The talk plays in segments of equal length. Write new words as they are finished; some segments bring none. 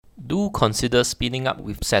do consider speeding up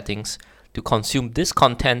with settings to consume this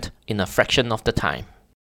content in a fraction of the time.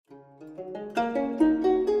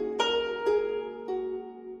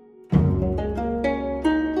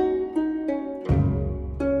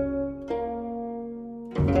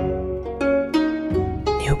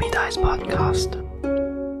 Newbie Dice Podcast.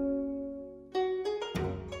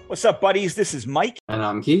 What's up, buddies? This is Mike. And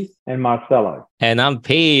I'm Keith. And Marcelo. And I'm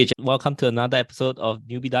Paige. Welcome to another episode of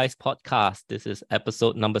Newbie Dice Podcast. This is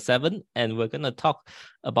episode number 7, and we're going to talk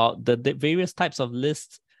about the various types of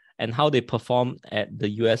lists and how they perform at the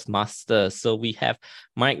US Masters. So we have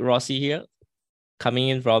Mike Rossi here coming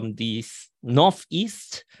in from the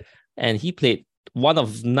Northeast, and he played one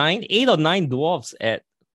of 8 or 9 dwarves at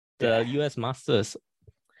the US Masters.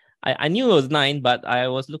 I knew it was 9, but I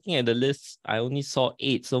was looking at the list. I only saw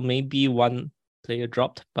 8, so maybe one player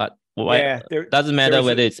dropped, but doesn't matter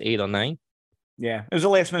whether it's 8 or 9. Yeah, it was a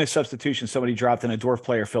last minute substitution. Somebody dropped and a dwarf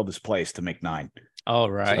player filled his place to make 9.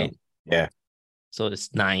 All right. So, yeah. So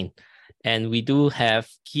it's 9. And we do have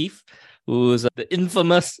Keith, who's the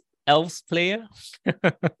infamous Elves player.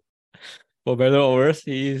 For better or worse,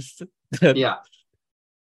 he's the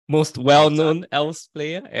most well-known Elves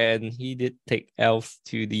player, and he did take Elves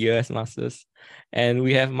to the US Masters. And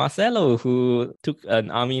we have Marcelo, who took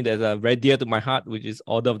an army that's very dear to my heart, which is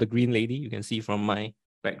Order of the Green Lady. You can see from my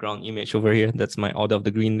background image over here, that's my Order of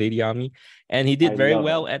the Green Lady army. And he did very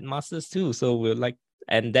well at Masters too. So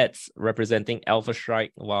and that's representing Alpha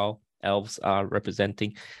Strike, while Elves are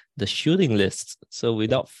representing the shooting lists. So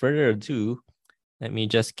without further ado, let me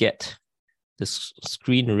just get the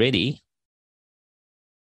screen ready.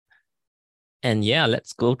 And yeah,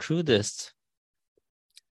 let's go through this.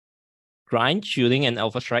 Grind, Shooting, and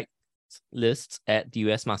Alpha Strike lists at the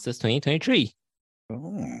US Masters 2023.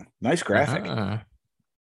 Oh, nice graphic.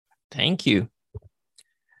 Thank you.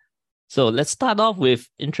 So let's start off with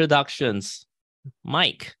introductions.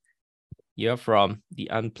 Mike, you're from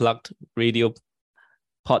the Unplugged Radio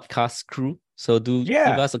podcast crew. So give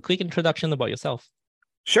us a quick introduction about yourself.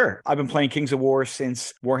 Sure. I've been playing Kings of War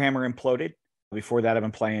since Warhammer imploded. Before that,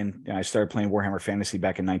 I started playing Warhammer Fantasy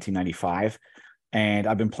back in 1995. And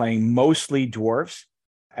I've been playing mostly dwarves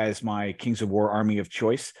as my Kings of War army of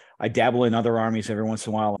choice. I dabble in other armies every once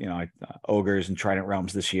in a while, ogres and Trident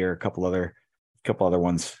Realms this year, a couple other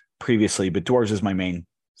ones previously, but dwarves is my main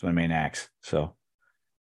axe. So,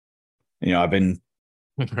 I've been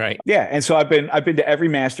right. Yeah. And so I've been to every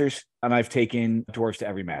Masters, and I've taken dwarves to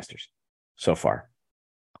every Masters so far.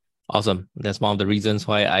 Awesome. That's one of the reasons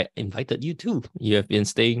why I invited you too. You have been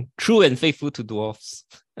staying true and faithful to dwarves.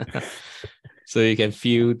 So you can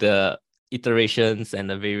feel the iterations and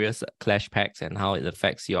the various clash packs and how it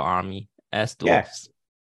affects your army as dwarves.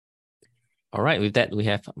 Yeah. All right. With that, we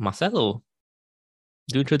have Marcelo.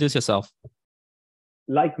 Do introduce yourself.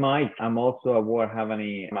 Like Mike, I'm also a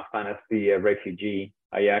Warhammer Fantasy refugee.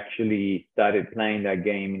 I actually started playing that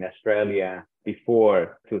game in Australia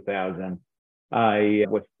before 2000. I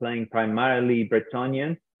was playing primarily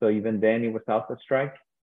Bretonnian, so even then it was Alpha Strike.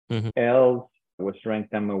 Mm-hmm. Elves was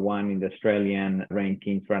ranked number 1 in the Australian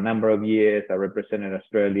rankings for a number of years. I represented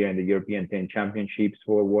Australia in the European 10 Championships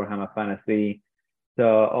for Warhammer Fantasy.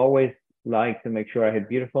 So I always liked to make sure I had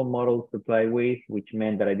beautiful models to play with, which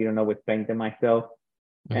meant that I didn't always paint them myself,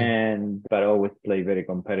 but always play very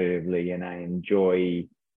competitively. And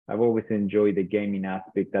I've always enjoyed the gaming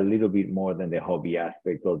aspect a little bit more than the hobby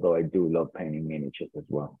aspect, although I do love painting miniatures as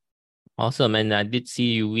well. Awesome. And I did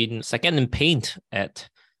see you win second in paint at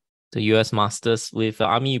the US Masters with the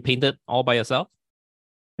army you painted all by yourself.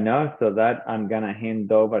 No, so that I'm going to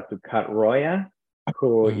hand over to Kat Roya,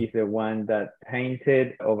 who is the one that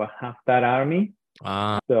painted over half that army.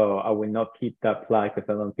 So I will not keep that flag because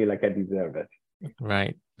I don't feel like I deserve it.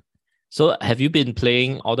 Right. So have you been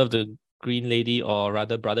playing Order of the Green Lady, or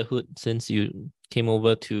rather Brotherhood, since you came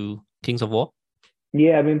over to Kings of War?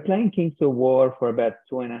 Yeah, I've been playing Kings of War for about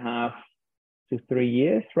 2.5 to 3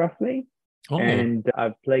 years, roughly. Oh. And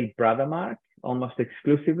I've played Brother Mark almost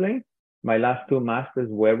exclusively. My last 2 Masters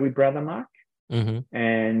were with Brother Mark. Mm-hmm.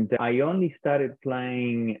 And I only started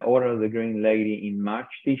playing Order of the Green Lady in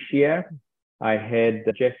March this year. I had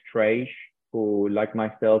Jeff Traish, who, like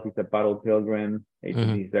myself, is a Battle Pilgrim.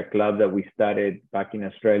 It's a club that we started back in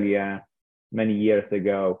Australia many years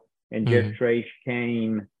ago. And Jeff Traish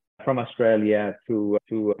came from Australia to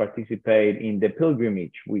participate in the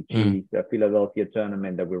Pilgrimage, which is a Philadelphia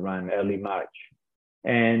tournament that we run early March.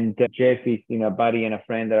 And Jeff is, a buddy and a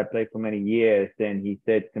friend that I played for many years. And he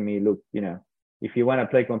said to me, look, if you want to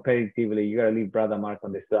play competitively, you got to leave Brother Mark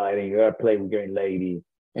on the side and you got to play with Green Lady.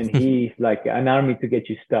 And he's like an army to get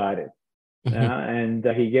you started. And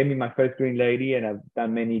he gave me my first Green Lady, and I've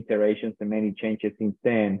done many iterations and many changes since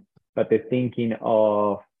then. But the thinking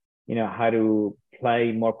of, how to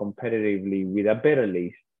play more competitively with a better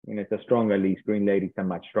list, it's a stronger list. Green Lady is a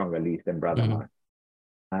much stronger list than Brother Mark.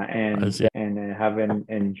 And I haven't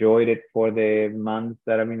enjoyed it for the months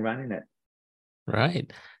that I've been running it.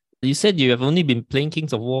 Right. You said you have only been playing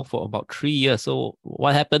Kings of War for about 3 years. So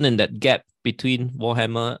what happened in that gap between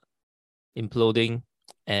Warhammer imploding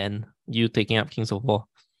and you taking up Kings of War?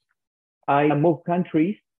 I moved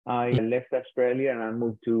countries. I left Australia and I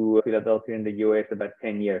moved to Philadelphia in the US about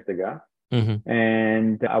 10 years ago.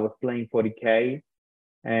 And I was playing 40K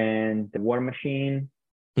and War Machine.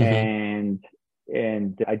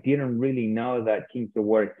 And I didn't really know that Kings of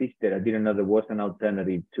War existed. I didn't know there was an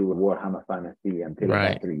alternative to Warhammer Fantasy until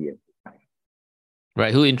about 3 years.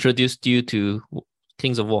 Right. Who introduced you to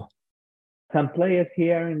Kings of War? Some players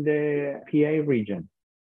here in the PA region.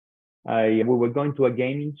 We were going to a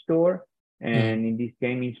gaming store, and in this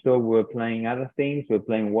gaming store, we were playing other things. We were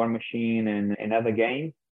playing War Machine and other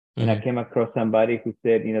games. And I came across somebody who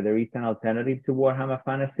said, there is an alternative to Warhammer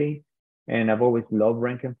Fantasy. And I've always loved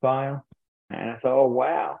Rank and File. And I thought, oh,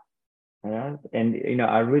 wow. And,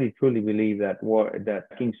 I really, truly believe that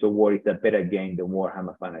Kings of War is a better game than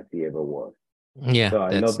Warhammer Fantasy ever was. Yeah. So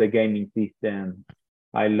I love the gaming system.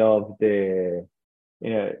 I love I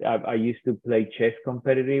used to play chess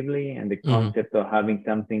competitively, and the concept of having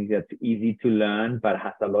something that's easy to learn, but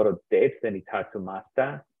has a lot of depth and it's hard to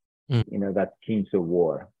master, that's Kings of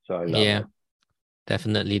War. So I love it.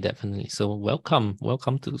 Definitely. So welcome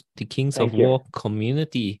to the Kings of War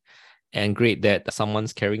community. And great that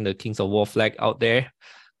someone's carrying the Kings of War flag out there,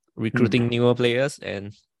 recruiting newer players.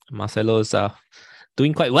 And Marcelo's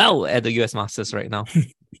doing quite well at the US Masters right now.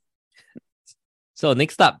 So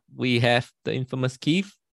next up, we have the infamous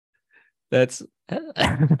Keith. That's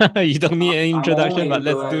you don't need any introduction, but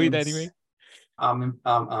let's do it anyway. I'm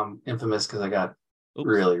infamous because I got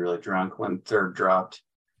really, really drunk when third dropped.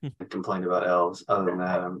 I complained about elves. Other than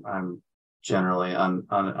that, I'm generally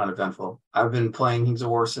uneventful. I've been playing Kings of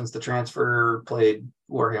War since the transfer, played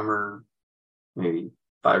Warhammer maybe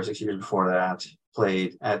 5 or 6 years before that,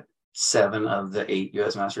 played at 7 of the 8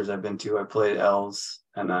 US Masters I've been to. I played elves,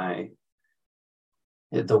 and I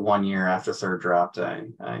hit the 1 year after third dropped. I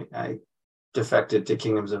defected to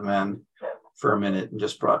Kingdoms of Men for a minute and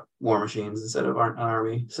just brought War Machines instead of an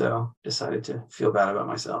army. So decided to feel bad about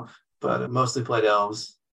myself, but I mostly played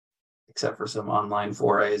elves, except for some online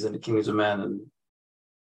forays into Kingdoms of Men and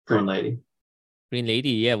Green Lady. Green Lady,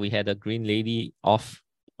 yeah, we had a Green Lady off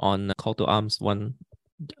on Call to Arms one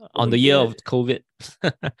on the year of COVID.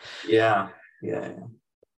 Yeah.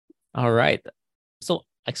 All right. So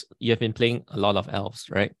you have been playing a lot of elves,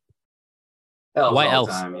 right? Elves Why all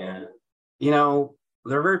elves? The time, yeah.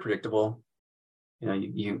 They're very predictable.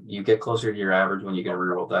 You get closer to your average when you get a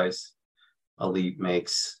reroll dice. Elite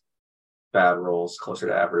makes bad rolls closer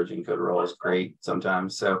to average, and good rolls great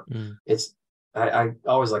sometimes. So I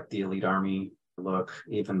always liked the elite army look,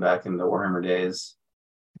 even back in the Warhammer days.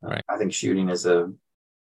 Right. I think shooting it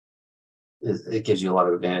gives you a lot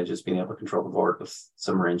of advantages, being able to control the board with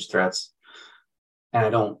some ranged threats.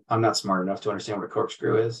 And I'm not smart enough to understand what a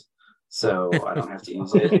corkscrew is, so I don't have to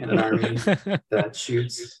use it in an army that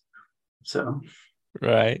shoots. So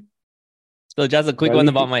right. So just a quick one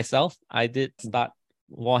about myself. I did start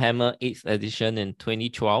Warhammer 8th edition in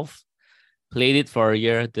 2012. Played it for a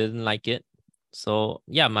year, didn't like it. So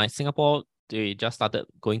yeah, my Singapore, they just started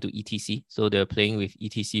going to ETC. So they're playing with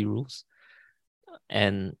ETC rules.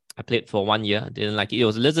 And I played for 1 year, didn't like it. It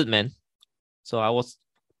was Lizardman. So I was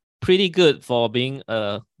pretty good for being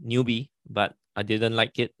a newbie, but I didn't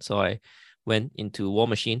like it. So I went into War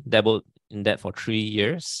Machine, dabbled in that for 3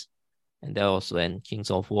 years. And that was when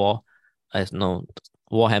Kings of War,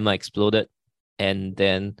 Warhammer exploded. And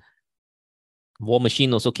then War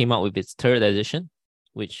Machine also came out with its 3rd edition,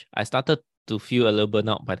 which I started to feel a little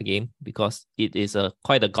burnout by the game because it is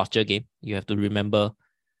quite a gotcha game. You have to remember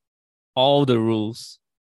all the rules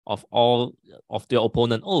of all of the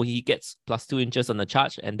opponent. Oh, he gets +2 inches on the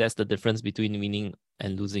charge, and that's the difference between winning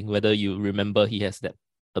and losing, whether you remember he has that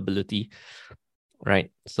ability,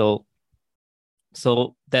 right? So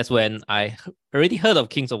that's when I already heard of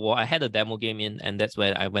Kings of War. I had a demo game in, and that's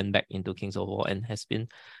when I went back into Kings of War and has been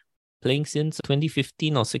playing since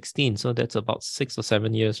 2015 or 16. So that's about 6 or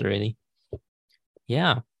 7 years already.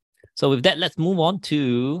 Yeah. So with that, let's move on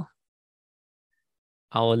to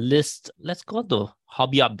our list. Let's go to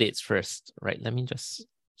hobby updates first, right? Let me just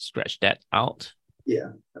scratch that out.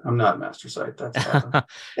 Yeah, I'm not Master Sight. That's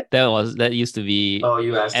that used to be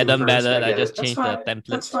you asked Adam Ballard. I just changed the template.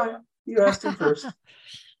 That's fine. You asked him first.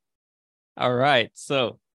 All right.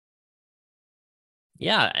 So,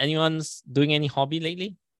 yeah, anyone's doing any hobby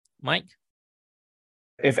lately? Mike?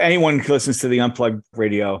 If anyone listens to the Unplugged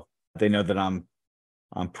radio, they know that I'm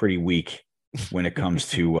pretty weak when it comes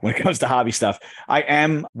to hobby stuff.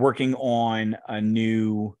 I'm actually working on a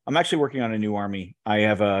new army. I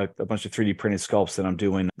have a bunch of 3D printed sculpts that I'm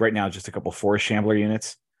doing right now, just a couple Forest Shambler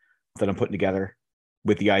units that I'm putting together,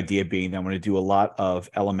 with the idea being that I'm going to do a lot of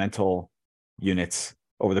elemental units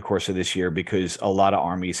over the course of this year, because a lot of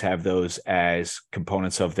armies have those as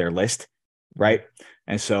components of their list, right?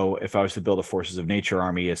 And so if I was to build a Forces of Nature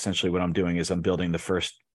army, essentially what I'm doing is I'm building the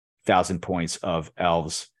first 1,000 points of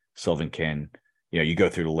elves, Sylvankin. You go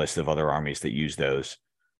through the list of other armies that use those,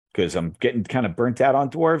 because I'm getting kind of burnt out on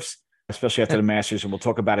dwarves, especially after the Masters, and we'll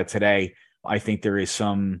talk about it today. I think there is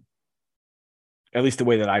some, at least the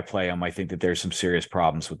way that I play them, I think that there's some serious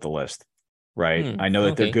problems with the list, right? I know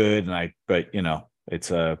that they're good, but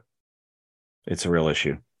it's a real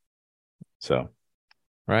issue. So,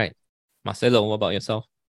 right. Marcelo, what about yourself?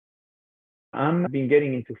 I've been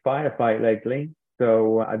getting into firefight lately.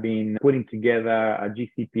 So I've been putting together a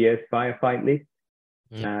GCPS firefight list.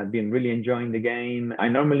 I've been really enjoying the game. I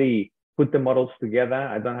normally put the models together.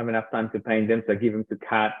 I don't have enough time to paint them, so I give them to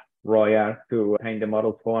Kat Roya to paint the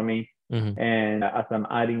models for me. And as I'm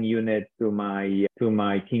adding units to my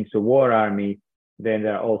Kings of War army, then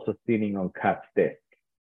they're also sitting on Kat's desk.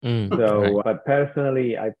 So, but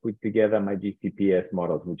personally, I put together my GCPS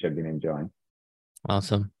models, which I've been enjoying.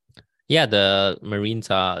 Awesome. Yeah, the Marines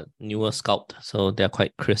are newer sculpt, so they're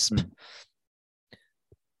quite crisp.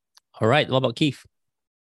 All right, what about Keith?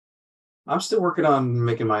 I'm still working on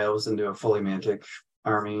making my elves into a fully Mantic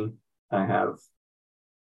army. I have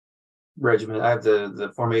regiment. I have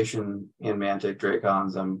the formation in Mantic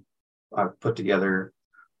Dracons. I've put together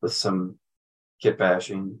with some kit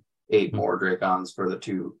bashing 8 more Dracons for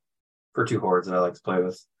two hordes that I like to play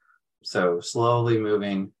with. So slowly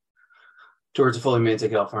moving towards a fully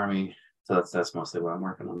Mantic elf army. So that's mostly what I'm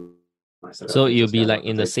working on. So you'll be like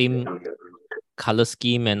in the same color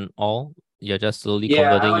scheme and all? You're just slowly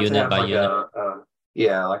converting unit by unit?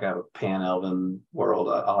 Like I have a pan-elven world.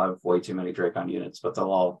 I'll have way too many Dracon units, but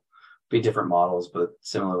they'll all be different models, but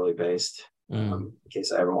similarly based. In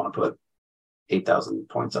case I ever want to put 8,000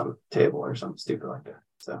 points on the table or something stupid like that.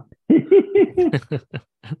 So,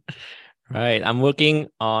 right. I'm working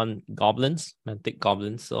on goblins, Mantic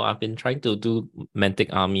goblins. So I've been trying to do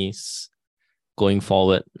Mantic armies going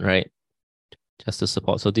forward, right? Just to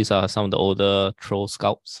support. So these are some of the older troll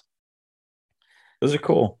scouts. Those are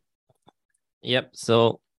cool. Yep.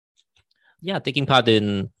 So, yeah, taking part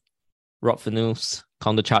in Rob Fanuf's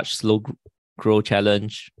Countercharge Slow Grow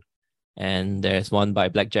Challenge. And there's one by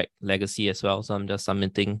Blackjack Legacy as well. So I'm just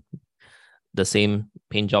submitting the same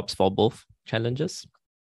paint jobs for both challenges.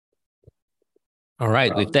 All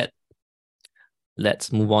right, with that,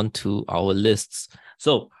 let's move on to our lists.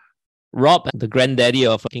 So Rob, the granddaddy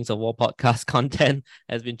of Kings of War podcast content,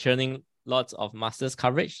 has been churning lots of Masters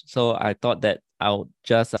coverage. So I thought that I'll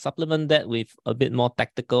just supplement that with a bit more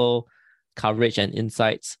tactical coverage and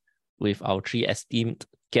insights with our 3 esteemed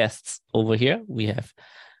guests over here. We have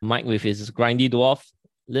Mike with his Grindy Dwarf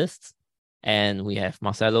list, and we have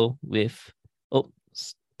Marcelo with,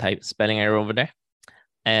 type spelling error over there.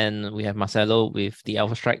 And we have Marcelo with the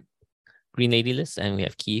Alpha Strike Green Lady list, and we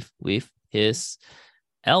have Keith with his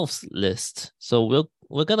Elves list. So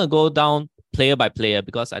we're gonna go down player by player,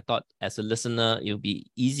 because I thought as a listener it would be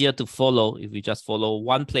easier to follow if we just follow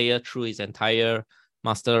one player through his entire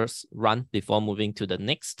Masters run before moving to the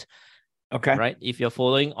next. Okay. Right? If you're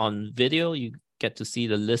following on video, you get to see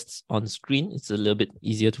the lists on screen. It's a little bit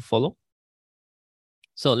easier to follow.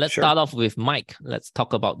 So let's start off with Mike. Let's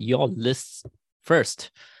talk about your lists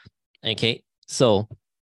first. Okay, so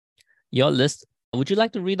your list. Would you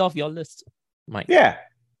like to read off your list, Mike? Yeah,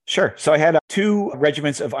 sure. So I had 2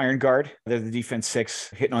 regiments of Iron Guard. They're the defense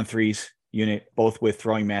 6, hitting on 3s unit, both with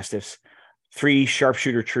throwing mastiffs. 3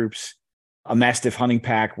 sharpshooter troops, a mastiff hunting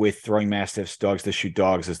pack with throwing mastiffs. Dogs that shoot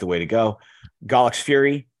dogs is the way to go. Gollux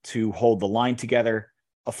Fury to hold the line together.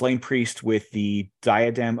 A flame priest with the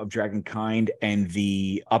diadem of Dragonkind and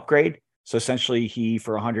the upgrade. So essentially he,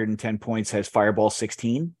 for 110 points, has Fireball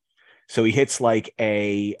 16. So he hits like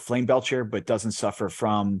a flame belcher, but doesn't suffer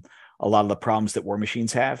from a lot of the problems that War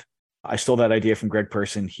Machines have. I stole that idea from Greg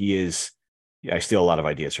Person. I steal a lot of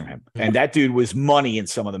ideas from him. And that dude was money in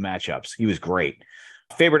some of the matchups. He was great.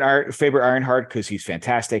 Favorite Ironheart, because he's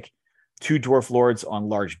fantastic. 2 Dwarf Lords on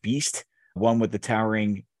Large Beast. One with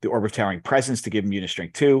the Orb of Towering Presence to give him unit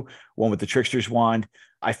strength 2. One with the Trickster's Wand.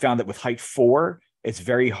 I found that with height 4, it's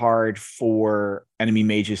very hard for enemy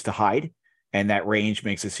mages to hide. and that range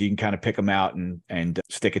makes it so you can kind of pick them out and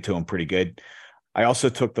stick it to them pretty good. I also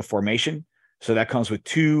took the formation. So that comes with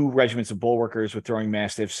 2 regiments of bulwarkers with throwing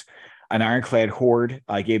mastiffs, an ironclad horde.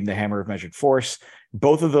 I gave them the hammer of measured force.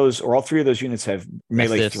 Both of those, or all 3 of those units, have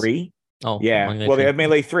melee 3. Oh, yeah. Well, they have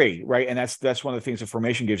melee 3, right? And that's one of the things the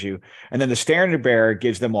formation gives you. And then the standard bearer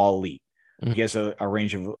gives them all elite. Mm-hmm. He has a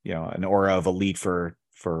range of, an aura of elite for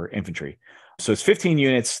infantry. So it's 15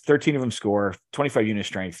 units, 13 of them score, 25 unit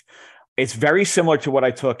strength. It's very similar to what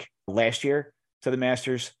I took last year to the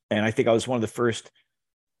Masters. And I think I was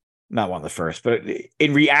not one of the first, but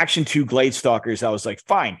in reaction to Glade Stalkers, I was like,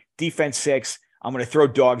 fine, defense 6. I'm going to throw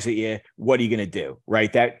dogs at you. What are you going to do?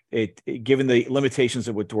 Right. Given the limitations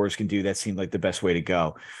of what dwarves can do, that seemed like the best way to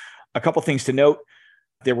go. A couple things to note.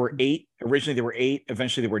 There were 8. Originally, there were 8.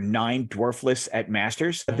 Eventually, there were 9 dwarf lists at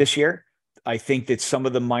Masters this year. I think that some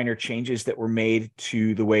of the minor changes that were made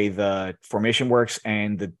to the way the formation works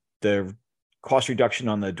and the cost reduction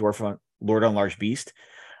on the dwarf Lord on Large Beast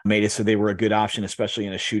made it so they were a good option, especially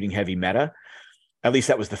in a shooting heavy meta. At least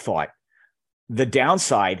that was the thought. The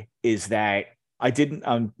downside is that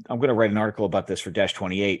I'm going to write an article about this for Dash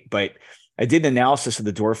 28, but I did an analysis of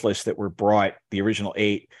the dwarf lists that were brought, the original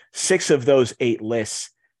 8. 6 of those 8 lists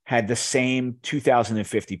had the same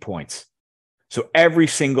 2,050 points. So every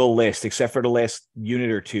single list, except for the last unit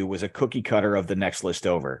or 2, was a cookie cutter of the next list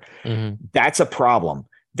over. Mm-hmm. That's a problem.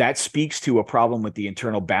 That speaks to a problem with the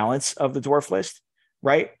internal balance of the dwarf list,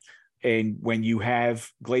 right? And when you have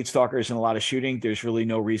Glade Stalkers and a lot of shooting, there's really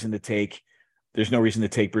no reason to take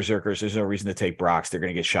Berserkers. There's no reason to take Brox. They're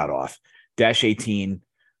going to get shot off. Dash 18,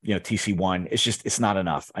 TC1. It's not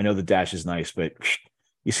enough. I know the dash is nice, but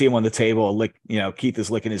you see him on the table, Keith is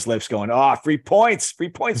licking his lips going, 3 points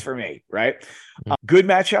for me, right? Good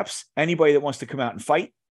matchups, anybody that wants to come out and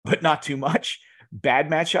fight, but not too much. Bad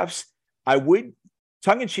matchups,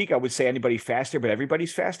 tongue in cheek, I would say anybody faster, but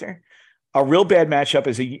everybody's faster. A real bad matchup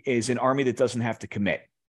is an army that doesn't have to commit,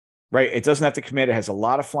 right? It doesn't have to commit. It has a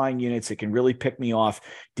lot of flying units. It can really pick me off.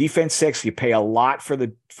 Defense 6, you pay a lot for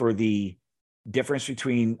the difference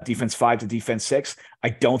between defense 5 to defense 6. I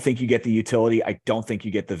don't think you get the utility. I don't think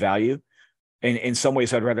you get the value. And in some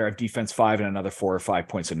ways, I'd rather have defense 5 and another 4 or 5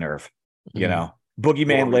 points of nerve.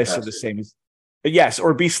 Boogeyman lists are the same as, yes,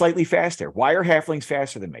 or be slightly faster. Why are halflings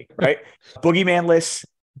faster than me, right? Boogeyman lists,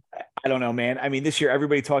 I don't know, man. I mean, this year,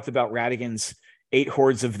 everybody talked about Radigan's 8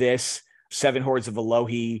 hordes of this, 7 hordes of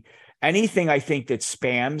Alohi. Anything I think that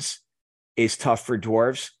spams is tough for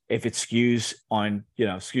dwarves if it skews on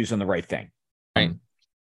the right thing. Right.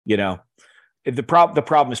 The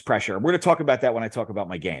problem is pressure. We're going to talk about that when I talk about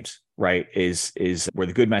my games, right? Is where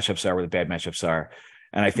the good matchups are, where the bad matchups are.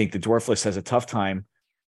 And I think the dwarf list has a tough time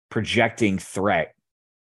projecting threat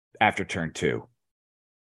after turn 2.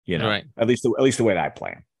 Right. At least the way that I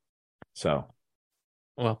play. So,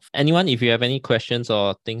 well, anyone, if you have any questions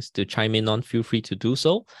or things to chime in on, feel free to do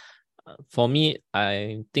so. For me,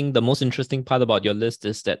 I think the most interesting part about your list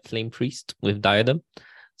is that Flame Priest with Diadem.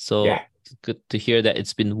 So It's good to hear that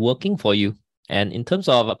it's been working for you. And in terms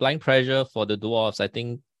of applying pressure for the dwarves, I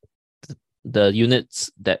think the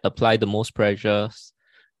units that apply the most pressure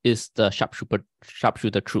is the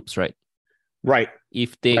sharpshooter troops, right? Right.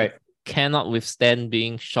 If they cannot withstand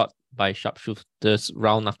being shot by sharpshooters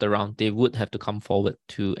round after round, they would have to come forward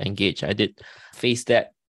to engage. I did face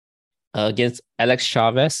that against Alex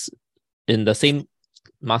Chavez in the same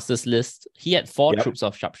Masters list. He had 4 troops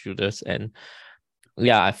of sharpshooters, and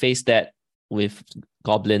I faced that with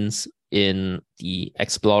goblins in the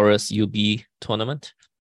Explorers UB tournament.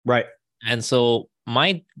 Right. And so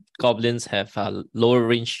my goblins have a lower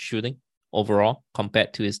range shooting overall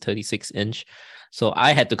compared to his 36-inch. So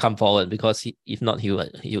I had to come forward because if not, he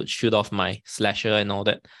would shoot off my slasher and all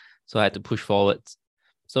that. So I had to push forward.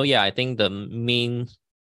 So I think the main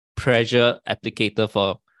pressure applicator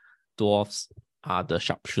for dwarves are the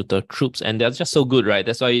sharpshooter troops, and they're just so good, right?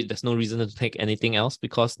 That's why there's no reason to take anything else,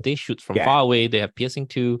 because they shoot from far away. They have piercing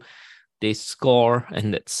 2, they score,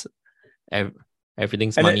 and that's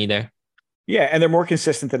everything's money there. Yeah, and they're more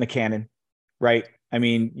consistent than a cannon, right? I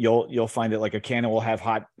mean, you'll find that like a cannon will have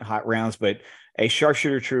hot rounds, but a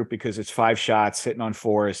sharpshooter troop, because it's 5 shots hitting on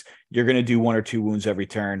 4s, you're going to do 1 or 2 wounds every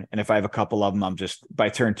turn. And if I have a couple of them, I'm just by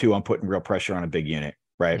turn 2, I'm putting real pressure on a big unit,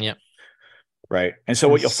 right? Yeah, right. And so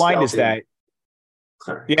what you'll find is that,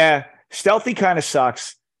 stealthy kind of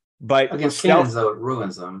sucks, but against cannons though it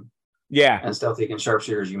ruins them. Yeah, and stealthy and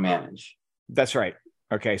sharpshooters you manage. That's right.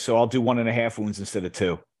 Okay, so I'll do 1.5 wounds instead of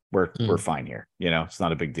 2. We're fine here. It's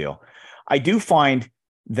not a big deal. I do find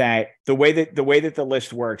that the way that the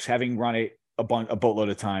list works, having run it a boatload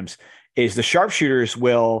of times, is the sharpshooters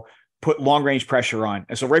will put long range pressure on.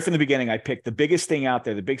 And so right from the beginning, I picked the biggest thing out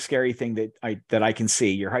there, the big scary thing that I can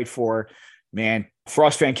see. Your height 4, man,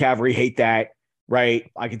 Frostfang Cavalry, hate that,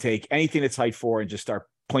 right? I can take anything that's height 4 and just start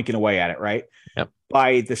plinking away at it, right? Yep.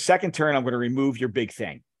 By the second turn, I'm going to remove your big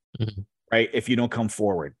thing, right? If you don't come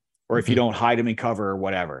forward or if you don't hide them in cover or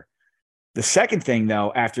whatever. The second thing,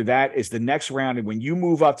 though, after that is the next round. And when you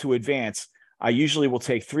move up to advance, I usually will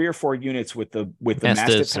take 3 or 4 units with the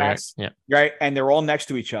Mastiff Packs, right? And they're all next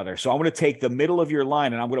to each other. So I'm going to take the middle of your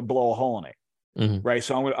line and I'm going to blow a hole in it, right?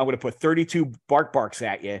 So I'm going to put 32 barks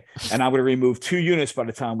at you, and I'm going to remove 2 units by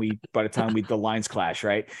the time the lines clash,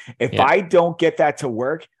 right? If I don't get that to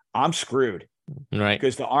work, I'm screwed, right?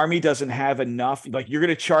 Because the army doesn't have enough. Like, you're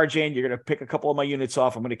going to charge in, you're going to pick a couple of my units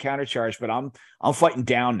off. I'm going to countercharge, but I'm fighting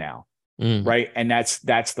down now, right? And that's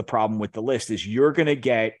the problem with the list, is you're going to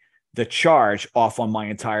get the charge off on my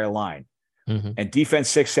entire line. And defense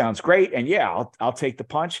 6 sounds great. And yeah, I'll take the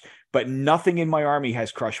punch, but nothing in my army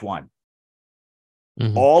has crush 1.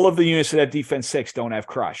 All of the units that have defense 6 don't have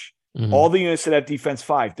crush. All the units that have defense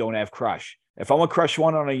 5 don't have crush. If I want crush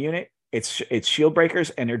 1 on a unit, it's shield breakers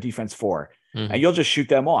and their defense 4, and you'll just shoot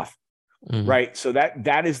them off. Right. So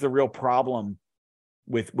that is the real problem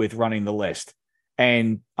with running the list.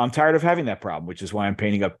 And I'm tired of having that problem, which is why I'm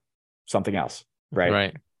painting up something else.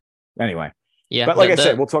 Right. Anyway, but like I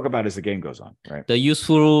said, we'll talk about it as the game goes on. Right. The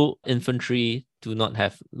useful infantry do not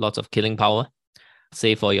have lots of killing power,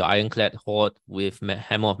 say for your Ironclad Horde with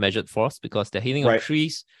Hammer of Measured Force, because they're hitting on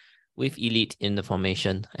trees with elite in the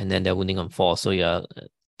formation, and then they're wounding on 4. So you're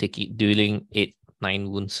dealing 8-9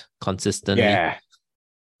 wounds consistently.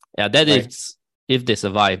 That is if they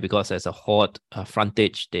survive, because as a Horde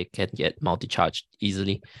frontage, they can get multi-charged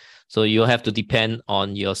easily. So you'll have to depend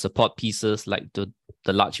on your support pieces like the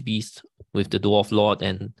large beast with the Dwarf Lord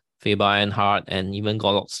and Faber Ironheart and even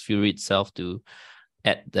Gorlok's Fury itself to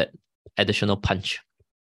add that additional punch.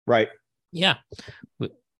 Right. Yeah.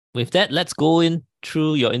 With that, let's go in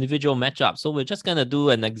through your individual matchup. So we're just going to do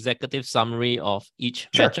an executive summary of each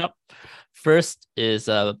matchup. First is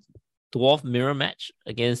a Dwarf mirror match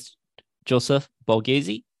against Joseph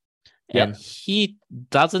Borghese. And he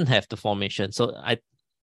doesn't have the formation. So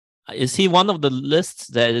is he one of the lists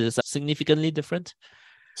that is significantly different?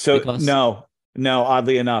 So no,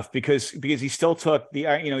 oddly enough, because he still took the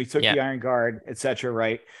Iron Guard, etc.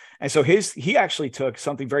 Right. And so he actually took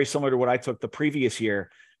something very similar to what I took the previous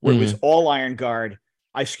year, where it was all Iron Guard.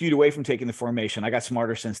 I skewed away from taking the formation. I got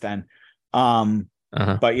smarter since then.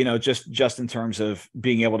 But just in terms of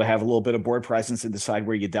being able to have a little bit of board presence and decide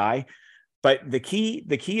where you die. But the key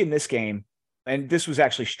in this game, and this was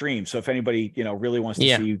actually streamed, so if anybody really wants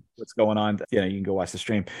to see what's going on, you can go watch the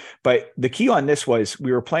stream. But the key on this was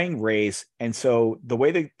we were playing Raise, and so the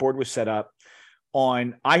way the board was set up,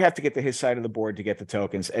 I have to get to his side of the board to get the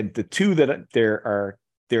tokens, and the two that there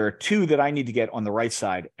are 2 that I need to get on the right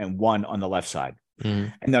side and 1 on the left side.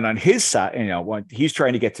 And then on his side, he's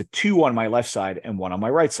trying to get to 2 on my left side and 1 on my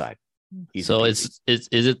right side. So is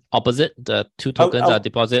it opposite? The 2 tokens are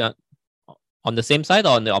deposited on the same side or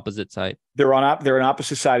on the opposite side? They're on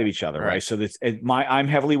opposite side of each other, right? So I'm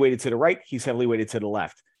heavily weighted to the right. He's heavily weighted to the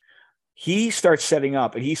left. He starts setting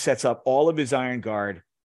up, and he sets up all of his Iron Guard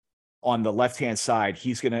on the left-hand side.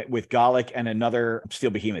 He's going to, with Gallic and another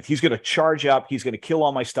Steel Behemoth, he's going to charge up. He's going to kill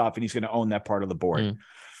all my stuff, and he's going to own that part of the board.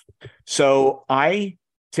 So I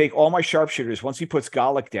take all my sharpshooters. Once he puts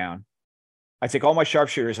Gallic down, I take all my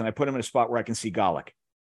sharpshooters and I put them in a spot where I can see Gallic.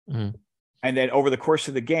 And then over the course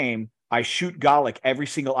of the game, I shoot Gallic every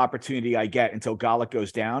single opportunity I get until Gallic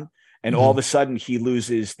goes down. And all of a sudden he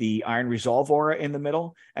loses the Iron Resolve aura in the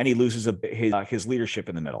middle, and he loses his leadership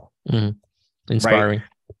in the middle. Inspiring.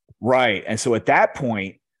 Right. And so at that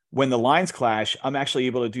point, when the lines clash, I'm actually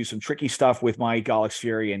able to do some tricky stuff with my Gallic's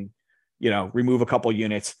Fury and, remove a couple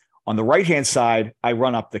units. On the right-hand side, I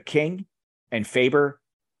run up the King and Faber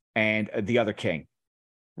and the other King.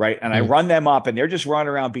 Right. And I run them up, and they're just running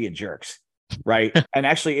around being jerks. Right. And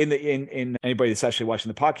actually in anybody that's actually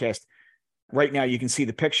watching the podcast right now, you can see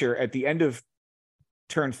the picture at the end of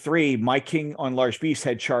turn 3, my King on Large Beast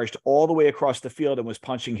had charged all the way across the field and was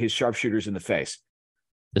punching his sharpshooters in the face.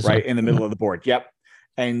 In the middle of the board. Yep.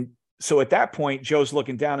 And so at that point, Joe's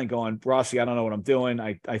looking down and going, Rossi, I don't know what I'm doing.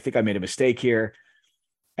 I think I made a mistake here.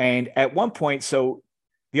 And at one point, so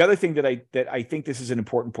the other thing that I think this is an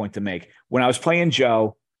important point to make, when I was playing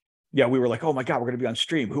Joe, we were like, oh my God, we're going to be on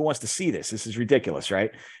stream. Who wants to see this? This is ridiculous.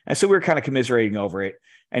 Right. And so we were kind of commiserating over it.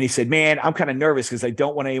 And he said, man, I'm kind of nervous because I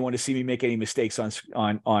don't want anyone to see me make any mistakes on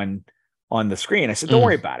the screen. I said, don't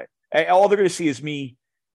worry about it. All they're going to see is me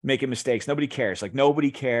making mistakes. Nobody cares. Like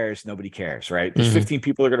nobody cares. Nobody cares. Right. There's 15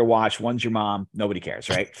 people are going to watch. One's your mom. Nobody cares.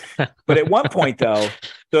 Right. But at one point though,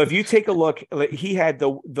 so if you take a look, he had the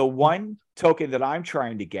one token that I'm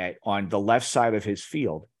trying to get on the left side of his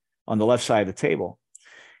field, on the left side of the table.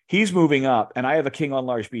 He's moving up, and I have a king on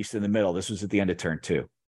large beast in the middle. This was at the end of turn 2.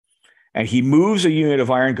 And he moves a unit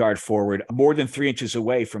of Iron Guard forward more than 3 inches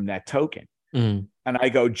away from that token. And I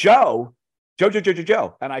go, Joe.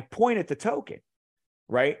 And I point at the token,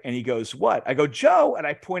 right? And he goes, what? I go, Joe. And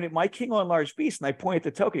I point at my king on large beast, and I point at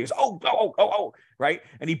the token. He goes, oh, right?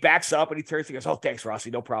 And he backs up, and he turns, he goes, oh, thanks,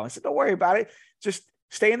 Rossi, no problem. I said, don't worry about it. Just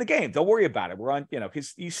stay in the game. Don't worry about it. We're on,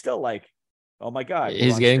 because he's still like, oh my God.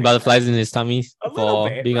 He's getting butterflies in his tummy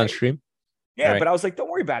for being on stream. Yeah, but I was like, don't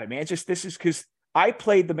worry about it, man. Just this is because I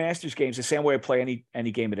played the Masters games the same way I play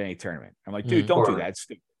any game at any tournament. I'm like, dude, don't do that. It's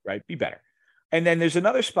stupid, right? Be better. And then there's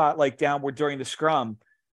another spot like down where during the scrum,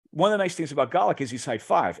 one of the nice things about Galek is he's height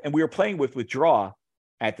 5, and we were playing with draw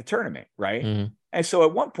at the tournament, right? And so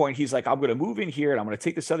at one point he's like, I'm going to move in here and I'm going to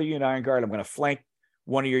take this other unit Iron Guard. I'm going to flank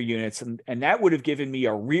one of your units, and that would have given me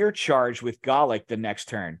a rear charge with Galek the next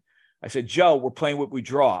turn. I said, Joe, we're playing what we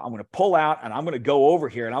draw. I'm going to pull out and I'm going to go over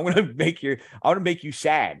here and I'm going to make you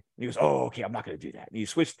sad. And he goes, oh, okay, I'm not going to do that. And he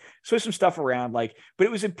switched some stuff around, but it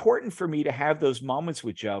was important for me to have those moments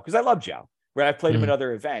with Joe because I love Joe, right? I've played him at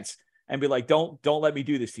other events and be like, don't let me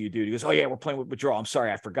do this to you, dude. He goes, oh yeah, we're playing with draw. I'm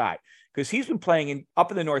sorry, I forgot. Because he's been playing up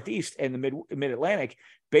in the Northeast and the mid-Atlantic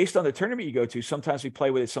based on the tournament you go to. Sometimes we play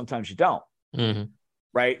with it, sometimes you don't.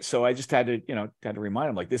 Right. So I just had to remind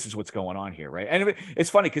him, like, this is what's going on here. Right. And it's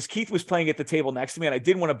funny because Keith was playing at the table next to me and I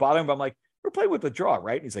didn't want to bother him, but I'm like, we're playing with the draw,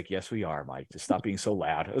 right? And he's like, yes, we are, Mike. Just stop being so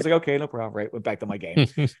loud. I was like, okay, no problem. Right. Went back to my game.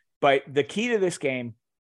 But the key to this game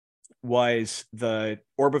was the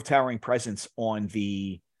Orb of Towering Presence on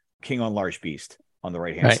the King on Large Beast on the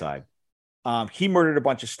right-hand side. He murdered a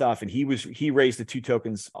bunch of stuff and he raised the 2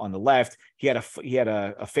 tokens on the left. He had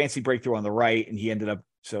a fancy breakthrough on the right, and he ended up,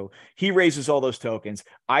 so he raises all those tokens.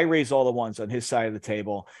 I raise all the ones on his side of the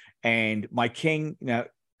table, and my king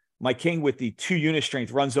with the 2 unit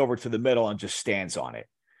strength runs over to the middle and just stands on it.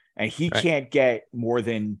 And he can't get more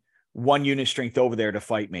than 1 unit strength over there to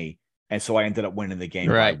fight me. And so I ended up winning the game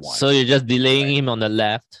by 1. So you're just delaying him on the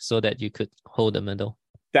left so that you could hold the middle.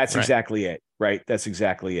 That's exactly it. Right. That's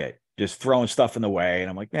exactly it. Just throwing stuff in the way. And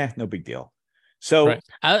I'm like, no big deal. So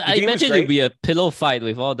I imagine it'd be a pillow fight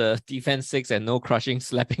with all the defense 6 and no crushing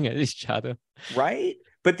slapping at each other. Right.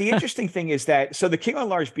 But the interesting thing is that, so the King on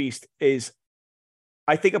Large Beast is,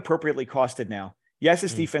 I think, appropriately costed now. Yes,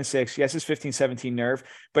 it's defense 6. Yes, it's 15-17 nerve,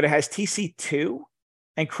 but it has TC 2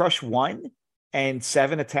 and crush 1 and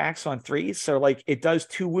 7 attacks on 3s. So like it does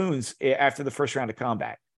 2 wounds after the first round of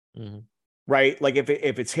combat. Right. Like if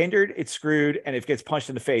it's hindered, it's screwed. And if it gets punched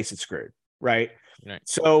in the face, it's screwed. Right.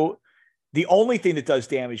 So the only thing that does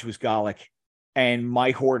damage was Galek and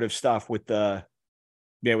my horde of stuff with the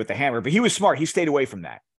hammer. But he was smart. He stayed away from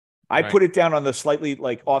that. I put it down on the slightly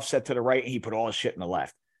like offset to the right, and he put all his shit in the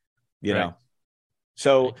left, you know?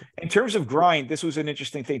 So in terms of grind, this was an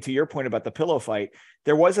interesting thing to your point about the pillow fight.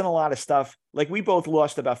 There wasn't a lot of stuff. Like we both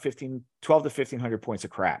lost about 12 to 1,500 points of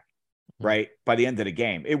crap, right? By the end of the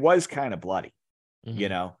game, it was kind of bloody, you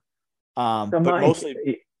know? So but Mike,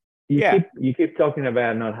 mostly, you keep talking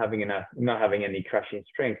about not having any crushing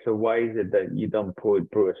strength. So why is it that you don't put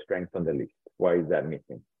brewer strength on the list? Why is that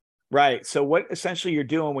missing? Right. So what essentially you're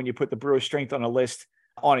doing when you put the brewer strength on a list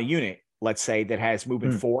on a unit, let's say that has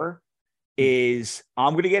movement 4, is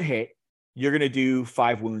I'm going to get hit. You're going to do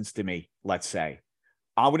 5 wounds to me. Let's say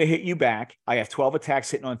I'm going to hit you back. I have 12 attacks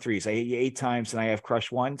hitting on 3s. I hit you 8 times and I have crush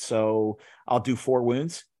 1. So I'll do 4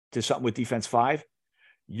 wounds to something with defense 5.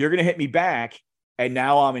 You're going to hit me back. And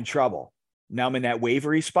now I'm in trouble. Now I'm in that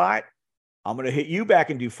wavery spot. I'm going to hit you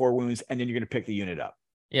back and do 4 wounds. And then you're going to pick the unit up.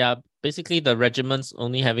 Yeah. Basically the regiments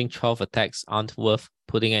only having 12 attacks aren't worth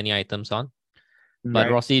putting any items on. But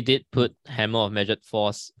Rossi did put Hammer of Measured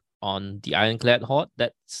Force on the Ironclad Horde.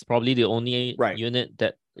 That's probably the only unit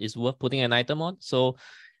that is worth putting an item on. So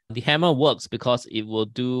the hammer works because it will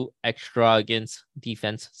do extra against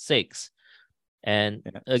defense 6. And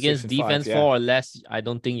against defense 4 or less, I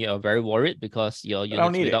don't think you're very worried because your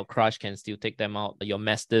units without crush can still take them out. Your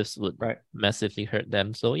mastiffs would massively hurt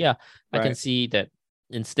them. So yeah, I can see that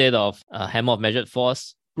instead of Hammer of Measured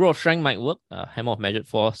Force, Brew of Strength might work. Hammer of Measured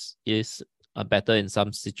Force is better in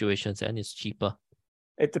some situations and it's cheaper.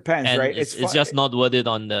 It depends, and right? It's just not worth it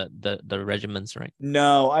on the regiments, right?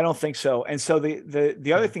 No, I don't think so. And so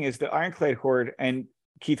the other thing is the Ironclad Horde, and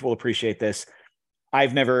Keith will appreciate this.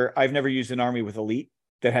 I've never used an army with elite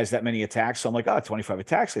that has that many attacks. So I'm like, 25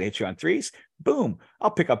 attacks. It hits you on 3s. Boom.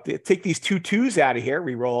 I'll take these 2 2s out of here.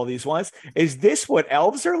 Reroll all these ones. Is this what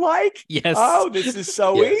elves are like? Yes. Oh, this is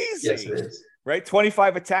so easy. Yes, it is. Right?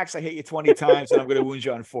 25 attacks. I hit you 20 times and I'm going to wound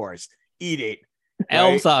you on 4s. Eat it.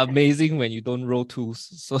 Elves are amazing when you don't roll 2s.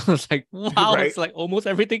 So it's like, wow, It's like almost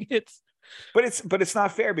everything hits. But it's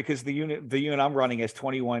not fair because the unit I'm running has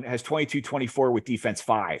 22, 24 with defense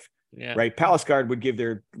 5. Yeah. Right. Palace Guard would give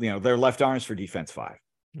their left arms for defense 5.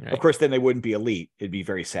 Right. Of course, then they wouldn't be elite. It'd be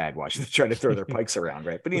very sad watching them try to throw their pikes around.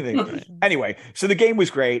 Right. But anyway, so the game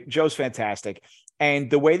was great. Joe's fantastic. And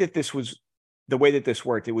the way that this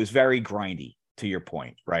worked, it was very grindy, to your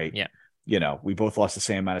point. Right. Yeah. We both lost the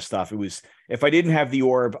same amount of stuff. It was, if I didn't have the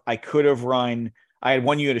orb, I had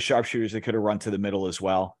one unit of sharpshooters that could have run to the middle as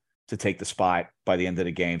well to take the spot by the end of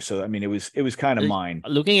the game. So, I mean, it was kind of mine.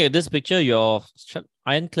 Looking at this picture, your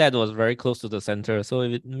ironclad was very close to the center. So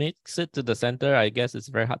if it makes it to the center, I guess it's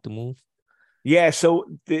very hard to move. Yeah. So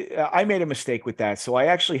I made a mistake with that. So I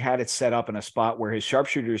actually had it set up in a spot where his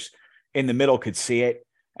sharpshooters in the middle could see it.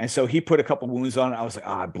 And so he put a couple wounds on it. I was like,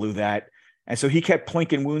 I blew that. And so he kept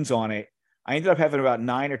plinking wounds on it. I ended up having about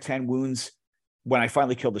 9 or 10 wounds when I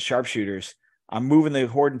finally killed the sharpshooters. I'm moving the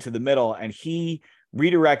horde into the middle, and he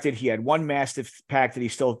redirected. He had one mastiff pack that he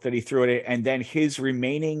threw at it, and then his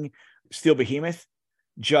remaining steel behemoth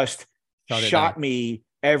just shot me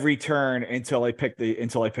every turn until I picked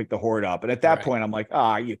the horde up. And at that point, I'm like,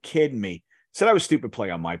 are you kidding me? So that was stupid play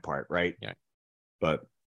on my part, right? Yeah. But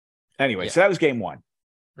anyway, so that was game 1.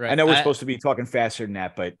 Right. I know we're supposed to be talking faster than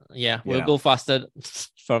that, but we'll go faster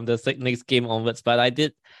from the next game onwards. But I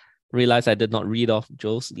did realize I did not read off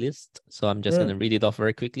Joe's list, so I'm just going to read it off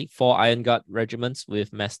very quickly. 4 Iron Guard regiments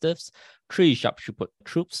with mastiffs, 3 sharpshooter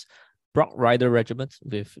troops, Brock Rider regiments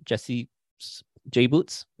with Jesse J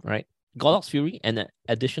Boots, right? Gorlock's Fury, and an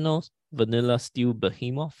additional vanilla steel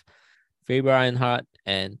behemoth, Faber Ironheart,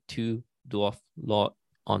 and 2 Dwarf Lord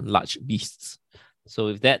on large beasts. So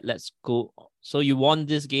with that, let's go. So you won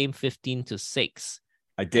this game 15-6.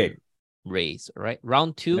 I did. Raise, right?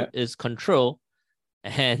 Round 2 is control,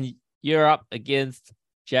 and you're up against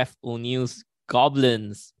Jeff O'Neill's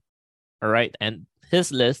Goblins. All right. And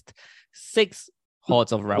his list, 6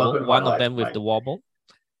 hordes of rebel, one of them with the wobble,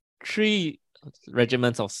 3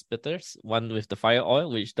 regiments of spitters, 1 with the fire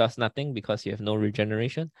oil, which does nothing because you have no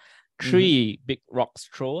regeneration, 3 big rocks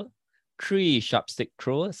troll, 3 sharp stick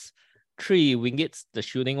throwers, 3 wingets, the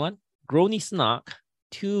shooting one, Groany Snark,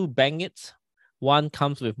 2 bangits, 1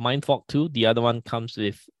 comes with Mindfog 2, the other one comes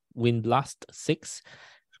with Wind Blast 6,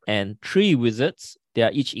 and 3 wizards. They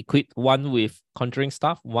are each equipped, 1 with Conjuring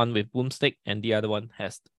Staff, 1 with Boomstick, and the other one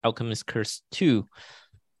has Alchemist Curse 2.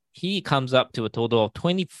 He comes up to a total of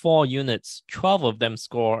 24 units, 12 of them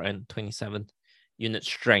score, and 27 unit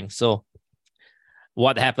strength. So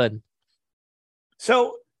what happened?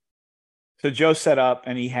 So Joe set up,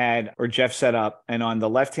 and Jeff set up, and on the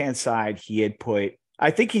left-hand side, he had put, I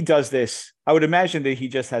think he does this. I would imagine that he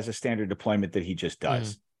just has a standard deployment that he just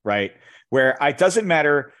does, right? Where it doesn't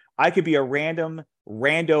matter. I could be a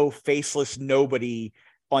rando, faceless nobody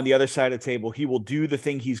on the other side of the table. He will do the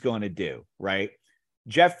thing he's going to do, right?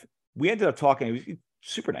 Jeff, we ended up talking. He was a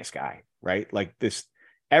super nice guy, right? Like this,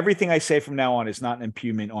 everything I say from now on is not an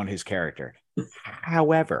impugnment on his character.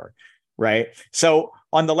 However, right? So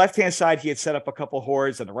on the left-hand side, he had set up a couple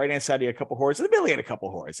hordes. On the right-hand side, he had a couple hordes. In the middle, he had a couple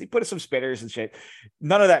hordes. He put some spitters and shit.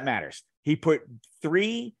 None of that matters. He put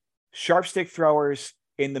 3 sharp stick throwers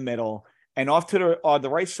in the middle, and off to on the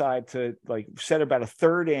right side, to like set about a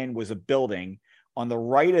third in, was a building. On the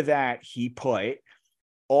right of that, he put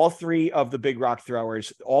all 3 of the big rock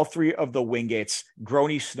throwers, all 3 of the wingets,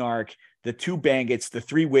 Groany Snark, the 2 bangets, the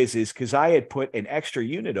 3 whizzes, because I had put an extra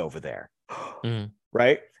unit over there,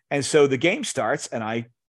 right? And so the game starts, and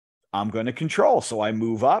I'm going to control. So I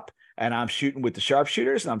move up, and I'm shooting with the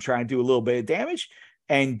sharpshooters, and I'm trying to do a little bit of damage.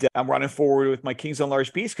 And I'm running forward with my Kings on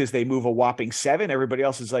Large Beasts because they move a whopping 7. Everybody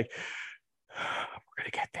else is like, we're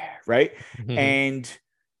going to get there, right? And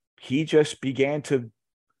he just began to,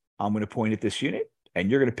 I'm going to point at this unit,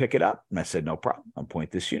 and you're going to pick it up. And I said, no problem. I'm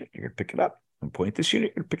pointing this unit. You're going to pick it up. I'm pointing this unit.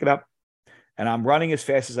 You're going to pick it up. And I'm running as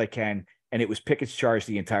fast as I can. And it was Pickett's charge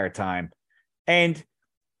the entire time. And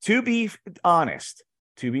to be honest,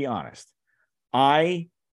 I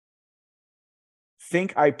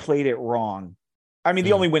think I played it wrong. I mean,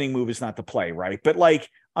 the only winning move is not to play, right? But like,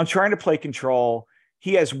 I'm trying to play control.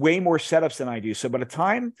 He has way more setups than I do. So by the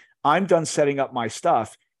time I'm done setting up my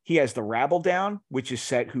stuff, he has the rabble down, which is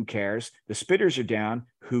set, who cares? The spitters are down,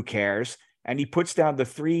 who cares? And he puts down the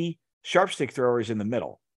 3 sharp stick throwers in the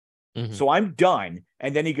middle. So I'm done.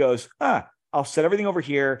 And then he goes, I'll set everything over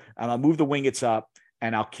here, and I'll move the wingets up,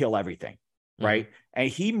 and I'll kill everything, right? And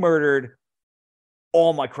he murdered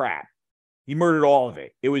all my crap. He murdered all of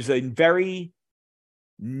it. It was a very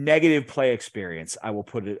negative play experience. I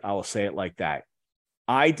will say it like that.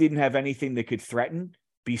 I didn't have anything that could threaten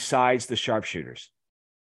besides the sharpshooters.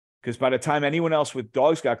 Because by the time anyone else with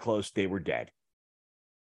dogs got close, they were dead.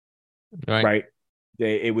 Right?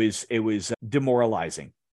 It was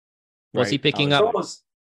demoralizing. Was he picking up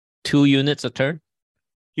 2 units a turn?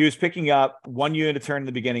 He was picking up 1 unit a turn in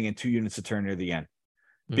the beginning and 2 units a turn near the end.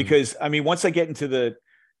 Because, I mean, once I get into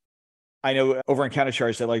I know over in Counter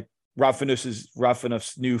Charge that like Rob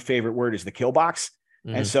Finuff's new favorite word is the kill box.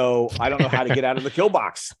 And so I don't know how to get out of the kill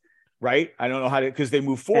box, right? I don't know how to, because they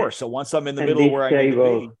move 4. So once I'm in the middle where I need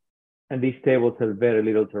to be. And these tables have very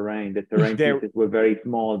little terrain. The terrain pieces were very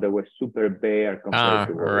small. They were super bare compared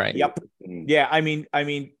to right. Yep. Yeah, I mean,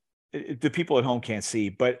 the people at home can't see,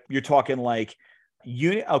 but you're talking like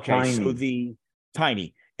unit. Okay, tiny. So the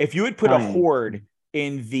tiny. If you had put a horde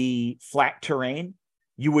in the flat terrain,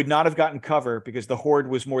 you would not have gotten cover because the horde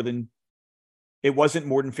was it wasn't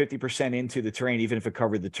more than 50% into the terrain, even if it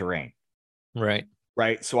covered the terrain. Right.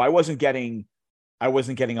 Right. So I wasn't getting a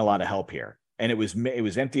lot of help here. And it was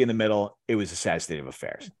empty in the middle. It was a sad state of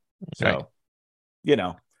affairs. So,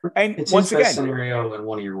 and it's once again, scenario and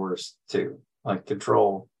one of your worst too. Like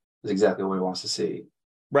control is exactly what he wants to see.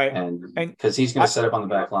 Right. And because he's going to set up on the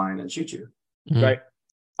back line and shoot you. Right.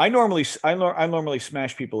 I normally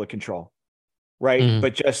smash people at control. Right.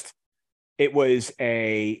 But just, it was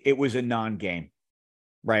a non-game.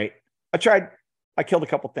 Right. I killed a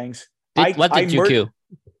couple things. What did you kill?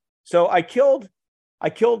 So I killed,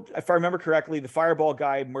 if I remember correctly, the fireball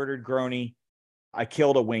guy murdered Grony. I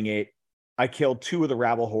killed a wing it. I killed 2 of the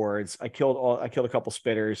rabble hordes. I killed a couple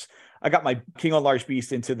spitters. I got my King on Large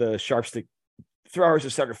Beast into the sharpstick throwers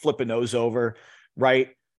and started flipping those over. Right.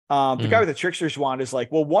 The guy with the trickster's wand is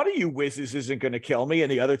like, well, one of you whizzes isn't going to kill me.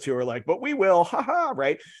 And the other 2 are like, but we will. Ha.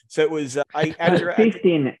 Right. So it was,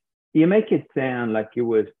 15, you make it sound like it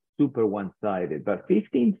was super one-sided, but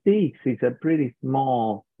 15-6 is a pretty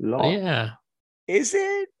small loss. Yeah. Is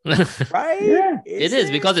it? Right? Yeah. It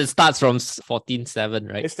is because it starts from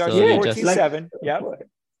 14-7, right? It starts from 14-7. Yeah.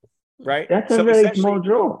 Right. That's a very small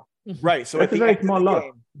draw. Right. So that's a very small loss.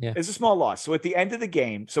 It's a small loss. So at the end of the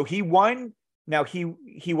game, so he won. Now he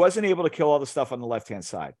wasn't able to kill all the stuff on the left-hand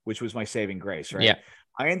side, which was my saving grace, right? Yeah.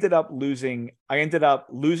 I ended up losing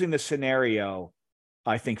the scenario,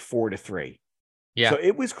 I think 4-3. Yeah. So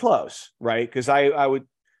it was close, right? Because I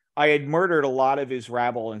had murdered a lot of his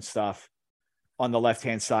rabble and stuff on the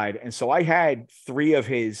left-hand side. And so I had 3 of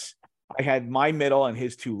his, I had my middle and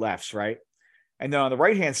his 2 lefts, right? And then on the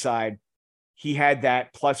right-hand side, he had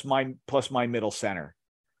that plus my middle center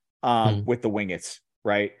with the wingets,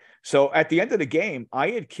 right? So at the end of the game,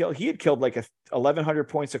 he had killed like 1,100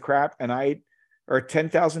 points of crap or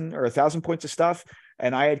 10,000 or 1,000 points of stuff.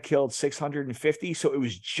 And I had killed 650. So it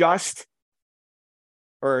was just,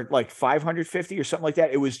 or like 550 or something like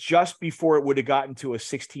that. It was just before it would have gotten to a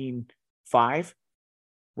 16-5,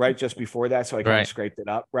 right? Just before that. So I kind of scraped it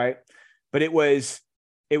up. Right. But it was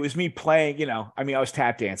me playing, I was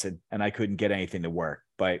tap dancing and I couldn't get anything to work,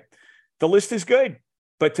 but the list is good.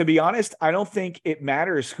 But to be honest, I don't think it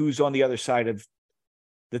matters who's on the other side of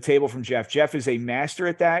the table from Jeff. Jeff is a master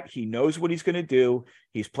at that. He knows what he's going to do.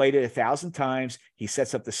 He's played it 1,000 times. He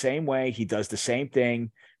sets up the same way. He does the same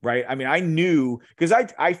thing, right? I mean, I knew, because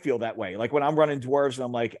I feel that way. Like when I'm running dwarves and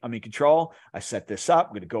I'm like, I'm in control. I set this up.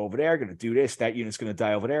 I'm going to go over there. I'm going to do this. That unit's going to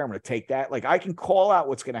die over there. I'm going to take that. Like I can call out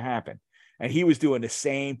what's going to happen. And he was doing the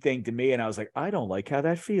same thing to me. And I was like, I don't like how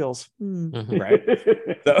that feels. Right.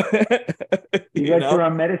 So, you went for a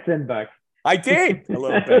medicine buck. I did a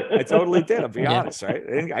little bit. I totally did. I'll be honest.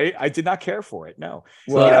 Right. I did not care for it. No.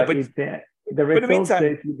 Well, but the result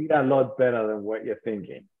says you did a lot better than what you're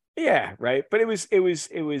thinking. Yeah. Right. But it was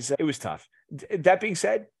tough. That being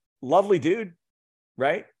said, lovely dude.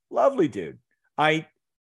 Right. Lovely dude. I,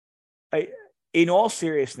 in all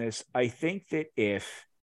seriousness, I think that if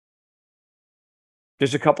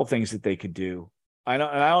there's a couple things that they could do. I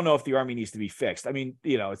don't know if the Army needs to be fixed. I mean,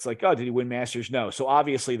 it's like, oh, did he win Masters? No. So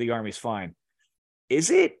obviously the Army's fine. Is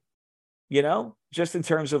it? Just in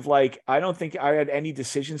terms of like, I don't think I had any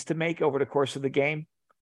decisions to make over the course of the game.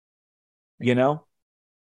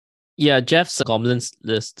 Yeah, Jeff's Goblins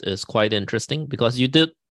list is quite interesting because you did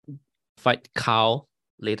fight Khal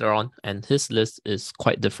later on, and his list is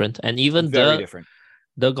quite different. And even very different.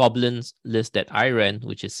 The Goblins list that I ran,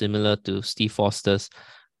 which is similar to Steve Foster's,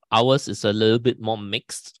 ours is a little bit more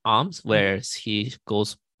mixed arms, whereas he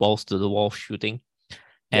goes balls to the wall shooting.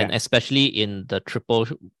 And especially in the triple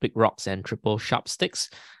big rocks and triple sharp sticks,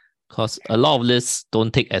 because a lot of lists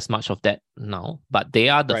don't take as much of that now, but they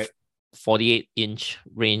are the 48-inch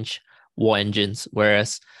range war engines.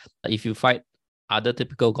 Whereas if you fight other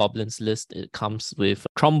typical goblins list, it comes with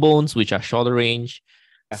trombones, which are shorter range,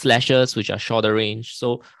 slashers, which are shorter range.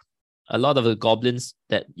 So a lot of the goblins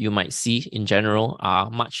that you might see in general are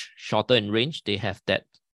much shorter in range. They have that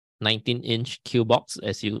 19-inch kill box,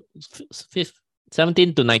 17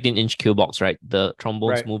 to 19-inch kill box, right? The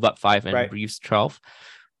trombones move up 5 and breathes 12.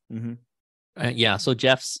 So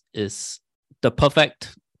Jeff's is the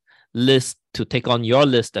perfect list to take on your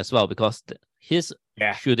list as well, because his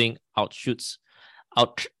shooting outranges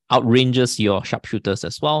your sharpshooters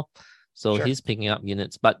as well. So he's picking up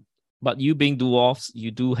units. But you being dwarves,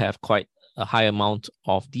 you do have quite a high amount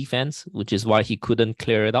of defense, which is why he couldn't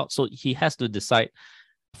clear it out. So he has to decide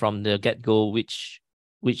from the get-go which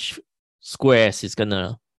squares he's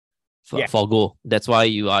gonna forgo. That's why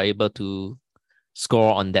you are able to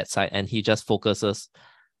score on that side, and he just focuses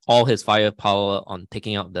all his firepower on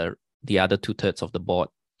taking out the other 2/3 of the board.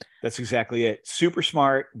 That's exactly it. Super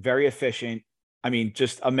smart, very efficient. I mean,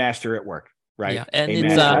 just a master at work, right? Yeah, and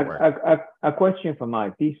it's a question for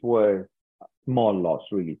Mike. These were small loss,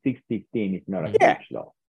 really. 6-15 is not a huge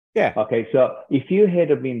loss. Yeah. Okay, so if you had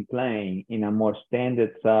been playing in a more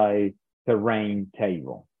standard size terrain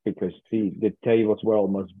table, because the tables were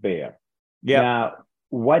almost bare. Yeah. Now,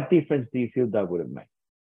 what difference do you feel that would have made?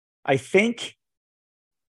 I think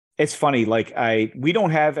it's funny. Like we don't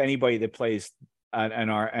have anybody that plays an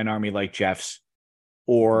army like Jeff's,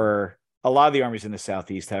 or a lot of the armies in the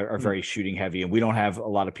Southeast are very shooting heavy, and we don't have a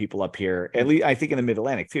lot of people up here. At least I think in the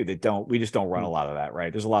Mid-Atlantic too we just don't run a lot of that,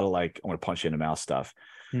 right? There's a lot of like, I want to punch you in the mouth stuff.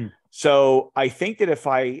 So I think that if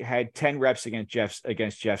I had 10 reps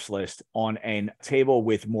against Jeff's list on a table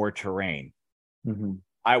with more terrain,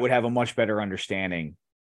 I would have a much better understanding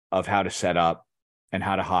of how to set up and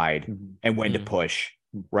how to hide and when to push,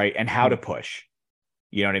 right? And how to push,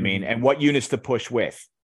 you know what I mean? And what units to push with,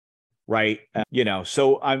 right?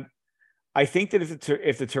 So I think that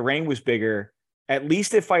if the terrain was bigger, at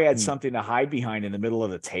least if I had something to hide behind in the middle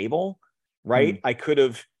of the table, right? I could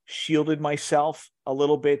have shielded myself a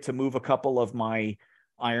little bit to move a couple of my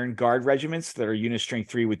Iron Guard regiments that are unit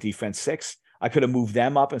strength 3 with defense 6. I could have moved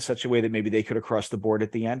them up in such a way that maybe they could have crossed the board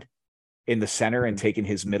at the end in the center and taken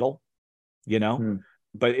his middle,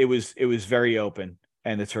 but it was very open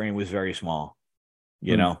and the terrain was very small,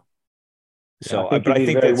 So I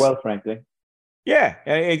think very well, frankly. Yeah,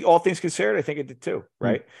 and all things considered, I think it did too,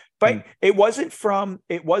 right? But it wasn't from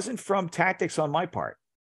tactics on my part.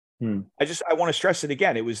 I want to stress it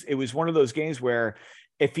again. It was one of those games where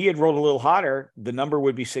if he had rolled a little hotter, the number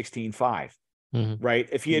would be 16-5, right?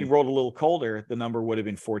 If he had rolled a little colder, the number would have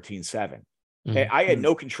been 14-7. I had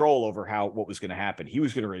no control over what was going to happen. He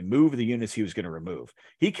was going to remove the units he was going to remove.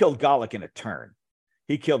 He killed Gallic in a turn.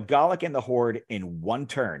 He killed Gallic and the Horde in one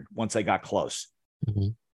turn once I got close.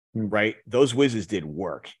 Right? Those whizzes did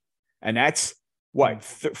work. And that's what,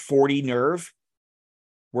 40 nerve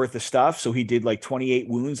worth of stuff. So he did like 28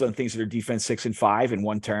 wounds on things that are defense 6 and 5 in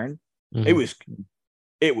one turn. It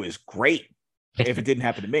was great if it didn't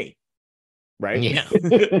happen to me. Right? Yeah.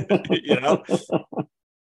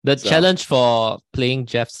 The challenge for playing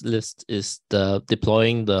Jeff's list is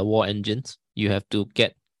deploying the war engines. You have to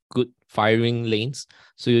get good firing lanes.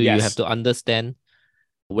 So you have to understand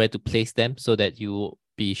where to place them so that you will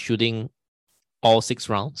be shooting all 6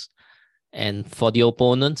 rounds. And for the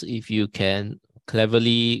opponent, if you can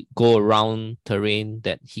cleverly go around terrain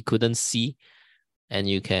that he couldn't see, and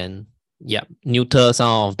you can neuter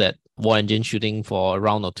some of that war engine shooting for a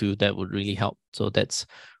round or 2, that would really help. So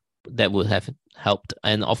that would have helped.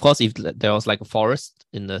 And of course, if there was like a forest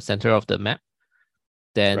in the center of the map,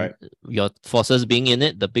 then your forces being in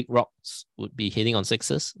it, the big rocks would be hitting on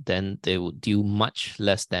 6s, then they would deal much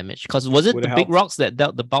less damage. Because was it the big rocks that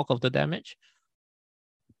dealt the bulk of the damage?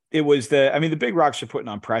 It was the big rocks are putting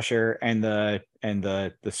on pressure, and the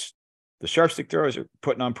sharp stick throwers are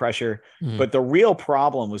putting on pressure. But the real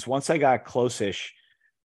problem was once I got close-ish,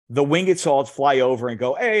 the wingets all fly over and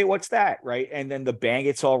go, hey, what's that? Right. And then the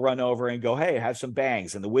bangets all run over and go, hey, have some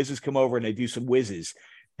bangs. And the whizzes come over and they do some whizzes.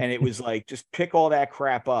 And it was like, just pick all that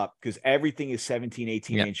crap up because everything is 17,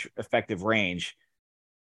 18 inch effective range.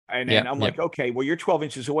 And then I'm like, okay, well, you're 12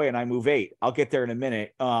 inches away and I move 8. I'll get there in a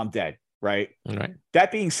minute. Oh, I'm dead. Right.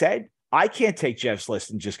 That being said, I can't take Jeff's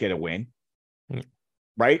list and just get a win.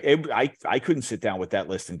 Right. I couldn't sit down with that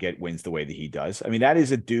list and get wins the way that he does. I mean, that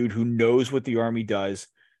is a dude who knows what the army does,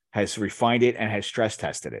 has refined it, and has stress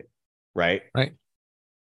tested it. Right.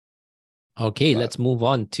 Okay, let's move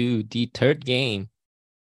on to the third game.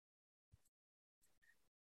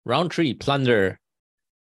 Round 3, Plunder.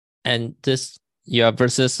 And this, you're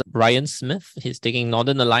versus Ryan Smith. He's taking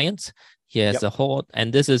Northern Alliance. He has a horde,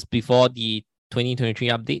 and this is before the 2023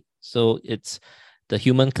 update. So it's the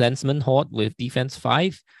Human Clansman horde with defense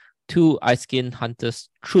 5, 2 Ice-Skin Hunters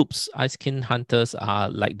troops. Ice-Skin Hunters are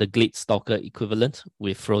like the Glade Stalker equivalent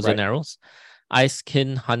with frozen arrows.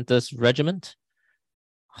 Ice-Skin Hunters Regiment,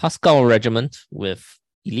 Huskar Regiment with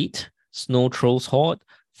Elite, Snow Trolls Horde,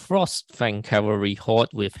 Frostfang Cavalry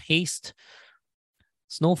Horde with Haste,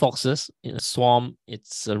 Snow Foxes in a Swarm,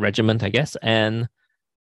 it's a regiment, I guess, and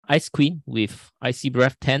Ice Queen with Icy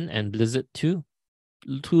Breath 10 and Blizzard 2.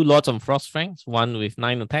 2 Lords of Frostfangs, one with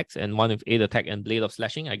 9 attacks and one with 8 attack and Blade of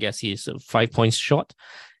Slashing. I guess he's 5 points short.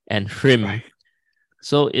 And Hrim. Right.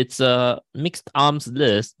 So it's a mixed arms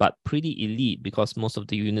list, but pretty elite because most of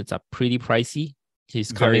the units are pretty pricey.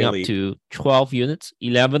 He's coming up to 12 units.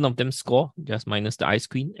 11 of them score, just minus the Ice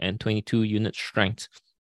Queen, and 22 unit strength.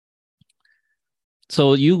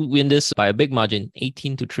 So you win this by a big margin,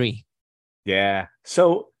 18-3. Yeah.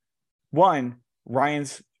 So one,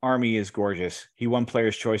 Ryan's army is gorgeous. He won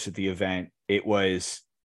Player's Choice at the event. It was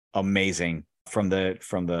amazing from the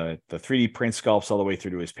 3D print sculpts all the way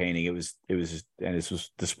through to his painting. It was and this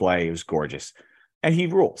was display. It was gorgeous, and he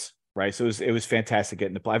rules, right? So it was fantastic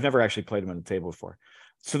getting to play. I've never actually played him on the table before.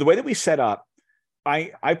 So the way that we set up,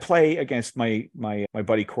 I play against my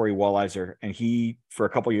buddy Corey Walliser, and he for a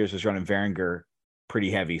couple of years was running Varangur pretty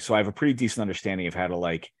heavy. So I have a pretty decent understanding of how to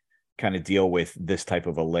like kind of deal with this type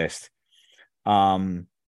of a list.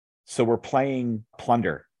 So we're playing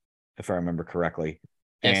Plunder, if I remember correctly.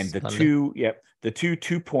 Yes, and the Plunder. The 2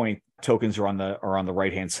 2-point tokens are on the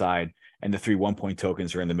right-hand side, and the 3 1-point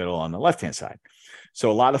tokens are in the middle on the left-hand side. So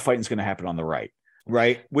a lot of fighting is going to happen on the right?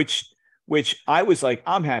 Which I was like,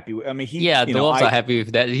 I'm happy with. I mean, the wolves are happy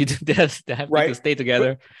with that. They're happy to stay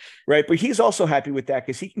together. Right. But he's also happy with that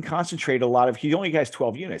because he can concentrate he only has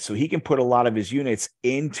 12 units. So he can put a lot of his units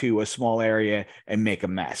into a small area and make a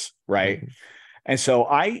mess. Right. Mm-hmm. And so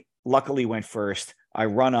I luckily went first. I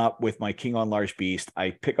run up with my King on Large Beast.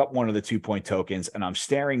 I pick up one of the 2-point tokens, and I'm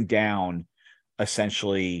staring down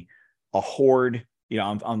essentially a horde.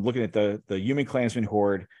 I'm looking at the Human Clansman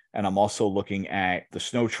horde, and I'm also looking at the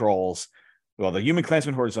Snow Trolls. Well, the Human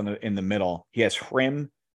Clansman horde is in the middle. He has Hrim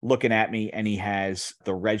looking at me, and he has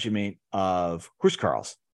the regiment of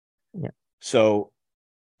Huskarls. Yeah. So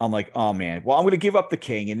I'm like, oh man, well, I'm going to give up the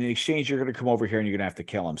king, and in exchange, you're going to come over here and you're going to have to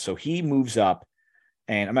kill him. So he moves up,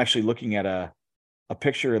 and I'm actually looking at a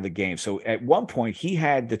picture of the game. So at one point, he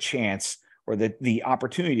had the chance or the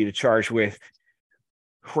opportunity to charge with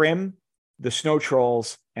Hrim, the Snow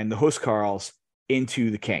Trolls, and the Huskarls into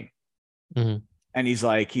the king. Mm-hmm. And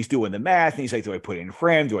he's doing the math, and he's like, do I put in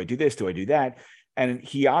Hrim? Do I do this? Do I do that? And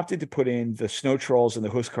he opted to put in the Snow Trolls and the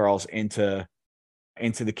Huskarls into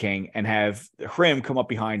the king and have Hrim come up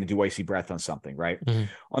behind and do Icy Breath on something, right? Mm-hmm.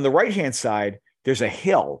 On the right-hand side, there's a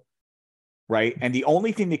hill, right? And the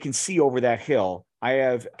only thing that can see over that hill, I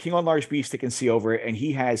have King on Large Beast that can see over it, and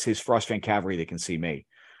he has his Frostfang Cavalry that can see me.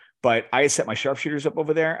 But I had set my sharpshooters up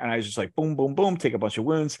over there, and I was just like, boom, boom, boom, take a bunch of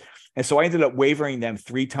wounds. And so I ended up wavering them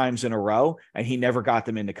 3 times in a row, and he never got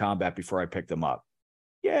them into combat before I picked them up.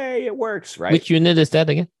 Yay, it works, right? Which unit is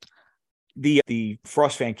that again? The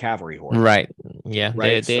Frostfang Cavalry horde. Right. Yeah.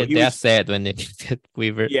 Right? They're sad when they get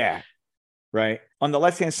wavered. Yeah. Right. On the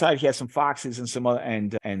left-hand side, he has some foxes and some other,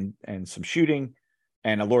 and some shooting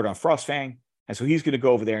and a Lord on Frostfang. And so he's going to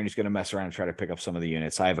go over there and he's going to mess around and try to pick up some of the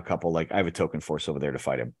units. I have a token force over there to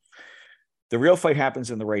fight him. The real fight happens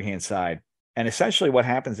in the right-hand side. And essentially what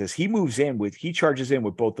happens is he charges in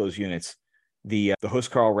with both those units, the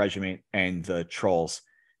Huskarl regiment and the trolls.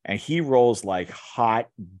 And he rolls like hot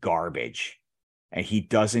garbage. And he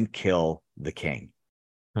doesn't kill the king.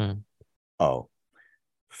 Oh.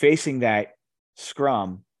 Facing that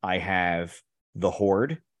scrum, I have the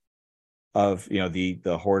horde of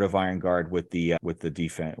the horde of Iron Guard with the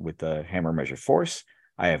defense with the hammer measure force.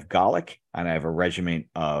 I have Gallic, and I have a regiment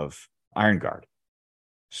of Iron Guard.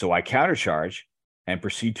 So I countercharge and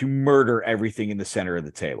proceed to murder everything in the center of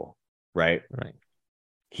the table. Right.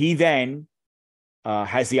 He then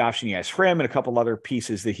has the option. He has Hrim and a couple other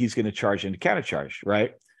pieces that he's going to charge into countercharge.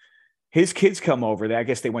 Right. His kids come over. I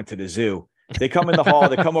guess they went to the zoo. They come in the hall.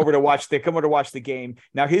 They come over to watch the game.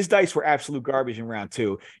 Now his dice were absolute garbage in round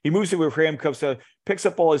 2. He moves it with Hrim, picks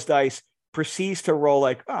up all his dice, proceeds to roll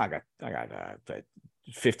like, I got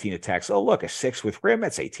 15 attacks. Oh, look, a 6 with Hrim.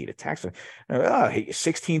 That's 18 attacks.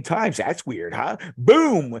 16 times. That's weird, huh?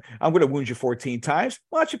 Boom. I'm going to wound you 14 times.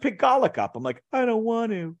 Why don't you pick Gallic up? I'm like, I don't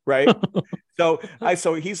want to. Right. So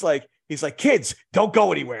he's like, he's like, kids, don't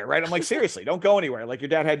go anywhere, right? I'm like, seriously, don't go anywhere. Like, your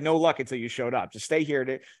dad had no luck until you showed up. Just stay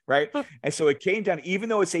here, right? And so it came down, even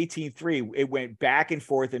though it's 18-3, it went back and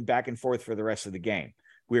forth for the rest of the game.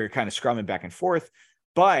 We were kind of scrumming back and forth.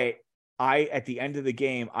 But at the end of the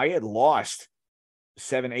game, I had lost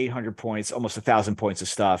 700-800 points, almost 1,000 points of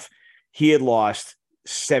stuff. He had lost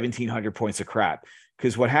 1,700 points of crap.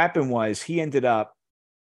 Because what happened was he ended up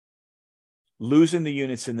losing the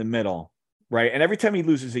units in the middle, right? And every time he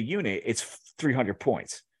loses a unit, it's 300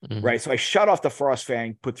 points, right? So I shut off the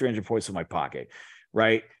Frostfang, put 300 points in my pocket,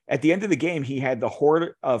 right? At the end of the game, he had the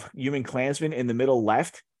horde of human clansmen in the middle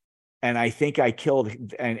left, and I think I killed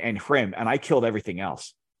and Hrim, and I killed everything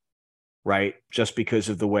else, right? Just because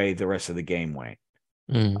of the way the rest of the game went.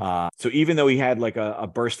 So even though he had like a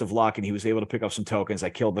burst of luck and he was able to pick up some tokens, I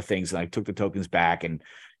killed the things and I took the tokens back and,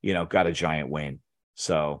 got a giant win.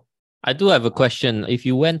 So I do have a question. If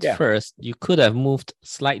you went first, you could have moved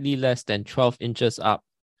slightly less than 12 inches up,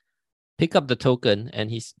 pick up the token,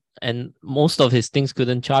 and most of his things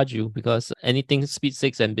couldn't charge you because anything speed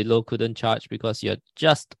 6 and below couldn't charge because you're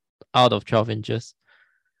just out of 12 inches.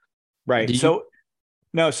 Right. So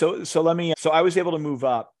I was able to move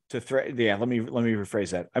up to threat. Yeah. Let me rephrase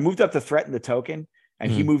that. I moved up to threaten the token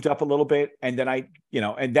and he moved up a little bit. And then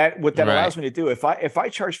and that allows me to do, if I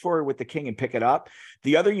charge forward with the king and pick it up,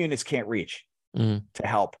 the other units can't reach to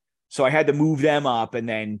help. So I had to move them up. And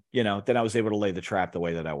then, then I was able to lay the trap the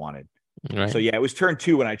way that I wanted. Right. So yeah, it was turn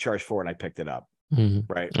 2 when I charged forward and I picked it up.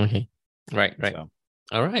 Right. Okay. Right. So,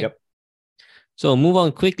 all right. Yep. So move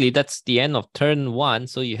on quickly. That's the end of turn 1.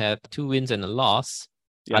 So you have 2 wins and a loss.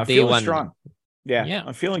 Yeah, I'm feeling strong. Yeah,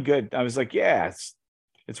 I'm feeling good. I was like, yeah,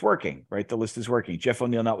 it's working, right? The list is working. Jeff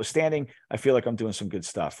O'Neill notwithstanding, I feel like I'm doing some good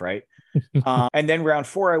stuff, right? And then round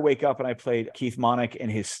 4, I wake up and I played Keith Monick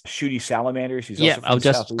and his Shooty Salamanders. He's also I'll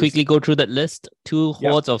just quickly go through that list. 2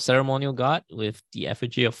 hordes of Ceremonial Guard with the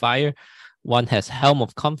Effigy of Fire. One has Helm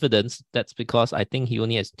of Confidence. That's because I think he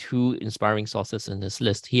only has 2 inspiring sources in this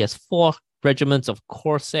list. He has 4 regiments of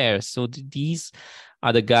Corsairs. So these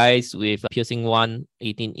are the guys with piercing 1,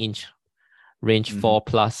 18-inch range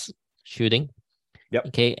 4+ shooting. Yep.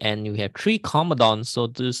 Okay, and you have 3 Commodons. So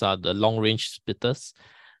these are the long-range spitters.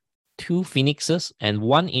 2 Phoenixes and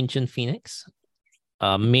 1 Ancient Phoenix.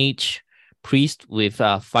 Mage Priest with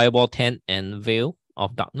Fireball Tent and Veil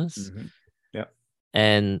of Darkness. Yep.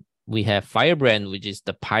 And we have Firebrand, which is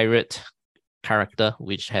the pirate character,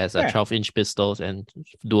 which has 12-inch pistols and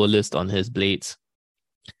duelist on his blades.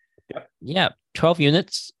 Yep. Yeah, 12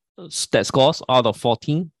 units stat scores out of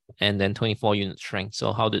 14, and then 24 unit strength.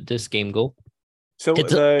 So how did this game go? So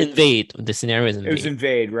it's invade. The scenario is invade. It was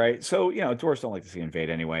invade, right? So, dwarves don't like to see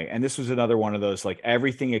invade anyway. And this was another one of those, like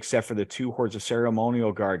everything except for the 2 hordes of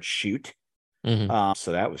Ceremonial Guard shoot.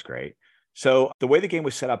 So that was great. So the way the game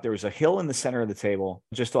was set up, there was a hill in the center of the table,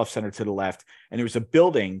 just off center to the left. And there was a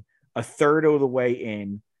building a third of the way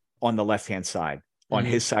in on the left-hand side, on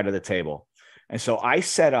his side of the table. And so I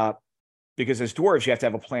set up, because as dwarves, you have to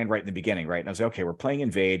have a plan right in the beginning, right? And I was like, okay, we're playing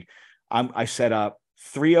invade. I set up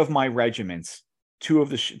 3 of my regiments, 2 of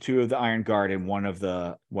the Iron Guard and one of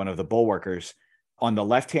the Bulwarkers on the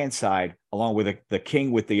left-hand side, along with the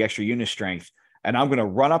king with the extra unit strength. And I'm going to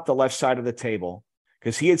run up the left side of the table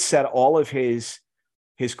because he had set all of his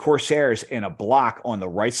Corsairs in a block on the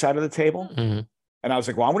right side of the table. And I was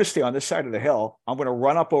like, well, I'm going to stay on this side of the hill. I'm going to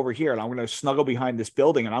run up over here and I'm going to snuggle behind this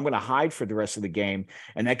building and I'm going to hide for the rest of the game.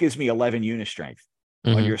 And that gives me 11 unit strength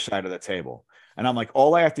on your side of the table. And I'm like,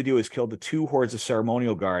 all I have to do is kill the 2 hordes of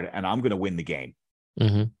Ceremonial Guard and I'm going to win the game.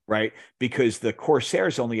 Right? Because the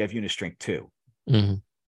Corsairs only have unit strength 2.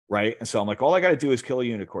 Right? And so I'm like, all I got to do is kill a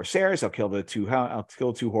unit of Corsairs. I'll kill the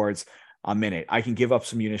 2 hordes. I'm in it. I can give up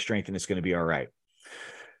some unit strength and it's going to be all right.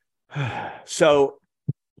 So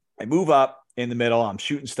I move up in the middle. I'm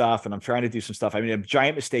shooting stuff and I'm trying to do some stuff. I made a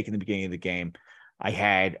giant mistake in the beginning of the game. I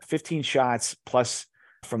had 15 shots plus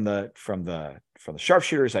from the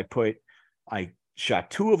sharpshooters. I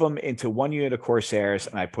shot 2 of them into 1 unit of Corsairs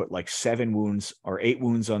and I put like 7 wounds or 8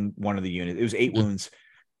 wounds on one of the units. It was 8 wounds.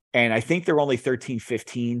 And I think they're only 13,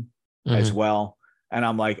 15 as well. And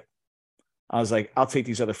I was like, I'll take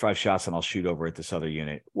these other 5 shots and I'll shoot over at this other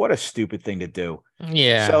unit. What a stupid thing to do.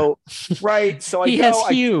 Yeah. So, right. So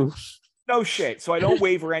no shit. So I don't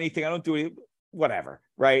waver anything. I don't do it. Whatever.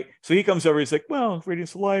 Right. So he comes over. He's like, well,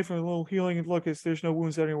 Radiance of Life and a little healing. And look, there's no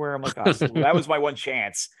wounds anywhere. I'm like, oh, so that was my one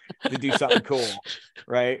chance to do something cool.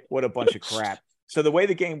 Right. What a bunch of crap. So the way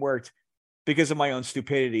the game worked, because of my own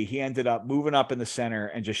stupidity, he ended up moving up in the center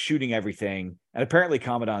and just shooting everything. And apparently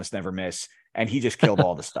Commandants never miss. And he just killed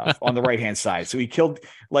all the stuff on the right-hand side. So he killed,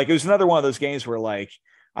 like, it was another one of those games where, like,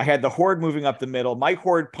 I had the horde moving up the middle. My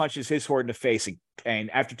horde punches his horde in the face, and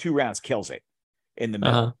after 2 rounds, kills it in the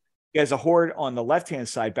middle. He has a horde on the left-hand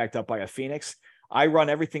side backed up by a phoenix. I run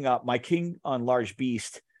everything up. My king on large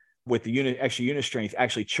beast with the extra unit strength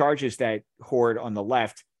actually charges that horde on the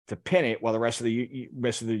left to pin it while the rest of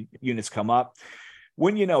the units come up.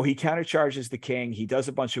 When you know, he countercharges the king. He does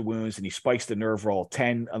a bunch of wounds and he spikes the nerve roll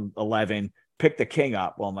 10, 11, pick the king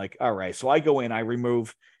up. Well, I'm like, all right. So I go in, I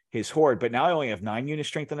remove his horde, but now I only have 9 unit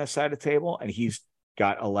strength on that side of the table, and he's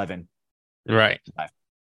got 11. Right.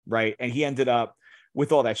 Right. And he ended up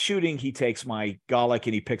with all that shooting. He takes my Gallic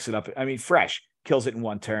and he picks it up. I mean, fresh, kills it in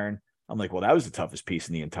 1 turn. I'm like, well, that was the toughest piece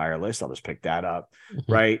in the entire list. I'll just pick that up.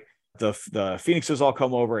 Right. The Phoenixes all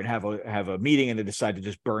come over and have a meeting, and they decide to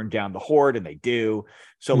just burn down the horde, and they do.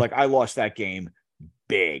 So like I lost that game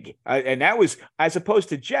big. And that was as opposed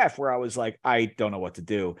to Jeff, where I was like, I don't know what to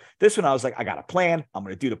do. This one, I was like, I got a plan. I'm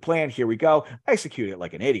going to do the plan. Here we go. I execute it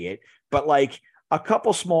like an idiot, but like a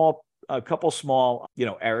couple small,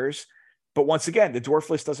 errors. But once again, the dwarf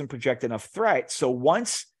list doesn't project enough threat. So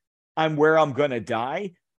once I'm where I'm going to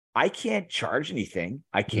die, I can't charge anything.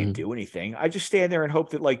 I can't do anything. I just stand there and hope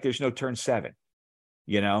that like there's no turn 7,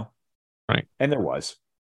 Right. And there was.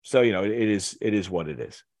 So, it is what it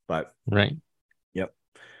is. But right. Yep.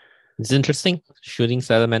 It's interesting. Shooting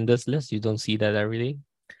Salamanders list. You don't see that every day.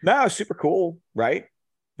 No, super cool, right?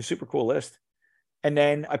 A super cool list. And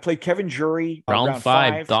then I played Kevin Jury round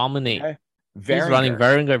 5, dominate. Yeah. He's running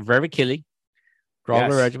very killy.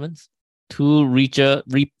 Grogger regiments. 2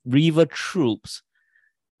 Reaver troops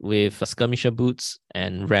with skirmisher boots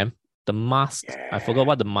and ram. The mask, I forgot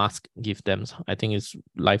what the mask give them. I think it's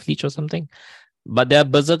life leech or something. But they're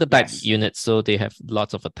berserker type units, so they have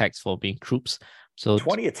lots of attacks for being troops. So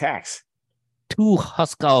 20 attacks. 2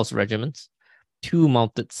 Huskarls regiments, 2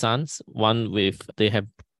 mounted sons. They have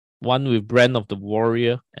one with Brand of the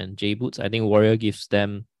Warrior and J boots. I think Warrior gives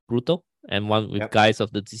them brutal, and one with Guise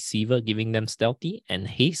of the Deceiver, giving them stealthy and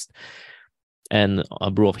haste. And a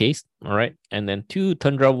Brew of Haste, all right? And then 2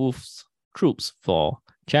 Tundra Wolves troops for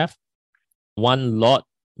Chaff. 1 Lord,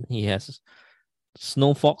 he has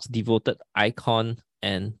Snow Fox, Devoted Icon,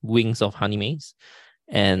 and Wings of Honeymaze.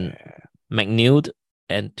 And McNeiled,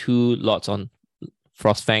 and 2 Lords on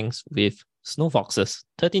Frostfangs with Snow Foxes.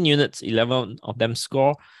 13 units, 11 of them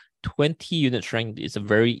score. 20 unit strength is a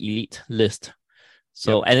very elite list.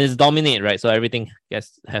 So, and it's dominate, right? So everything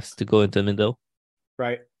has to go into the middle.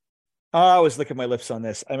 Right. I was licking my lips on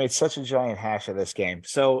this. I made such a giant hash of this game.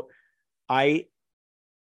 So I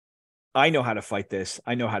know how to fight this.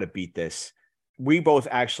 I know how to beat this. We both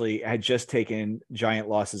actually had just taken giant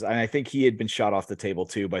losses. And I think he had been shot off the table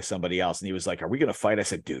too by somebody else. And he was like, are we going to fight? I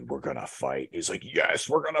said, dude, we're going to fight. He's like, yes,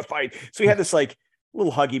 we're going to fight. So we had this like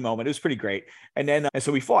little huggy moment. It was pretty great. And then, and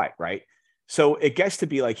so we fought, right? So it gets to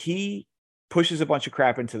be like, he pushes a bunch of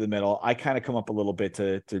crap into the middle. I kind of come up a little bit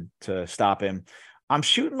to stop him. I'm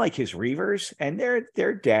shooting like his Reavers, and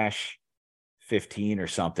they're dash 15 or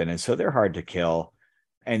something, and so they're hard to kill.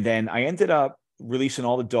 And then I ended up releasing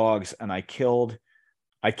all the dogs, and I killed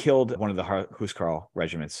one of the Huskarl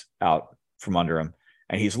regiments out from under him.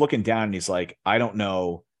 And he's looking down, and he's like, I don't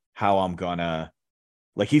know how I'm gonna,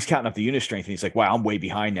 like, he's counting up the unit strength, and he's like, wow, I'm way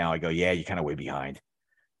behind now. I go, yeah, you're kind of way behind,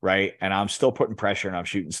 right? And I'm still putting pressure, and I'm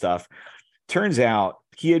shooting stuff. Turns out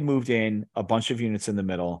he had moved in a bunch of units in the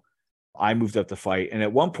middle. I moved up to fight, and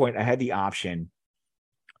at one point I had the option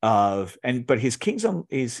but his kings on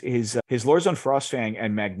his lords on Frostfang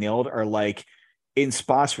and Magnild are like in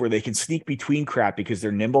spots where they can sneak between crap because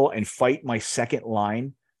they're nimble and fight my second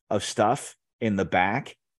line of stuff in the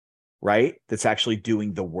back, right? That's actually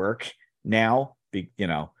doing the work now,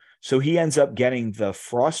 So he ends up getting the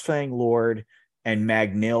Frostfang Lord and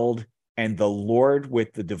Magnild and the Lord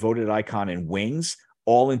with the Devoted Icon and Wings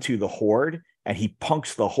all into the horde, and he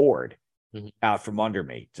punks the horde out from under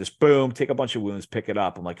me. Just boom, take a bunch of wounds, pick it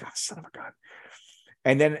up. I'm like, oh, son of a gun.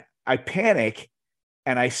 And then I panic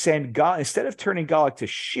and I send instead of turning Gallic to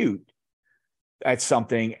shoot at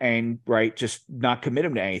something and just not commit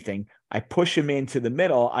him to anything, I push him into the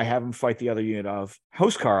middle. I have him fight the other unit of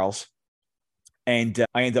Huskarls, and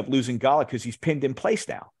I end up losing Gallic because he's pinned in place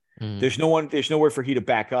now. There's nowhere for he to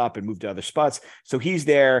back up and move to other spots. So he's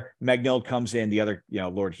there. Magnild comes in, the other,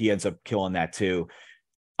 Lord, he ends up killing that too.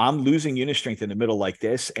 I'm losing unit strength in the middle like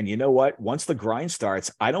this. And you know what? Once the grind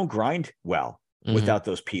starts, I don't grind well without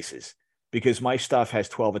those pieces, because my stuff has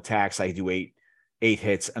 12 attacks. I do eight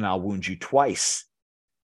hits, and I'll wound you twice.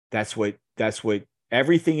 That's what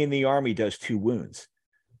everything in the army does, 2 wounds.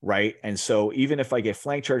 Right. And so even if I get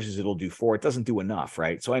flank charges, it'll do 4. It doesn't do enough.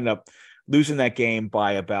 Right. So I end up losing that game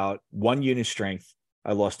by about 1 unit strength.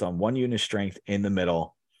 I lost on 1 unit strength in the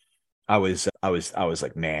middle. I was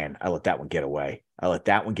like, man, I let that one get away.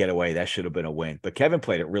 That should have been a win. But Kevin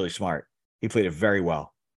played it really smart. He played it very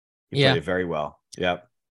well. Played it very well. Yep.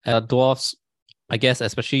 Dwarves, I guess,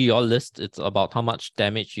 especially your list, it's about how much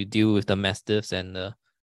damage you deal with the Mastiffs and the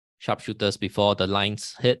sharpshooters before the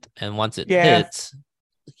lines hit. And once it hits,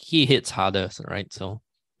 he hits harder, right? So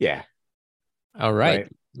yeah. All right.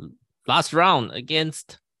 Last round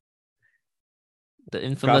against the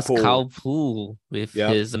infamous Cowpool with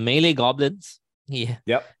his melee goblins.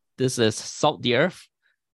 This is Salt the Earth.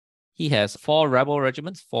 He has 4 rebel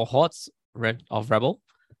regiments, 4 hordes of rebel,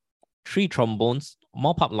 3 trombones,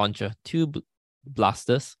 mop-up launcher, 2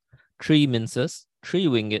 blasters, 3 mincers, 3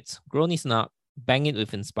 wingets, Grony Snark, Bang It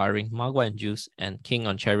with Inspiring, Magua and Juice, and King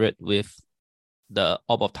on Chariot with the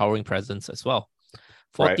Orb of Towering Presence as well.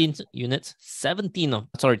 14 units,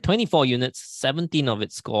 24 units, 17 of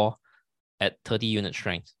its score at 30 unit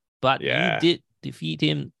strength. But you did defeat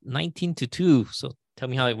him 19-2. So tell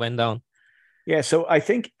me how it went down. Yeah, so I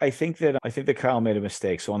think that Kyle made a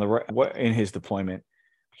mistake. So on the right, in his deployment,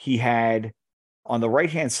 he had on the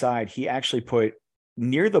right-hand side, he actually put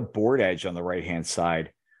near the board edge on the right-hand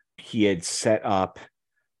side, he had set up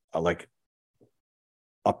like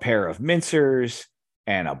a pair of mincers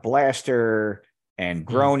and a blaster and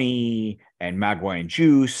Grony and Magua and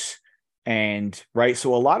Juice. And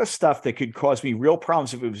so a lot of stuff that could cause me real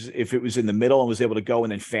problems if it was in the middle and was able to go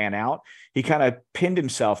and then fan out. He kind of pinned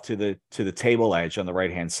himself to the table edge on the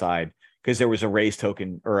right hand side because there was a raise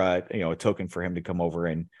token or a token for him to come over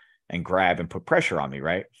and grab and put pressure on me,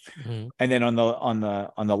 right? Mm-hmm. And then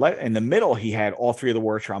in the middle, he had all 3 of the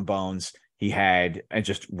war trombones. He had and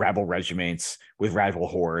just rabble regiments with rabble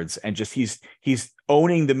hordes, and just he's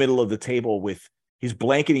owning the middle of the table he's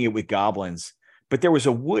blanketing it with goblins. But there was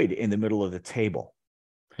a wood in the middle of the table,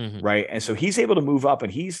 right? And so he's able to move up,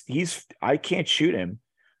 and I can't shoot him,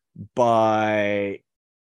 but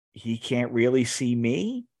he can't really see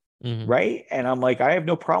me, right? And I'm like, I have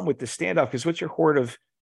no problem with the standoff because what's your horde of,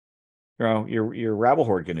 your rabble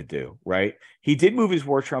horde going to do, right? He did move his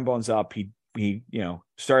war trombones up. He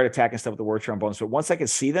started attacking stuff with the war trombones. But once I could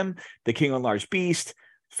see them, the King on Large Beast,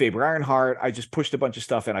 Faber Ironheart, I just pushed a bunch of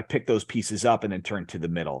stuff and I picked those pieces up and then turned to the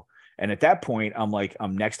middle. And at that point,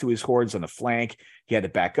 I'm next to his hordes on the flank. He had to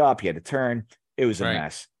back up. He had to turn. It was a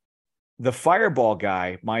mess. The fireball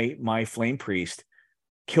guy, my flame priest,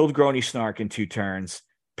 killed Grony Snark in 2 turns,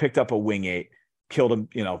 picked up a wingate, killed him,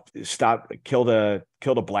 killed a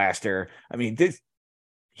blaster. I mean,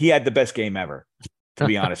 he had the best game ever, to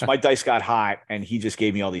be honest. My dice got hot and he just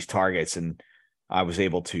gave me all these targets and I was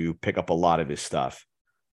able to pick up a lot of his stuff,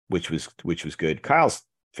 which was good. Kyle's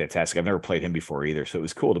fantastic. I've never played him before either. So it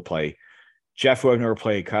was cool to play Jeff, who I've never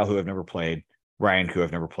played, Kyle, who I've never played, Ryan, who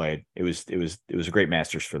I've never played. It was a great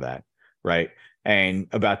Masters for that. Right. And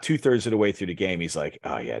about 2/3 of the way through the game, he's like,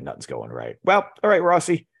 oh yeah, nothing's going right. Well, all right,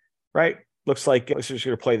 Rossi. Right. Looks like we're just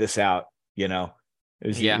going to play this out. I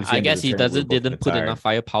guess he didn't put enough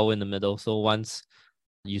firepower in the middle. So once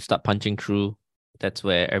you start punching through, that's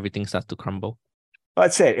where everything starts to crumble.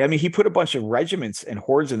 That's it. I mean, he put a bunch of regiments and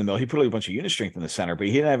hordes in the middle. He put a bunch of unit strength in the center, but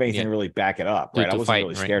he didn't have anything to really back it up, right? I wasn't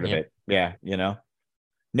really scared of it. Yeah,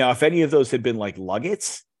 Now, if any of those had been like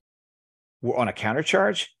Luggets on a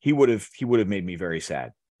countercharge, he would have made me very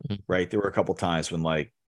sad, right? There were a couple times when I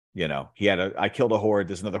killed a horde.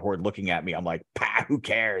 There's another horde looking at me. I'm like, who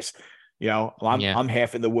cares? I'm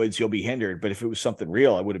half in the woods. You'll be hindered. But if it was something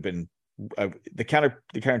real, I would have been the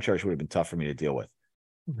countercharge would have been tough for me to deal with,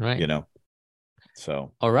 right?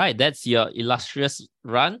 So, all right, that's your illustrious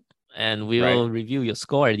run, and we will review your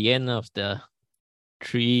score at the end of the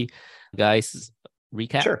 3 guys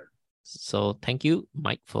recap. Sure. So, thank you,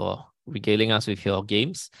 Mike, for regaling us with your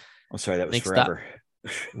games. I'm sorry, that was Next forever.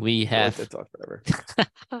 Up, we have I talk forever.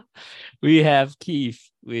 we have Keith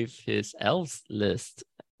with his elves list.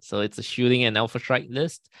 So it's a shooting and Alpha Strike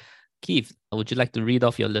list. Keith, would you like to read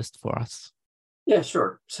off your list for us? Yeah,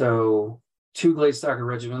 sure. So 2 Gladestalker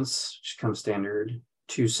regiments, which come standard,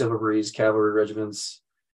 2 Silver Breeze cavalry regiments,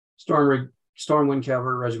 Stormwind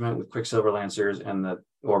cavalry regiment with Quicksilver Lancers and the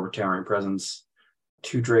Orb of Towering Presence,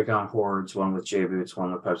 2 Drakon hordes, 1 with J-Boots,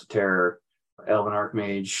 1 with Pipes of Terror, Elven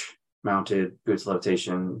Archmage, mounted, Boots of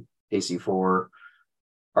Levitation, AC4,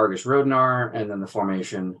 Argus Rodnar, and then the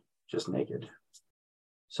formation, just naked.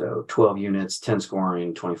 So 12 units, 10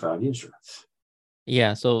 scoring, 25 unit strength.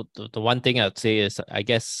 Yeah, so the one thing I'd say is, I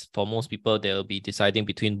guess for most people, they'll be deciding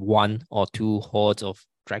between 1 or 2 hordes of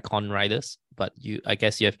Drakon riders, but I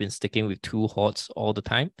guess you have been sticking with 2 hordes all the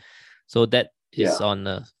time. So that is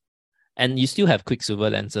and you still have Quicksilver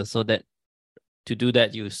Lancer, so that to do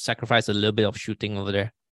that, you sacrifice a little bit of shooting over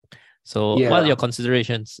there. So what are your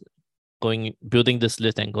considerations? building this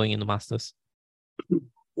list and going into Masters?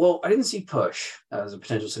 Well, I didn't see push as a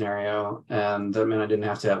potential scenario, and that meant I didn't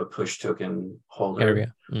have to have a push token holder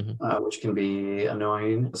Area. which can be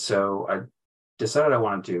annoying. So I decided I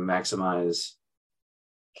wanted to maximize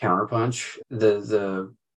counterpunch.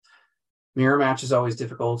 The mirror match is always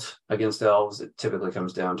difficult against elves. It typically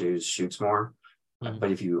comes down to shoots more.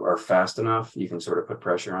 But if you are fast enough, you can sort of put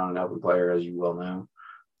pressure on an elven player, as you well know.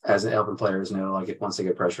 As an elven players know, like once they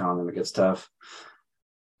get pressure on them, it gets tough.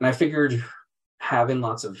 And I figured having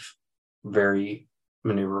lots of very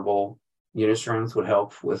maneuverable unit strength would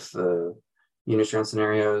help with the unit strength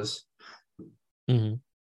scenarios. You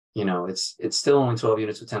know, it's still only 12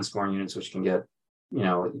 units with 10 scoring units, which can get, you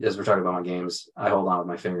know, as we're talking about my games, I hold on with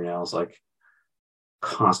my fingernails like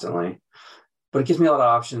constantly. But it gives me a lot of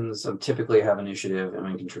options. I typically have initiative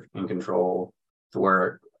and in control to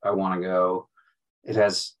where I want to go. It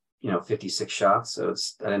has, you know, 56 shots, so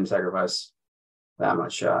I didn't sacrifice that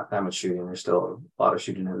much shooting. There's still a lot of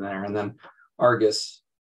shooting in there. And then Argus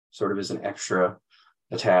sort of is an extra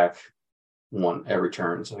attack one every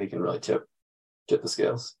turn, so he can really tip the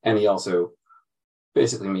scales. And he also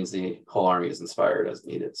basically means the whole army is inspired as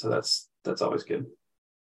needed. So that's always good.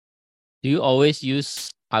 Do you always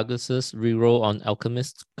use Argus's reroll on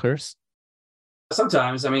Alchemist Curse?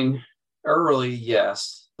 Sometimes. I mean, early,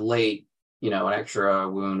 yes. Late, you know, an extra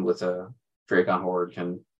wound with a Dracon Horde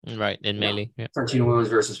can... Right, in melee. Yeah. 13 wounds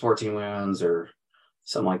versus 14 wounds or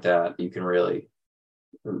something like that. You can really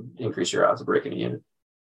increase your odds of breaking a unit.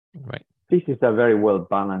 Right. This is a very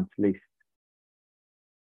well-balanced list.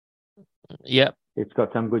 Yep. It's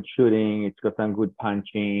got some good shooting. It's got some good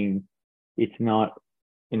punching. It's not,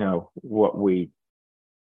 you know, what we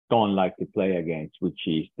don't like to play against, which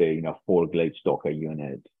is the, you know, 4 Gladestalker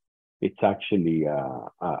unit. It's actually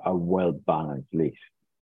a well-balanced list.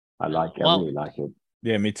 I really like it.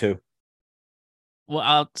 Yeah, me too.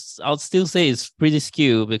 Well, I'll still say it's pretty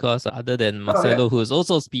skewed because other than Marcelo, who is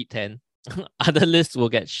also speed 10, other lists will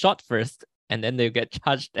get shot first and then they'll get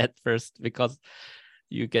charged at first because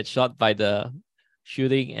you get shot by the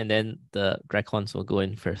shooting and then the Dracons will go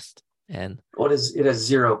in first. And it has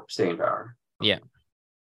 0 staying power. Yeah.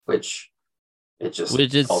 Which is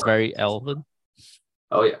very elven.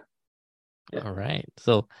 Oh yeah. All right.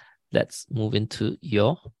 So let's move into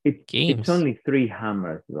your games. It's only 3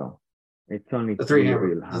 hammers though. It's only the 3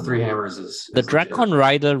 hammers. The 3 hammers is the Dracon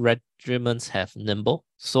Rider regiments have nimble,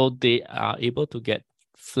 so they are able to get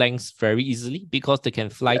flanks very easily because they can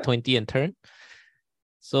fly 20 and turn.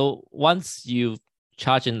 So once you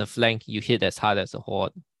charge in the flank, you hit as hard as a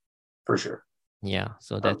horde. For sure. Yeah,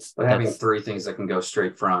 so that's having 3 things that can go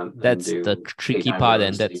straight front. That's the tricky part,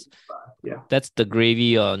 and that's the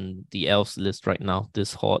gravy on the elves list right now.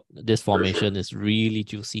 This formation is really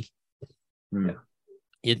juicy. Yeah,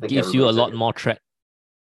 it gives you a lot more threat.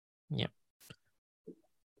 Yeah.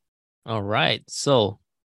 All right, so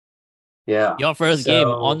your first game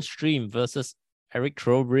on stream versus Eric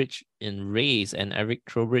Trowbridge in Raze, and Eric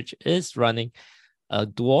Trowbridge is running a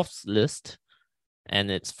dwarfs list, and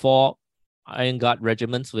it's 4 Iron Guard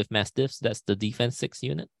regiments with Mastiffs, that's the defense 6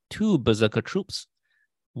 unit, 2 Berserker troops,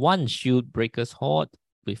 1 Shield Breakers Horde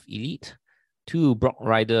with Elite, 2 Brock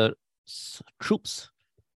Rider troops,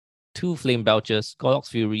 2 Flame Belchers, Gorlock's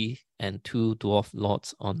Fury, and 2 Dwarf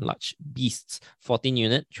Lords on Large Beasts, 14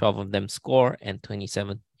 unit, 12 of them score, and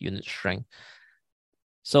 27 unit strength.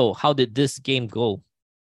 So how did this game go?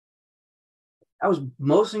 I was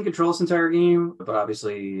mostly in control this entire game, but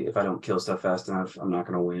obviously if I don't kill stuff fast enough, I'm not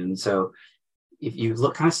going to win. So if you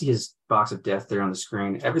look, kind of see his box of death there on the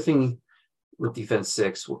screen, everything with defense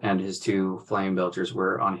 6 and his 2 flame belchers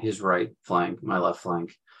were on his right flank, my left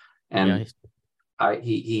flank. And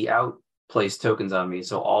he outplaced tokens on me.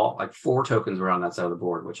 So all 4 tokens were on that side of the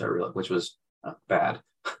board, which was bad.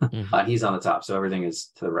 He's on the top. So everything is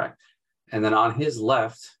to the right. And then on his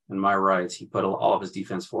left and my right, he put all of his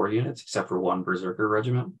defense 4 units, except for 1 Berserker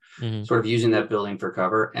regiment, sort of using that building for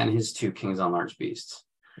cover, and his 2 Kings on Large Beasts.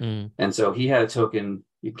 And so he had a token,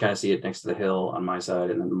 you can kind of see it next to the hill on my side,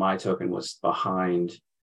 and then my token was behind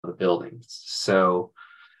the building. So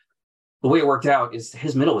the way it worked out is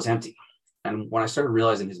his middle was empty. And when I started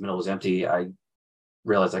realizing his middle was empty, I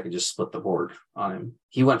realized I could just split the board on him.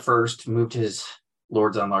 He went first, moved his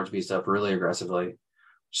Lords on Large Beasts up really aggressively, which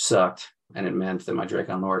sucked. And it meant that my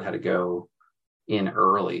Dracon Lord had to go in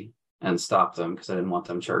early and stop them because I didn't want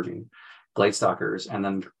them charging Gladestalkers. And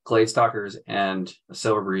then Gladestalkers and a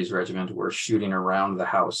Silver Breeze regiment were shooting around the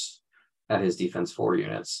house at his defense 4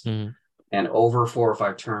 units. And over 4 or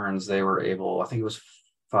 5 turns, they were able, I think it was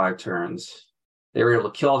 5 turns, they were able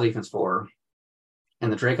to kill all defense 4. And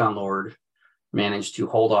the Dracon Lord managed to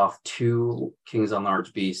hold off 2 Kings on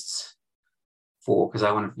Large Beasts because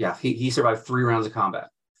I went, he survived 3 rounds of combat.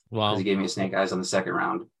 Wow. Because he gave me a Snake Eyes on the second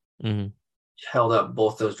round. Mm-hmm. Held up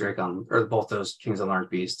both those both those Kings on Large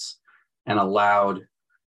Beasts and allowed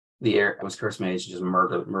the Erebus Curse Mage to just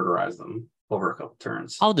murderize them over a couple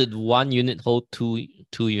turns. How did one unit hold two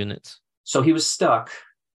units? So he was stuck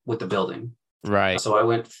with the building. Right. So I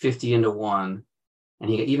went 50 into 1, and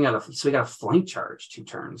he got a flank charge 2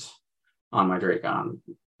 turns on my Drakon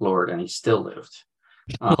Lord, and he still lived.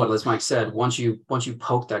 But as Mike said, once you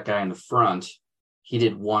poke that guy in the front, he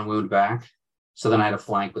did 1 wound back. So then I had a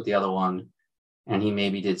flank with the other one, and he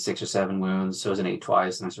maybe did 6 or 7 wounds. So it was an 8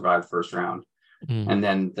 twice, and I survived the first round. And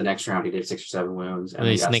then the next round he did 6 or 7 wounds, and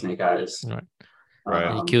he got Snake Eyes.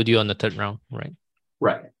 Right. He killed you on the third round, right?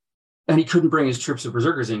 Right. And he couldn't bring his troops of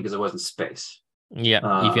Berserkers in because it wasn't space.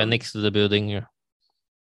 Yeah, if you're next to the building,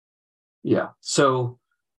 Yeah. So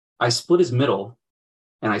I split his middle,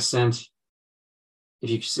 and I sent, if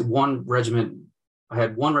you see, 1 regiment. I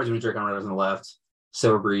had 1 regiment of Drakon Riders on the left,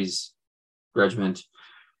 Silverbreeze Regiment,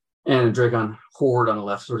 and a Drakon Horde on the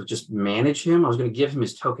left, sort of just manage him. I was going to give him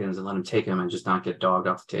his tokens and let him take him and just not get dogged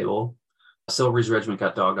off the table. Silverbreeze Regiment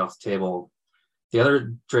got dogged off the table. The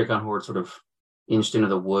other Drakon Horde sort of inched into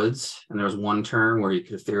the woods, and there was 1 turn where he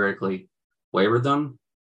could have theoretically wavered them.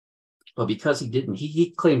 But because he didn't,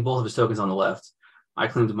 he claimed both of his tokens on the left. I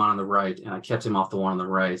claimed him on the right, and I kept him off the one on the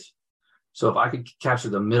right. So if I could capture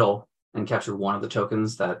the middle and capture 1 of the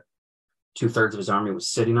tokens that 2/3 of his army was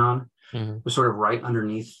sitting on, was sort of right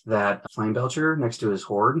underneath that Flame Belcher next to his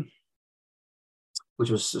Horde, which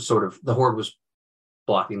was sort of, the Horde was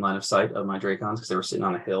blocking line of sight of my Drakons because they were sitting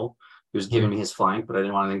on a hill. He was giving me his flank, but I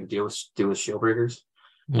didn't want anything to do with shield breakers.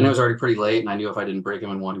 And it was already pretty late, and I knew if I didn't break him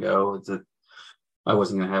in one go, that I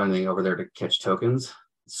wasn't going to have anything over there to catch tokens.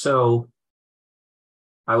 So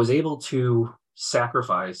I was able to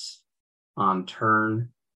sacrifice on turn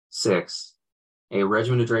 6 a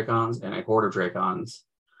regiment of Drakons and a horde of Drakons,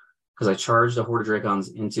 because I charged a horde of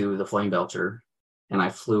Drakons into the Flame Belcher, and I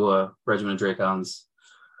flew a regiment of Drakons,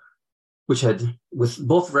 which had, with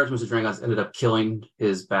both regiments of Drakons, ended up killing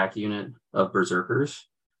his back unit of Berserkers,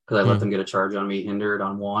 because I let them get a charge on me, hindered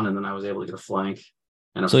on 1, and then I was able to get a flank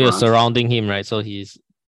and a So front. you're surrounding him, right? So he's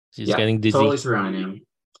getting dizzy. Totally surrounding him.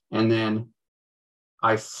 And then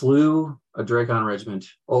I flew a Drakon regiment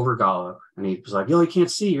over Gallup, and he was like, "Yo, you can't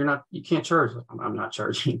see. You can't charge." I'm not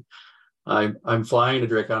charging. I'm flying a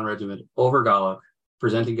Drakon regiment over Gallup,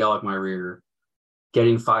 presenting Gallup my rear,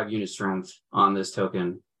 getting 5 unit strength on this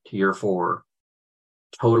token to your 4,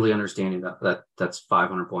 totally understanding that that's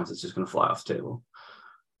 500 points. It's just going to fly off the table.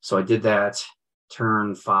 So I did that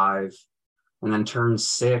turn 5, and then turn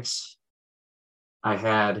 6, I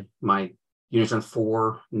had my unit strength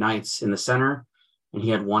 4 knights in the center, and he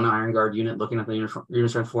had 1 Iron Guard unit looking at the unit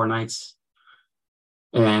strength 4 knights,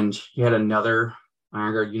 and he had another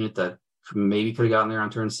Iron Guard unit that maybe could have gotten there on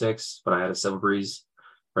turn 6, but I had a Silverbreeze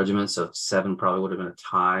regiment, so 7 probably would have been a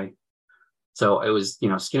tie. So it was,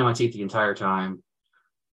 skin on my teeth the entire time.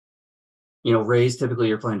 Raised, typically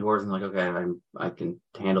you're playing dwarves and like, okay, I can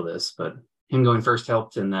handle this, but him going first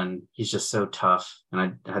helped, and then he's just so tough, and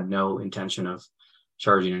I had no intention of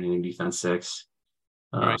charging anything defense 6.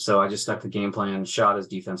 Right. So I just stuck to the game plan, shot his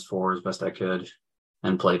defense 4 as best I could,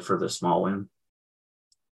 and played for the small win.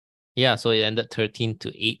 Yeah, so it ended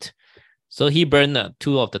 13-8. So he burned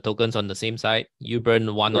 2 of the tokens on the same side. You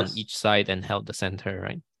burned 1 on each side and held the center,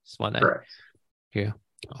 right? That's what Correct. Yeah.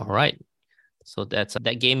 All right. So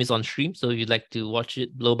that game is on stream. So if you'd like to watch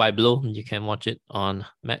it blow by blow, you can watch it on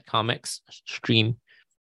Matt Comics stream.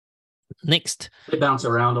 Next. They bounce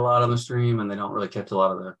around a lot on the stream, and they don't really catch a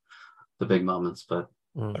lot of the big moments, but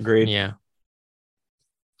agreed. Yeah.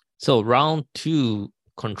 So round 2,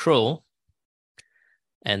 control.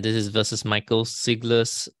 And this is versus Michael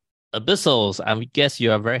Sigler's Abyssals. I guess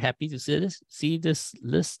you are very happy to see this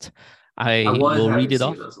list. I will read it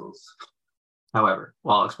off. However,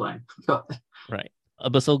 I'll explain. Right.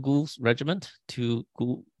 Abyssal Ghouls Regiment, 2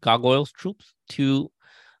 Gargoyles Troops, 2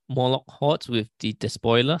 Morlock Hordes with the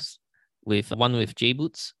Despoilers, with 1 with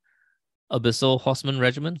J-Boots, Abyssal Horseman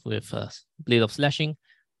Regiment with Blade of Slashing,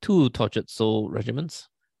 2 Tortured Soul Regiments,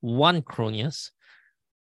 1 Cronius,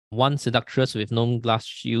 1 Seductress with Gnome Glass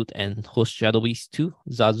Shield and Host Shadow Beast 2,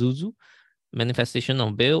 Zazuzu, Manifestation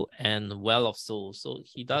of Baal, and Well of Souls. So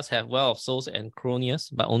he does have Well of Souls and Cronius,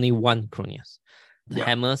 but only 1 Cronius. The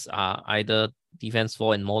hammers are either defense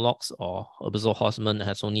 4 and Morlocks, or Abyssal Horseman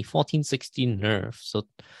has only 14-16 nerf. So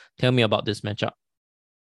tell me about this matchup.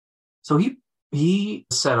 So he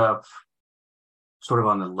set up sort of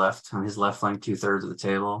on his left flank, 2/3 of the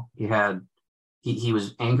table. He had he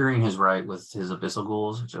was anchoring his right with his abyssal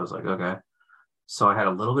ghouls, which I was like, okay. So I had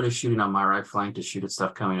a little bit of shooting on my right flank to shoot at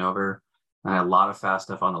stuff coming over. And I had a lot of fast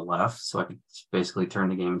stuff on the left, so I could basically turn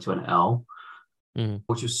the game into an L,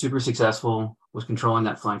 which was super successful. Was controlling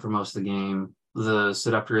that flank for most of the game. The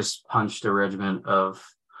Seductress punched a regiment of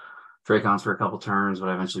Dracons for a couple turns, but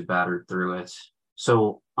I eventually battered through it.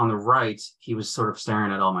 So on the right, he was sort of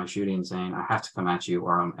staring at all my shooting, saying, I have to come at you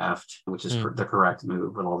or I'm effed, which is the correct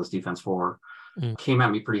move with all this defense 4. Came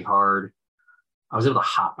at me pretty hard. I was able to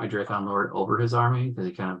hop my Dracon Lord over his army because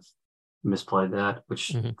he kind of misplayed that,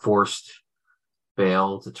 which forced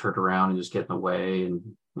Bale to turn around and just get in the way. And,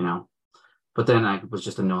 you know, but then I was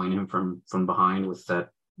just annoying him from behind with that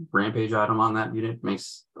rampage item on that unit.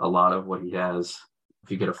 Makes a lot of what he has.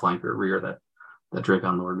 If you get a flank or rear, that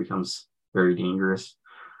Dracon Lord becomes very dangerous.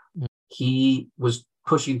 He was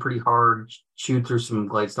pushing pretty hard, chewed through some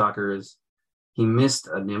Gladestalkers. He missed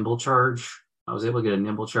a nimble charge. I was able to get a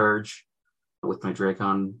nimble charge with my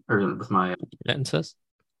Dracon, or with my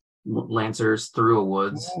Lancers through a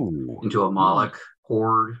woods into a Moloch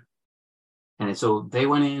horde. And so they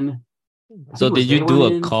went in. So did you do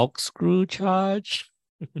a corkscrew charge?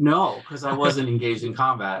 No, because I wasn't engaged in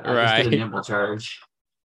combat. I just did a nimble charge.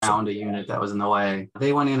 Found a unit that was in the way.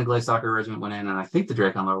 They went in, a Gladestalker regiment went in, and I think the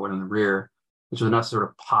Dracon Lord went in the rear, which was enough to sort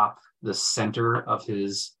of pop the center of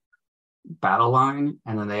his battle line.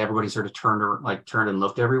 And then everybody sort of turned and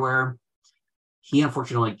looked everywhere. He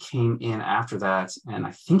unfortunately came in after that, and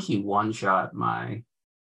I think he one-shot my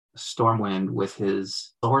Stormwind with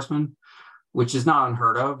his Horseman, which is not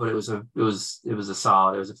unheard of, but it was a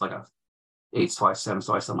solid. It was like a 8 twice, 7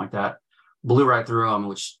 twice, something like that. Blew right through him,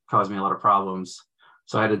 which caused me a lot of problems.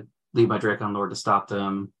 So I had to leave my Dracon Lord to stop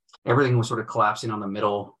them. Everything was sort of collapsing on the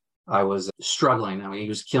middle. I was struggling. I mean, he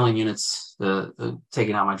was killing units,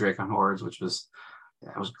 taking out my Dracon hordes,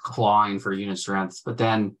 I was clawing for unit strength. But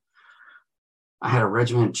then I had a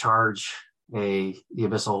regiment charge the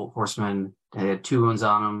Abyssal Horsemen. I had 2 wounds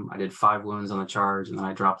on them. I did 5 wounds on the charge, and then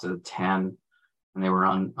I dropped to 10. And they were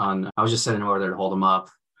on. I was just sitting over there to hold them up.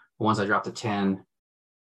 But once I dropped to 10,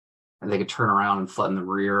 and they could turn around and flood in the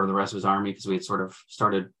rear of the rest of his army, because we had sort of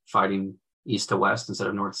started fighting east to west instead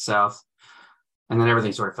of north to south. And then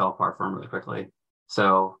everything sort of fell apart for him really quickly.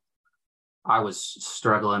 So I was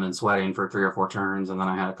struggling and sweating for 3 or 4 turns, and then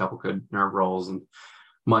I had a couple good nerve rolls. And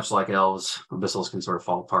much like elves, abyssals can sort of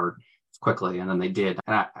fall apart quickly, and then they did.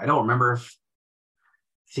 And I don't remember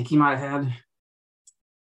I think he might have had.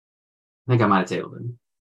 I think I might have tabled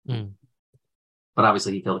him. But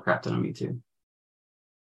obviously he killed a crap ton of me too.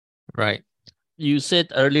 Right. You said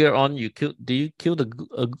earlier on do you kill the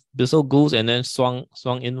abyssal ghouls and then swung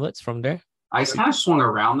inwards from there? I kind of swung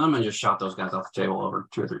around them and just shot those guys off the table over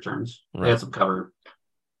 2 or 3 turns. Right. They had some cover,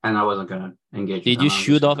 and I wasn't going to engage. Did you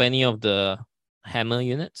shoot off any of the hammer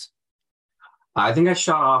units? I think I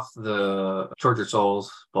shot off the Tortured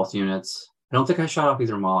Souls, both units. I don't think I shot off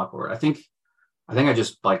either Moloch or I think I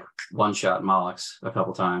just like one-shot Molochs a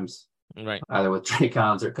couple times. Right. Either with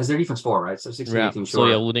Dracons or because they're defense 4, right? So 16, 18 short. So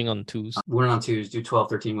you're wounding on 2s. Wounding on 2s, do 12,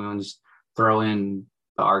 13 wounds, throw in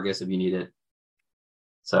the Argus if you need it.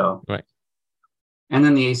 So right. And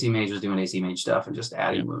then the AC Mage was doing AC Mage stuff and just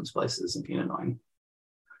adding wounds places and being annoying.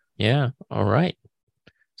 Yeah. All right.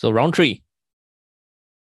 So round 3.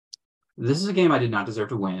 This is a game I did not deserve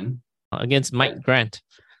to win. Against Mike Grant.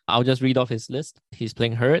 I'll just read off his list. He's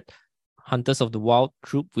playing Herd, Hunters of the Wild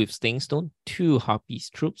troop with Stingstone, 2 Harpies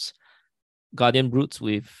troops, Guardian Brutes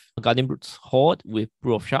Horde with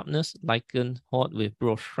Brew of Sharpness, Lycan Horde with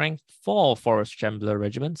Brew of Strength, 4 Forest Shambler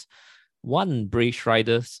regiments, 1 Brave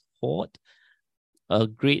Riders Horde, a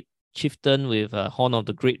Great Chieftain with a Horn of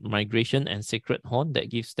the Great Migration and Sacred Horn that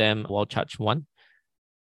gives them Wild Charge 1,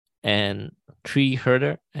 and 3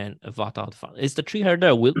 Herder and a Avatar of the Father. Is the 3 Herder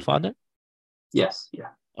a Wild Father? Yes, yeah.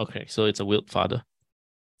 Okay, so it's a Wild Father.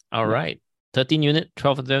 All right. 13 unit,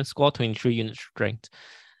 12 of them score, 23 unit strength.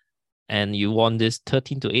 And you won this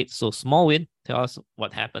 13-8, so small win. Tell us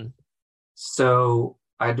what happened. So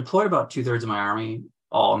I deployed about 2/3 of my army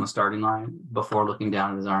all on the starting line before looking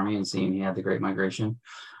down at his army and seeing he had the Great Migration.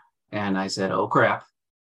 And I said, oh crap.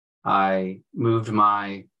 I moved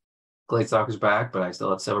my Gladestalkers back, but I still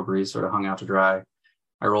had Silver Breeze sort of hung out to dry.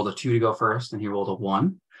 I rolled a 2 to go first, and he rolled a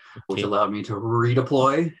 1, which allowed me to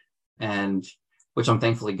redeploy, and which I'm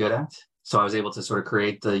thankfully good at. So I was able to sort of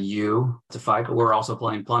create the U to fight, but we're also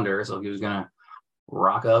playing Plunder, so he was going to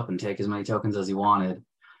rock up and take as many tokens as he wanted.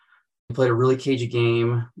 He played a really cagey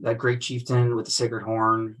game. That Great Chieftain with the Sacred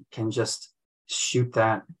Horn can just shoot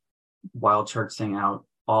that Wild Charge thing out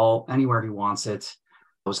anywhere he wants it.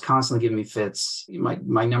 It was constantly giving me fits.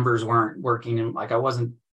 My numbers weren't working, and like I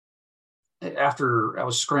wasn't after I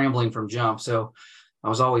was scrambling from jump. So I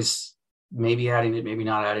was always maybe adding it, maybe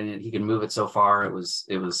not adding it. He could move it so far. It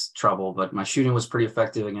was trouble, but my shooting was pretty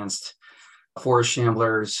effective against Forest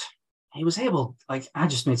Shamblers. He was able, I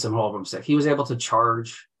just made some horrible mistake. He was able to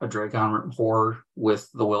charge a Drakon horde with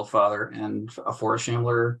the Willfather and a Forest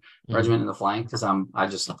Shambler regiment in the flank, because I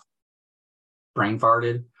just brain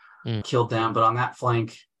farted, killed them. But on that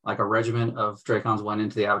flank, like a regiment of Drakons went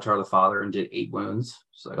into the Avatar of the Father and did 8 wounds.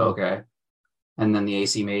 It's like, okay. And then the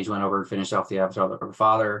AC Mage went over and finished off the Avatar of the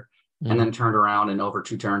Father, and then turned around and over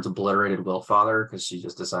 2 turns obliterated Willfather, because she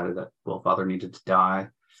just decided that Willfather needed to die.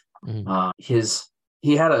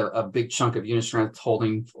 He had a big chunk of unit strength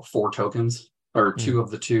holding 4 tokens, or 2 of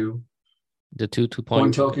the 2. The 2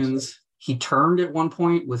 2-point tokens. He turned at one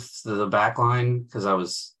point with the back line, because I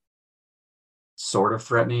was sort of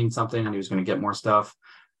threatening something and he was going to get more stuff.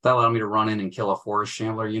 That allowed me to run in and kill a Forest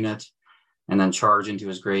Shambler unit, and then charge into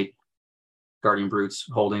his great Guardian Brutes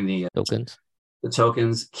holding the tokens. The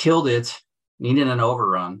tokens, killed it, needed an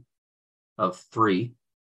overrun of 3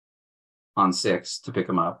 on 6 to pick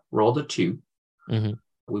him up, rolled a 2.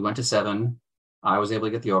 We went to 7. I was able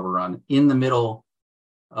to get the overrun. In the middle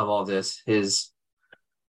of all this, his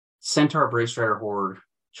Centaur Brave Strider Horde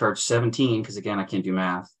charged 17, because again, I can't do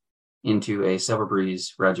math, into a Silver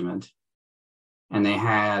Breeze regiment. And they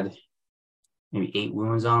had maybe 8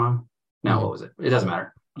 wounds on them. No, what was it? It doesn't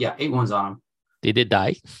matter. Yeah, 8 wounds on them. Did it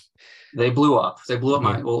die? They blew up.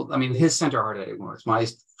 My, well, I mean, his Centaur had 8 wounds. My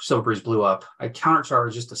Silver Breeze blew up. I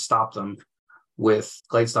countercharged just to stop them with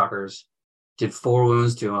Gladestalkers, did 4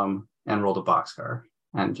 wounds to him, and rolled a boxcar,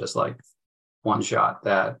 and just one shot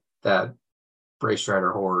that Brave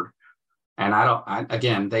Strider Horde. And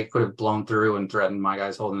again, they could have blown through and threatened my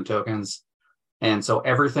guys holding the tokens. And so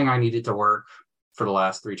everything I needed to work for the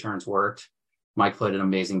last 3 turns worked. Mike played an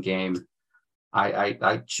amazing game.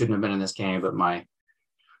 I shouldn't have been in this game, but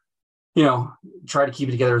tried to keep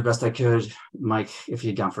it together as best I could. Mike, if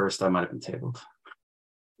he'd gone first, I might have been tabled.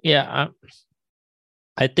 Yeah,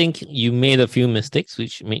 I think you made a few mistakes,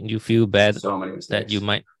 which made you feel bad that you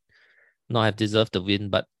might not have deserved the win.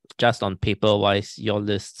 But just on paper-wise, your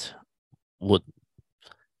list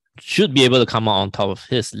should be able to come out on top of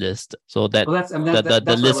his list. So that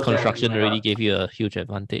the list construction already gave you a huge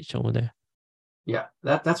advantage over there. Yeah,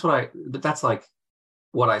 that's like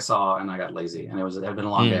what I saw, and I got lazy, and it had been a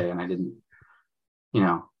long day, and I didn't,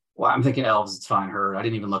 well, I'm thinking elves, it's fine. I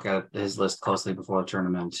didn't even look at his list closely before the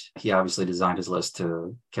tournament. He obviously designed his list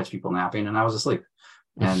to catch people napping, and I was asleep.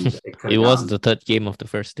 And it was the 3rd game of the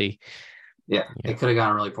first day. Yeah, it could have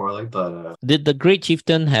gone really poorly, but did the Great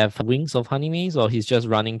Chieftain have Wings of Honeymaze, or he's just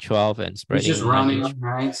running 12 and spreading? He's just running,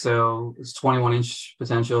 right? So it's 21-inch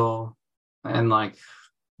potential, and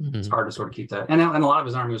it's hard to sort of keep that. And a lot of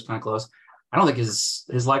his army was kind of close. I don't think his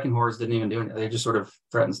Lycan hordes didn't even do it. They just sort of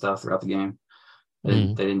threatened stuff throughout the game.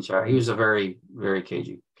 They didn't charge. He was a very, very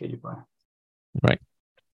cagey player. Right.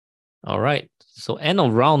 All right. So end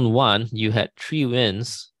of round 1, you had 3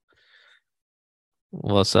 wins.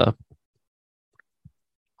 How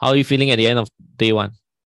are you feeling at the end of day 1?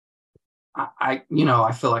 I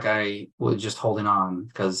feel like I was just holding on,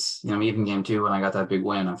 because even game 2, when I got that big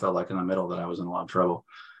win, I felt like in the middle that I was in a lot of trouble.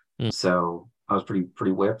 So I was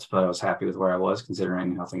pretty whipped, but I was happy with where I was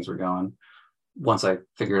considering how things were going. Once I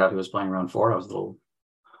figured out who was playing round 4, I was a little.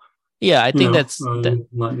 Yeah, I think that's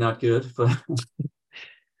not good, but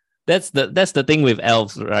that's the thing with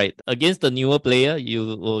elves, right? Against the newer player, you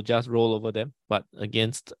will just roll over them, but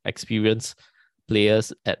against experienced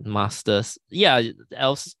players at Masters,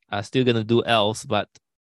 elves are still gonna do elves, but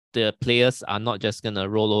the players are not just gonna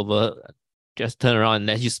roll over, just turn around and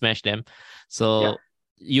let you smash them. So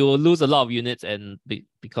you will lose a lot of units, and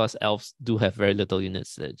because elves do have very little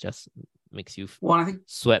units, it just makes you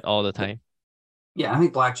sweat all the time. Yeah, I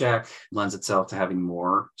think Blackjack lends itself to having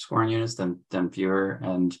more scoring units than fewer.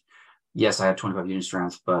 And yes, I had 25 unit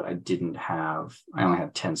strength, but I only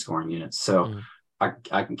had 10 scoring units. So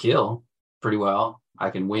I can kill pretty well.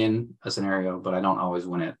 I can win a scenario, but I don't always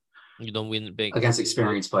win it. You don't win big. Against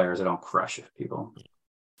experienced players, I don't crush people.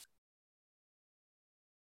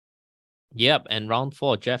 Yep, and round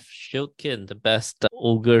 4, Jeff Shilkin, the best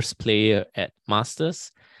Ogres player at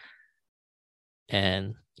Masters.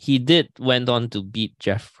 And he went on to beat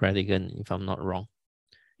Jeff Radigan, if I'm not wrong.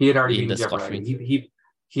 He had already beaten Jeff Radigan.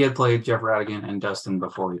 He had played Jeff Radigan and Dustin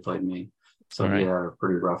before he played me. So he had a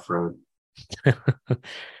pretty rough road.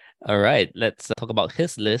 All right, let's talk about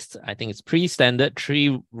his list. I think it's pretty standard.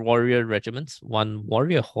 3 warrior regiments, 1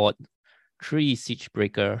 warrior horde, 3 siege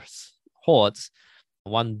breakers hordes,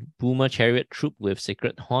 1 boomer chariot troop with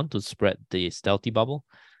sacred horn to spread the stealthy bubble,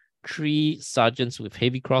 3 sergeants with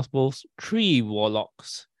heavy crossbows, 3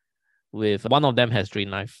 warlocks with one of them has Drain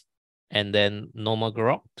Knife, and then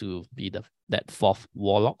Nomagorok to be that 4th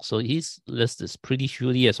warlock. So his list is pretty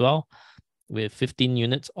shooty as well, with 15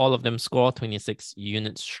 units. All of them score 26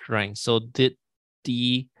 units strength. So did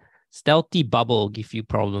the stealthy bubble give you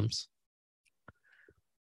problems?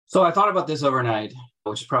 So I thought about this overnight,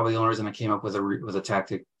 which is probably the only reason I came up with a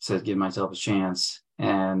tactic to give myself a chance.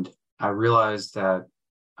 And I realized that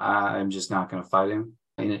I'm just not going to fight him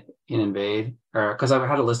in Invade, because I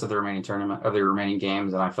had a list of the remaining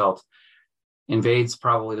games, and I felt Invade's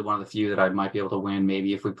probably one of the few that I might be able to win.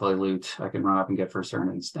 Maybe if we play Loot, I can run up and get first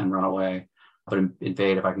turn and run away. But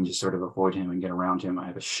Invade, if I can just sort of avoid him and get around him, I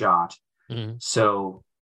have a shot. Mm-hmm. So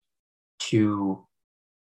to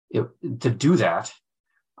do that,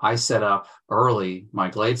 I set up early my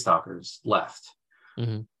Gladestalkers left.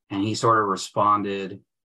 Mm-hmm. And he sort of responded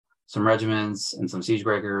some regiments and some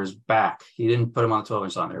Siegebreakers back. He didn't put them on the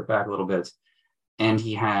 12-inch line. They were back a little bit. And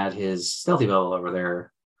he had his Stealthy Bubble over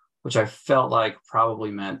there, which I felt like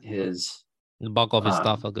probably meant the bulk of his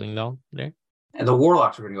stuff are going down there. And the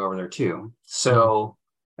Warlocks were going to go over there too. So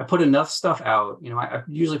I put enough stuff out. I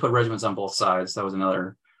usually put regiments on both sides. That was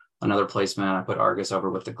another placement. I put Argus over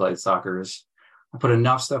with the Gladestalkers. I put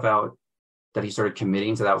enough stuff out that he started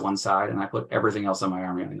committing to that one side, and I put everything else on my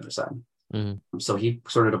army on the other side. Mm-hmm. So he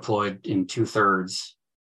sort of deployed in 2/3,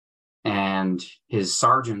 and his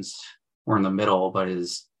sergeants were in the middle, but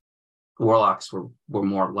his Warlocks were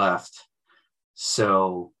more left.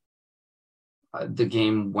 So the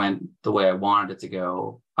game went the way I wanted it to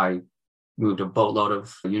go. I moved a boatload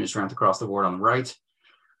of unit strength across the board on the right.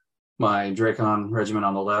 My Drakon regiment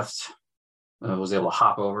on the left was able to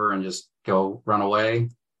hop over and just go run away.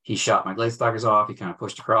 He shot my Gladestalkers off. He kind of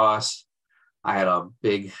pushed across. I had a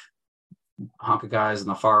big hunk of guys on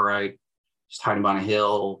the far right, just hiding behind a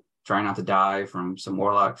hill, trying not to die from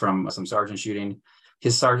some sergeant shooting.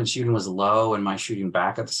 His sergeant shooting was low, and my shooting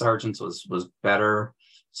back at the sergeants was better.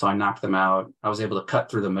 So I knocked them out. I was able to cut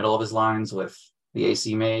through the middle of his lines with the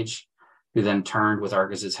AC Mage, who then turned with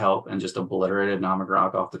Argus's help and just obliterated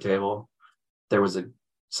Nomagorok off the table. There was a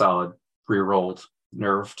solid re-rolled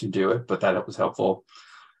nerve to do it, but that was helpful.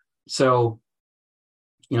 So,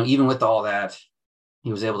 even with all that,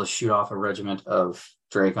 he was able to shoot off a regiment of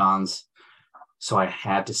Drakons. So I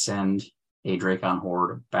had to send a Drakon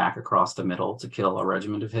horde back across the middle to kill a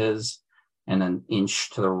regiment of his, and then inch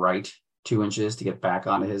to the right 2 inches to get back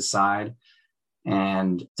onto his side.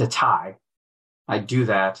 And to tie, I do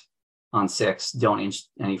that on 6, don't inch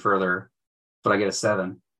any further, but I get a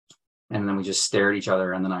 7. And then we just stare at each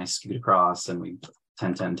other, and then I scoot across and we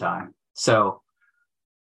 10-10 tie. So,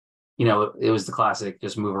 it was the classic,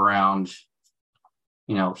 just move around.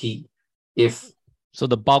 So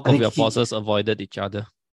the bulk of your forces avoided each other.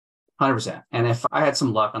 100%. And if I had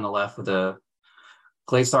some luck on the left with the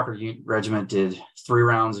Gladestalker regiment, did 3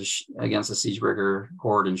 rounds against the Siegebreaker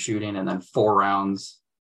horde in shooting, and then 4 rounds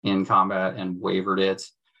in combat and wavered it.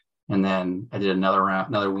 And then I did another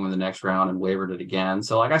one the next round and wavered it again.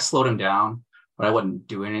 So I slowed him down, but I wouldn't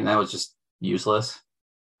do anything. That was just useless.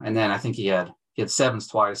 And then I think he had 7s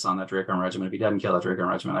twice on that Drakon regiment. If he didn't kill that Drakon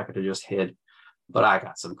regiment, I could have just hid. But I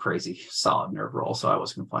got some crazy solid nerve roll, so I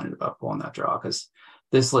was complaining about pulling that draw, because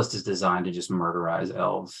this list is designed to just murderize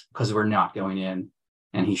elves, because we're not going in,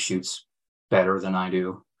 and he shoots better than I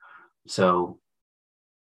do. So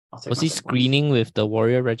was he screening with the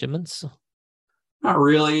warrior regiments? Not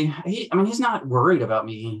really. He's not worried about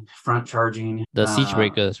me front charging the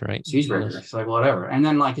Siegebreakers, right? Siegebreakers, yes. Like whatever. And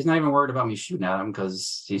then he's not even worried about me shooting at him,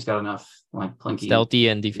 because he's got enough plinky stealthy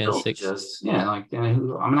and defense 6.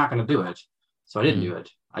 I'm not going to do it. So I didn't do it.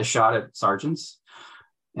 I shot at sergeants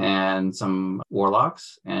and some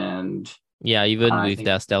warlocks, and even with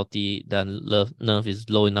their stealthy, the nerve is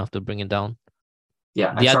low enough to bring it down.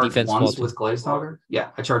 Yeah, I charged once with Gladestalker.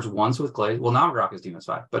 Yeah, I charged once with Glade. Well, Nomagorok is Demons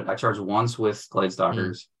 5, but I charged once with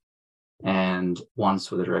Gladestalkers and once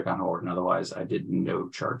with a Drakon horde, and otherwise I did no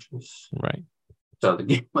charges. Right. So the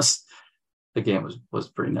game was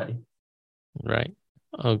pretty nutty. Right.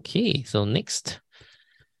 Okay. So next,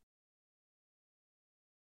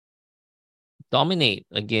 Dominate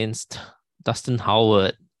against Dustin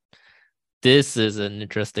Howard. This is an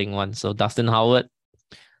interesting one. So Dustin Howard,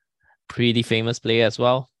 pretty famous player as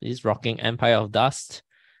well. He's rocking Empire of Dust,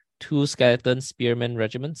 2 Skeleton Spearmen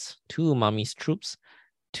regiments, 2 Mummies troops,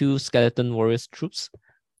 2 Skeleton Warriors troops,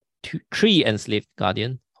 3 Enslaved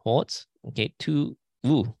Guardian hordes. Okay, 2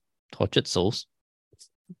 Tortured Souls.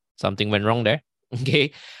 Something went wrong there.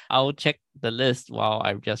 Okay, I'll check the list while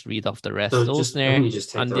I just read off the rest. So Soul Snare,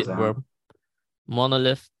 Undead Worm,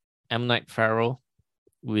 Monolith, Ammonite Pharaoh,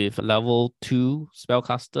 with level 2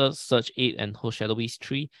 spellcaster, Surge 8 and Hold Shadow Beast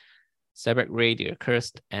 3. Sebek Ray, the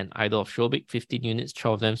Accursed, and Idol of Shobik, 15 units,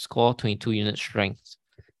 12 of them score, 22 unit strength.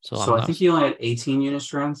 So I think he only had 18 unit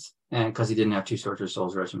strength, and because he didn't have 2 Sorcerer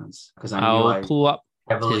Souls regiments. Because I'll pull up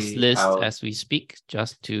his list as we speak,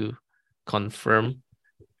 just to confirm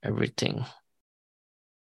everything.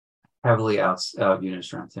 Heavily out unit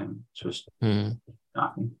strength him, which was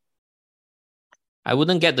shocking. I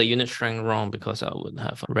wouldn't get the unit strength wrong because I would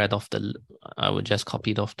have I would just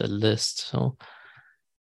copied off the list. So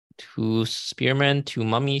 2 spearmen, 2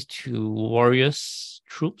 mummies, 2 warriors,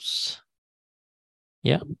 troops.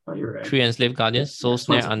 Yeah. Oh, you're right. 3 enslaved guardians, soul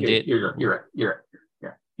snare, undead. You're right.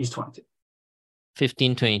 Yeah. He's 22.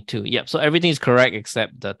 15, 22. Yep. So everything is correct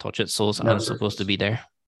except the tortured souls aren't supposed to be there.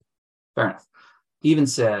 Fair enough. He even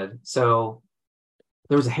said, so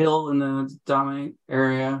there was a hill in the dominate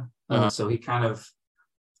area. So he kind of,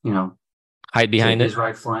 hide behind his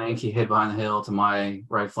right flank. He hid behind the hill to my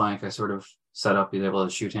right flank. I sort of set up, be able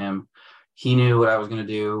to shoot him. He knew what I was going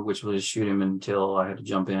to do, which was shoot him until I had to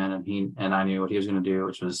jump in, and I knew what he was going to do,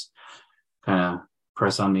 which was kind of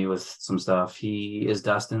press on me with some stuff. He is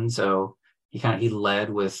Dustin, so he led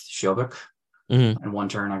with Shobik. And one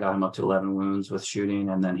turn I got him up to 11 wounds with shooting,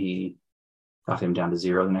 and then he got him down to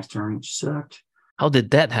 0 the next turn, which sucked. How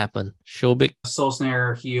did that happen? Shobik? Soul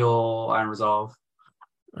Snare, heal, Iron Resolve.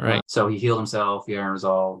 Right. So he healed himself, he Iron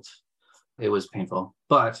Resolved. It was painful.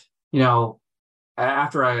 But,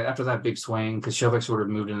 after that big swing, because Shobik sort of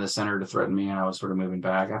moved into the center to threaten me, and I was sort of moving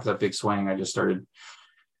back. After that big swing, I just started.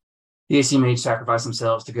 The AC Mage sacrificed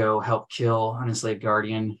themselves to go help kill an enslaved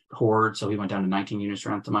Guardian horde, so he went down to 19 unit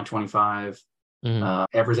strength to my 25.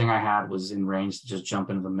 Everything I had was in range to just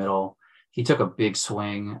jump into the middle. He took a big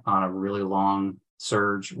swing on a really long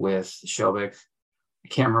surge with Shobik. I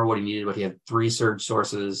can't remember what he needed, but he had 3 surge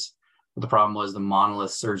sources. But the problem was the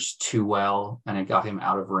monolith surged too well, and it got him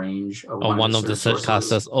out of range of one of the surge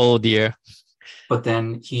casters. Oh dear. But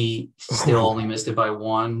then he still only missed it by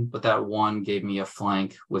 1, but that 1 gave me a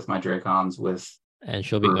flank with my Dracons and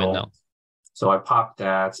Shobik went down. So I popped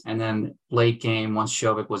that. And then late game, once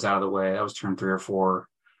Shobik was out of the way, that was turn 3 or 4,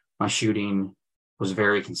 my shooting was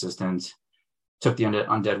very consistent. Took the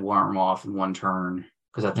undead worm off in 1 turn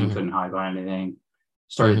because that thing couldn't hide behind anything.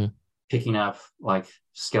 Started picking up like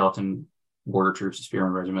skeleton border troops and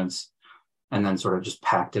spearman regiments, and then sort of just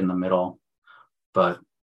packed in the middle. But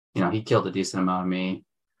he killed a decent amount of me,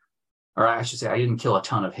 or I should say I didn't kill a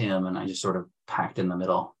ton of him, and I just sort of packed in the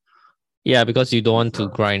middle. Yeah, because you don't want to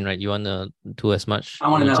grind, right? You want to do as much. I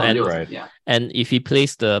want to know how to do it. Right. Yeah. And if he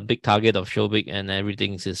plays the big target of Shobik and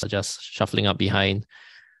everything is just shuffling up behind,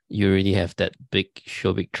 you already have that big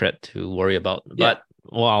Shobik threat to worry about. Yeah. But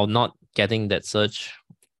while not getting that surge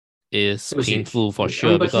is painful for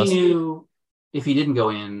sure. But because he knew if he didn't go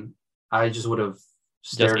in, I just would have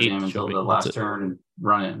stared at him until the last turn and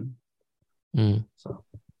run in. So.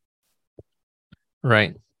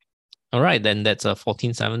 Right. All right, then that's a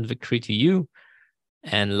 14-7 victory to you.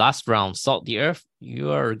 And last round, Salt the Earth.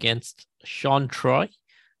 You are against Sean Troy,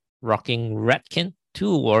 rocking Ratkin,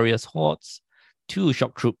 2 Warriors Hordes, 2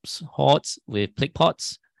 Shock Troops Hordes with Plague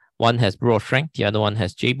Pots. One has Brew of Strength, the other one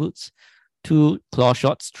has J-Boots. 2 Claw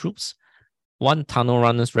Shots Troops, 1 Tunnel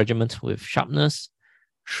Runners Regiment with Sharpness,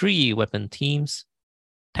 3 Weapon Teams,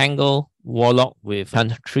 Tangle, Warlock with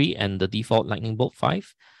Hunt 3 and the default Lightning Bolt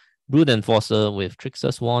 5, Brood Enforcer with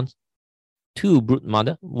Trickster's Wand, 2 Brood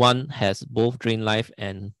Mother, 1 has both Drain Life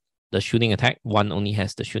and the Shooting Attack, 1 only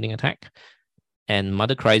has the Shooting Attack, and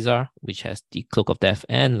Mother Kryzar, which has the Cloak of Death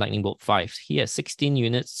and Lightning Bolt 5. He has 16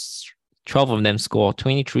 units, 12 of them score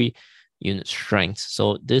 23 unit strength.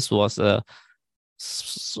 So this was a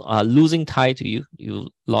losing tie to you. You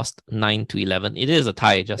lost 9-11. It is a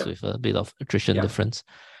tie, just with a bit of attrition difference.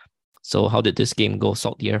 So how did this game go,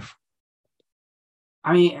 Salt the Earth?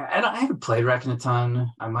 I mean, I haven't played Reckon a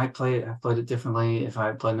ton. I've played it differently if I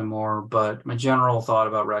had played them more. But my general thought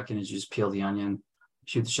about Reckon is just peel the onion,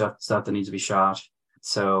 shoot the stuff that needs to be shot.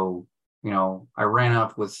 So, I ran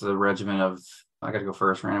up with the regiment of, I got to go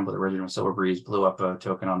first, ran up with the regiment of Silver Breeze, blew up a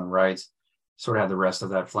token on the right, sort of had the rest of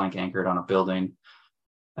that flank anchored on a building.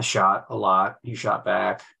 I shot a lot. He shot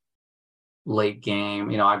back. Late game,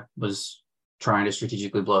 I was trying to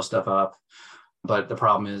strategically blow stuff up. But the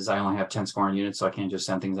problem is I only have 10 scoring units, so I can't just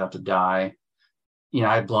send things out to die.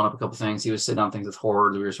 I had blown up a couple things. He was sitting on things with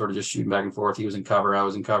Horde. We were sort of just shooting back and forth. He was in cover. I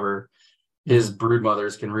was in cover. His Brood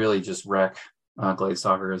Mothers can really just wreck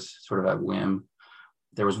Gladestalkers sort of at whim.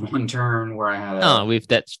 There was one turn where I had with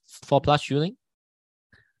that 4+ shooting?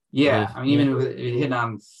 Yeah. Even with it hitting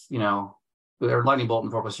on, or Lightning Bolt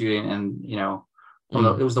and 4+ shooting and,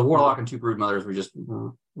 It was the Warlock and 2 Broodmothers were just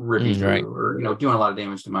ripping through, or doing a lot of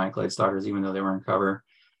damage to my Glade Stalkers, even though they were in cover.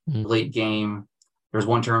 Late game, there was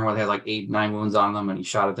one turn where they had like 8-9 wounds on them, and he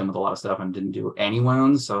shot at them with a lot of stuff and didn't do any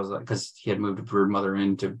wounds. So I was like, because he had moved a Broodmother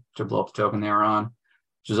in to blow up the token they were on,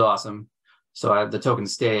 which was awesome. So the token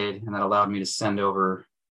stayed, and that allowed me to send over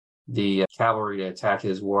the cavalry to attack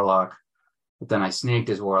his Warlock. But then I snaked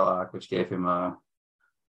his Warlock, which gave him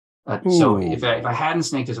so if I hadn't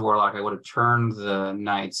snaked his Warlock, I would have turned the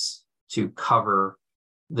Knights to cover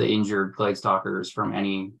the injured Glade Stalkers from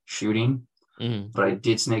any shooting. But I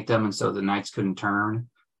did snake them, and so the Knights couldn't turn.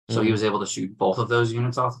 So he was able to shoot both of those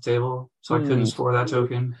units off the table. So I couldn't score that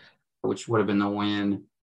token, which would have been the win.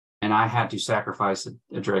 And I had to sacrifice a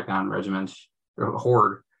Drakon regiment or a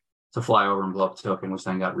horde to fly over and blow up the token, which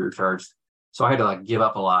then got recharged. So I had to like give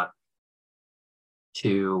up a lot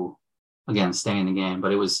to, again, stay in the game.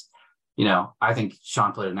 But it was, I think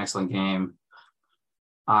Sean played an excellent game.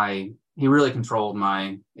 He really controlled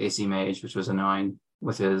my AC Mage, which was annoying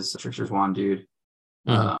with his Trickster's Wand dude.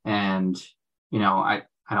 And,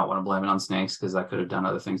 I don't want to blame it on snakes because I could have done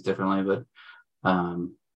other things differently, but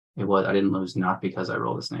I didn't lose not because I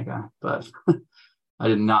rolled a snake eye, but I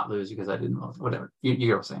did not lose because I didn't roll, whatever. You get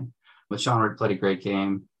what I'm saying. But Sean played a great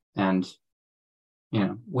game, and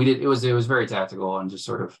it was very tactical and just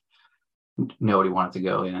sort of nobody wanted to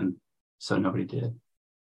go in, so nobody did.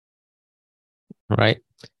 Right.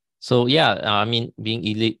 So yeah,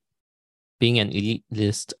 being an elite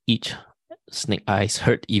list, each snake eyes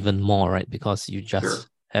hurt even more, right? Because you just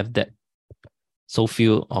have that so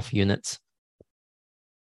few of units.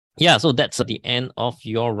 Yeah, so that's at the end of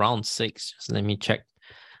your round 6. Just let me check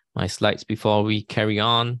my slides before we carry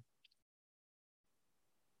on.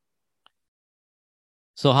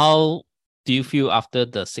 So how do you feel after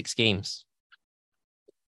the 6 games?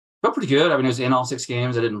 Felt pretty good. I mean, it was in all 6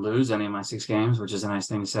 games. I didn't lose any of my 6 games, which is a nice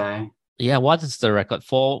thing to say. Yeah, what is the record?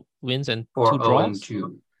 4 wins and 2 draws? And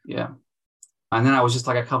 2. Yeah. And then I was just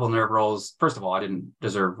like a couple nerve rolls. First of all, I didn't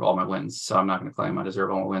deserve all my wins, so I'm not going to claim I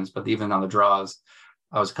deserve all my wins. But even on the draws,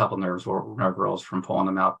 I was a couple nerve rolls from pulling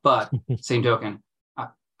them out. But same token,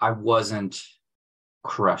 I wasn't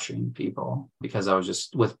crushing people because I was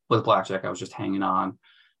just with blackjack. I was just hanging on.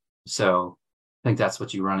 So I think that's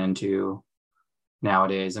what you run into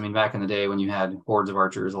nowadays. I mean, back in the day when you had hordes of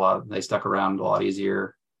archers, they stuck around a lot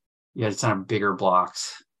easier. You had kind of bigger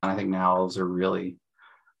blocks, and I think now those are really.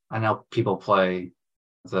 I know people play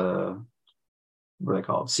what are they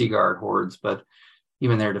called? Seaguard hordes, but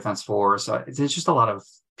even their defense 4. So it's just a lot of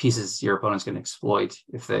pieces your opponents can exploit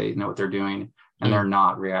if they know what they're doing and they're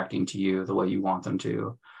not reacting to you the way you want them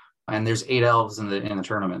to. And there's 8 elves in the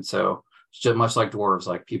tournament, so it's just much like dwarves.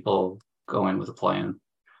 Like, people go in with a plan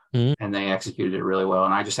and they executed it really well.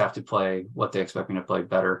 And I just have to play what they expect me to play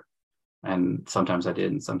better. And sometimes I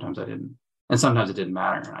did, and sometimes I didn't, and sometimes it didn't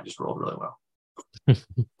matter, and I just rolled really well.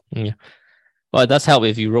 Yeah. Well, it does help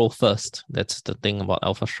if you roll first. That's the thing about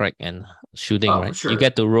Alpha Strike and shooting, right? Sure. You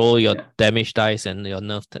get to roll your damage dice and your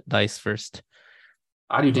nerf dice first.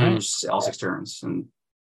 I do damage all 6 turns, and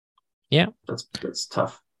that's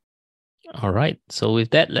tough. All right. So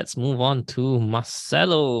with that, let's move on to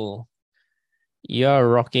Marcelo. You're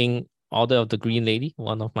rocking Order of the Green Lady,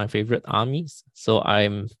 one of my favorite armies. So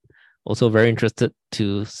I'm also very interested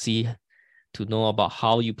to know about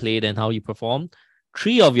how you played and how you performed.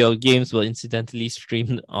 3 of your games were incidentally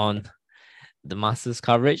streamed on the Masters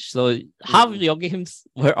coverage. So half of your games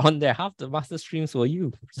were on there. Half the Master streams were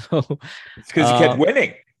you. So it's because you kept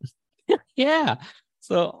winning. Yeah.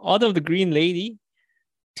 So Order of the Green Lady,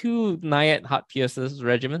 2 Naiad Heartpiercers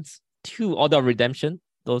regiments, 2 Order of Redemption.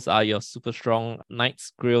 Those are your super strong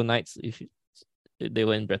knights, Grail Knights, if they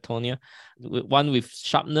were in Bretonia. 1 with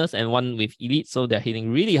sharpness and 1 with elite, so they're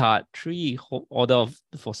hitting really hard. 3 Order of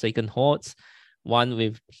the Forsaken Hordes, 1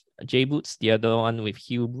 with J-Boots, the other one with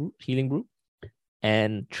Healing Brew,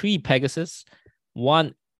 and 3 Pegasus,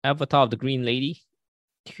 1 Avatar of the Green Lady,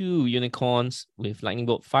 2 Unicorns with Lightning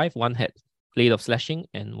Bolt 5, 1 had Blade of Slashing,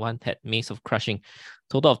 and 1 had Mace of Crushing.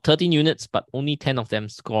 Total of 13 units, but only 10 of them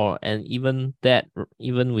score. And even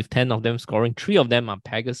with 10 of them scoring, 3 of them are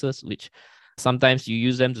Pegasus, which sometimes you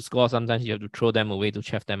use them to score, sometimes you have to throw them away to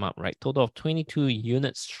chef them up, right? Total of 22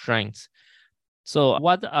 unit strength. So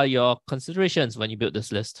what are your considerations when you build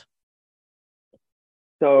this list?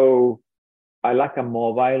 So I like a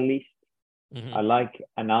mobile list. I like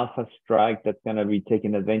an Alpha Strike that's going to be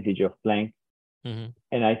taking advantage of flank. And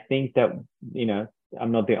I think that,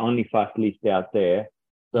 I'm not the only fast list out there.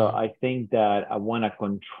 So I think that I want to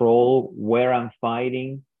control where I'm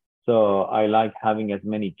fighting. So I like having as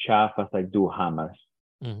many chaff as I do hammers.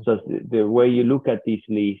 So the way you look at this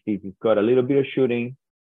list is it's got a little bit of shooting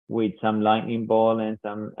with some lightning bolt and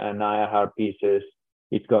some Naya heart pieces.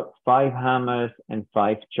 It's got 5 hammers and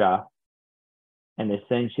 5 chaff. And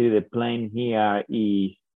essentially the plan here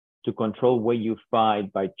is to control where you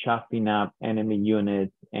fight by chaffing up enemy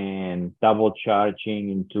units and double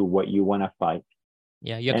charging into what you want to fight.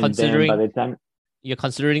 Yeah, you're And considering then by the time you're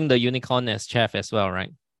considering the unicorn as chaff as well,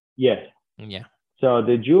 right? yes. Yeah. So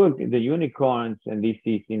the unicorns, and this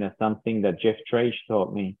is something that Jeff Trace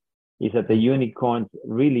taught me, is that the unicorns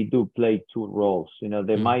really do play 2 roles.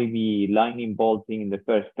 They might be lightning bolting in the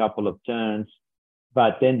first couple of turns,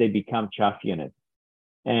 but then they become chaff units.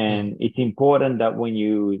 And it's important that when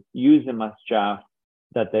you use them as chaff,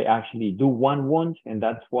 that they actually do 1 wound, and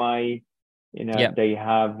that's why they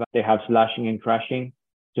have slashing and crashing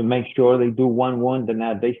to make sure they do 1 wound, and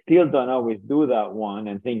that they still don't always do that one,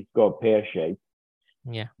 and things go pear-shaped.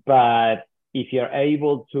 Yeah. But if you're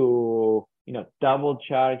able to double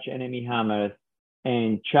charge enemy hammers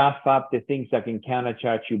and chaff up the things that can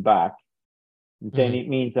countercharge you back, then it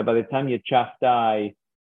means that by the time your chaff dies,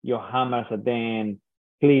 your hammers are then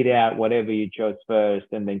cleared out whatever you chose first,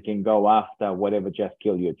 and then can go after whatever just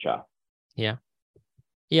killed your chaff. Yeah.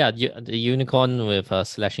 Yeah, the unicorn with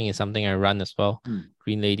slashing is something I run as well.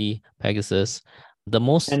 Green Lady, Pegasus.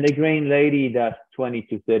 And the Green Lady does 20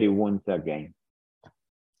 to 30 wounds a game.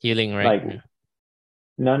 Healing, right?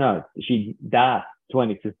 No, she does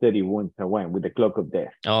 20 to 30 wounds a game with the Cloak of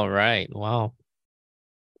Death. All right, wow.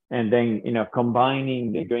 And then,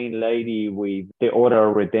 combining the Green Lady with the Order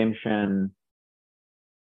of Redemption,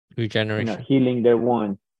 regeneration, healing their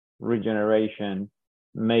wounds, regeneration,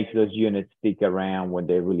 makes those units stick around when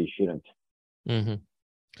they really shouldn't.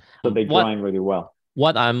 So they grind really well.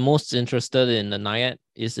 What I'm most interested in the Naiad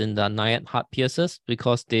is in the Naiad Heart Piercers,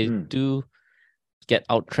 because they do get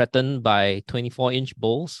out-threatened by 24-inch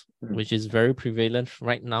bowls, which is very prevalent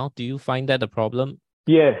right now. Do you find that a problem?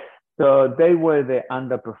 Yes. So they were the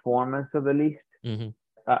underperformance of the list.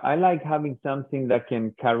 I like having something that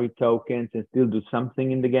can carry tokens and still do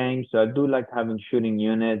something in the game. So I do like having shooting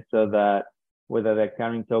units, so that whether they're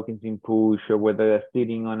carrying tokens in push or whether they're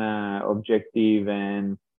sitting on an objective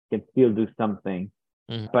and can still do something.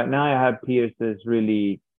 But now I have piercers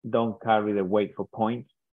really don't carry the weight for points.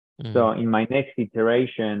 So in my next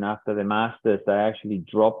iteration after the Masters, I actually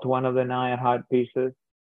dropped one of the Naya heart pieces.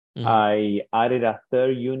 I added a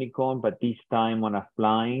 3rd unicorn, but this time on a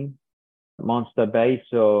flying monster base,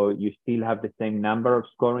 so you still have the same number of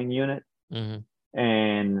scoring units.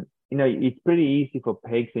 And it's pretty easy for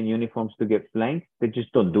pegs and uniforms to get flanked. They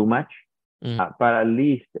just don't do much. But at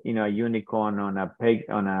least a unicorn on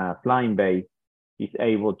a flying base is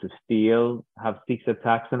able to still have 6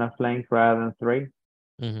 attacks on a flank rather than 3.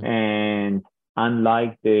 And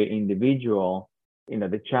unlike the individual,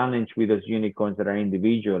 the challenge with those unicorns that are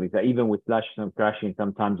individual is that even with slashes and crashing,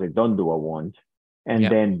 sometimes they don't do a wound, and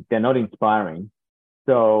then they're not inspiring.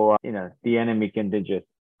 So the enemy can then just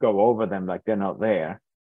go over them like they're not there.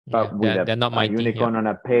 But with a unicorn on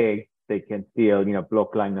a peg, they can still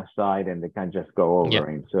block line of sight, and they can just go over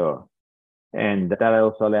him. So, and that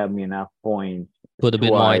also allowed me enough points. Put a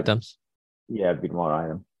bit more items. Yeah, a bit more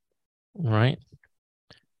items. Right.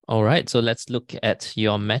 All right. So let's look at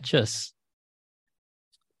your matches.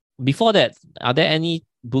 Before that, are there any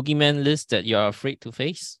boogeyman lists that you're afraid to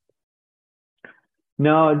face?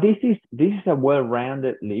 No, this is a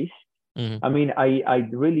well-rounded list. I mean, I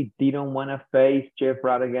really didn't want to face Jeff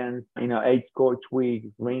Radigan's 8 Scorch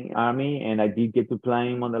Week Ring Army, and I did get to play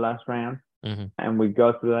him on the last round. And we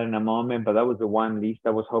go through that in a moment, but that was the one list I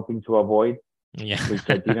was hoping to avoid, which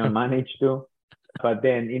I didn't manage to. But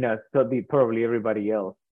then, so did probably everybody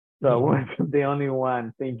else. So I wasn't the only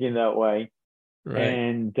one thinking that way. Right.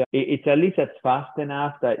 And it's at least that's fast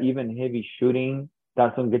enough that even heavy shooting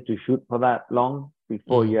doesn't get to shoot for that long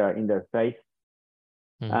before you're in their face.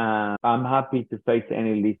 I'm happy to face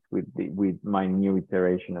any list with my new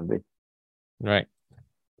iteration of this. Right.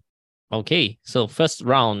 Okay, so first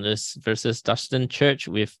round is versus Dustin Church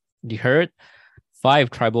with the Herd,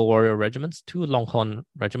 5 Tribal Warrior Regiments, 2 Longhorn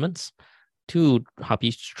Regiments, 2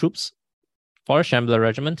 Harpy Troops, 4 Shambler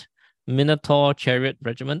Regiment, Minotaur Chariot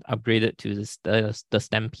Regiment upgraded to the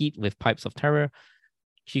Stampede with Pipes of Terror,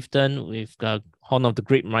 Chieftain with Horn of the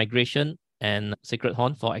Great Migration and Sacred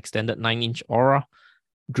Horn for extended 9-inch aura,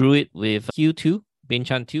 Druid with Q2,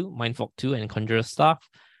 Banchan 2, Mindfolk 2, and Conjurer Staff,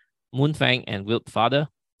 Moonfang and Wild Father,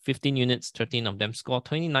 15 units, 13 of them score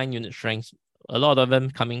 29 unit strengths, a lot of them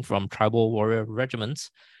coming from Tribal Warrior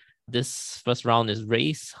Regiments. This first round is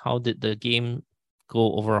race. How did the game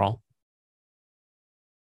go overall?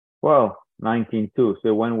 Well, 19-2, so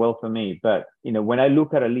it went well for me. But when I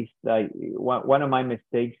look at least, one of my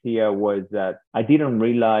mistakes here was that I didn't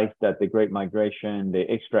realize that the Great Migration, the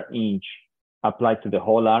extra inch, applied to the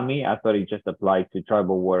whole army. I thought it just applied to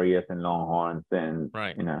tribal warriors and Longhorns and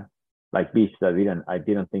like beasts. I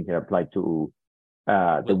didn't think it applied to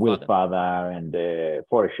the Wildfather and the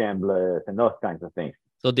Forest Shamblers and those kinds of things.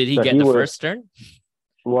 So did he get the first turn?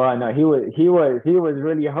 Well, no, he was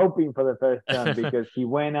really hoping for the first turn because he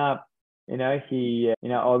went up. He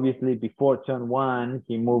obviously before turn 1,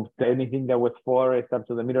 he moved anything that was forest up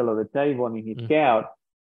to the middle of the table in his scout.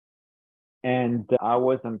 And I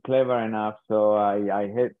wasn't clever enough, so I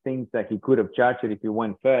had things that he could have charged it if he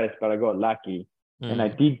went first, but I got lucky. And I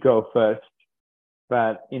did go first.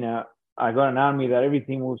 But, I got an army that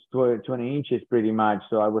everything moves 20 inches pretty much,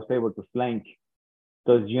 so I was able to flank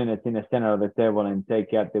those units in the center of the table and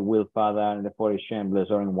take out the Wildfather and the Forest Shamblers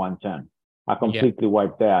all in one turn. I completely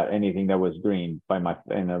wiped out anything that was green by my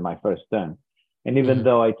first turn. And even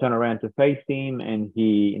though I turned around to face him and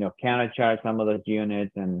he, countercharged some of those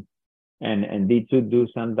units and did to do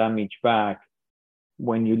some damage back,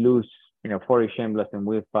 when you lose, Forest Shamblers and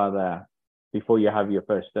Wildfather before you have your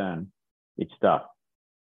first turn, it's tough.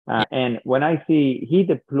 And when I see he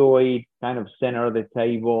deployed kind of center of the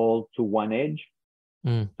table to one edge,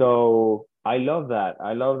 so I love that.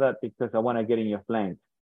 I love that because I want to get in your flank.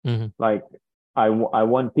 Like I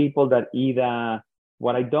want people that either,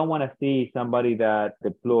 what I don't want to see is somebody that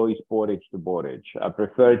deploys boardage to boardage. I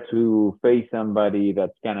prefer to face somebody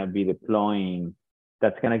that's going to be deploying,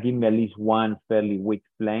 that's going to give me at least one fairly weak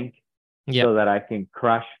flank so that I can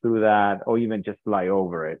crash through that or even just fly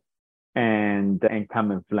over it and come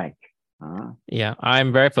and flank. Yeah,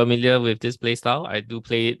 I'm very familiar with this playstyle. I do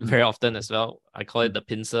play it very often as well. I call it the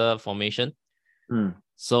pincer formation.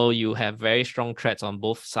 So you have very strong threats on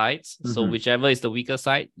both sides. So whichever is the weaker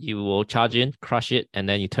side, you will charge in, crush it, and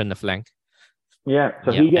then you turn the flank. Yeah,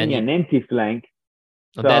 so he gave me an empty flank.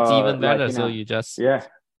 So that's even better. So you just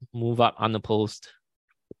move up unopposed.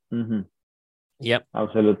 Yep.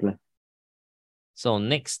 Absolutely. So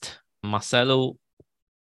next, Marcelo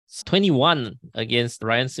 21 against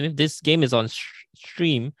Ryan Smith. This game is on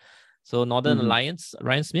stream. So Northern Alliance,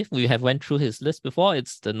 Ryan Smith, we have went through his list before.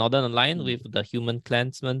 It's the Northern Alliance with the Human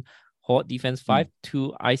Clansman, Horde Defense 5,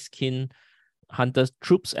 2 Icekin Hunters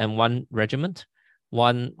troops and 1 regiment,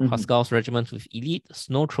 1 Huskarls regiment with Elite,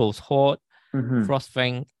 Snow Trolls Horde,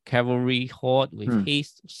 Frostfang Cavalry Horde with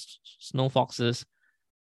Haste, Snow Foxes,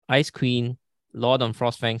 Ice Queen, Lord on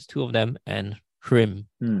Frostfangs, 2 of them, and Hrim.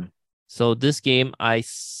 So this game, I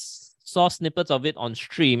saw snippets of it on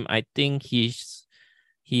stream. I think he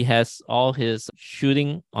has all his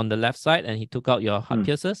shooting on the left side and he took out your heart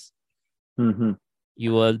piercers.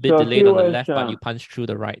 You were a bit delayed on the left, but you punched through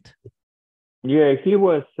the right. Yeah, he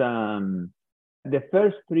was, the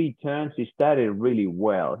first 3 turns, he started really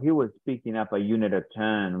well. He was picking up a unit a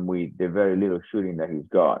turn with the very little shooting that he's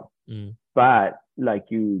got. But like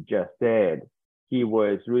you just said, he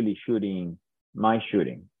was really shooting my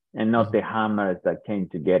shooting and not the hammers that came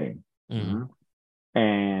to get him.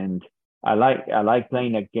 And I like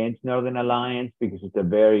playing against Northern Alliance because it's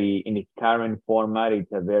in its current format,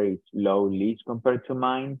 it's a very slow list compared to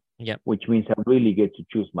mine, which means I really get to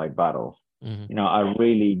choose my battles. I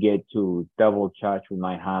really get to double charge with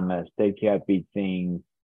my hammers, take out big things,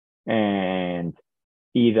 and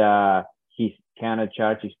either his counter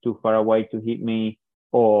charge is too far away to hit me,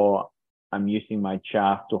 or I'm using my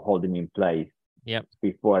chaff to hold him in place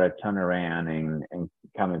before I turn around and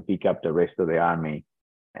come and pick up the rest of the army.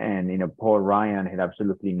 And poor Ryan had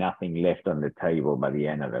absolutely nothing left on the table by the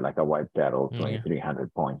end of it. Like I wiped out all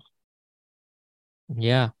 2,300 points.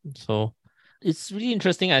 Yeah, so it's really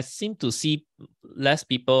interesting. I seem to see less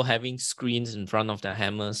people having screens in front of their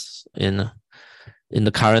hammers in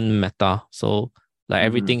the current meta. So like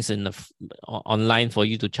everything's in the online for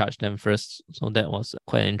you to charge them first. So that was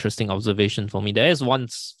quite an interesting observation for me. There is one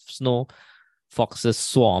Snow Fox's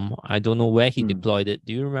Swarm. I don't know where he deployed it.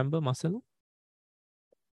 Do you remember, Marcelo?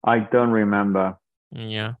 I don't remember.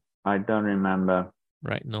 Yeah. I don't remember.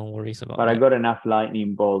 Right, no worries about that. But I got enough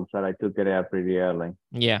lightning bolts that I took it out pretty early.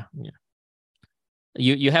 Yeah.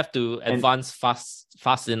 You have to advance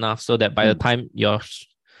fast enough so that by the time your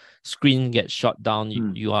screen gets shot down,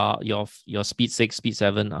 you are your speed 6, speed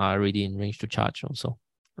 7 are already in range to charge also.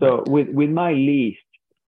 So with my list,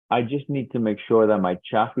 I just need to make sure that my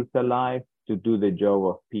chaff is alive to do the job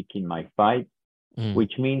of picking my fight.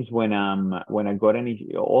 Which means when I got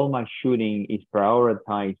all my shooting is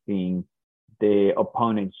prioritizing the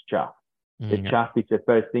opponent's chaff. The chaff is the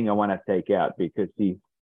first thing I want to take out because if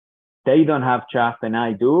they don't have chaff and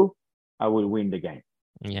I do, I will win the game.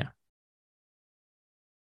 Yeah.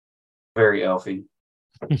 Very elfy.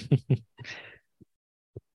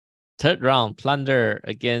 Third round, Plunder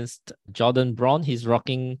against Jordan Braun. He's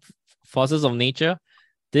rocking Forces of Nature.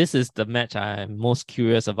 This is the match I'm most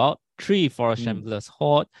curious about. 3 Forest Shamblers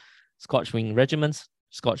Horde, Scorchwing Regiments,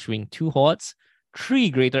 Scorchwing 2 Hordes, 3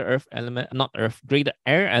 Greater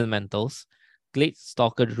Air Elementals, Glade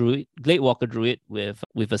Walker Druid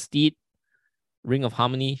with a Steed, Ring of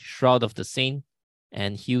Harmony, Shroud of the Saint,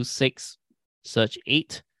 and Heal 6, Search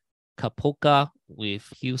 8, Kapoka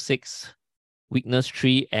with Heal 6, Weakness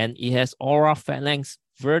 3, and it has Aura Phalanx,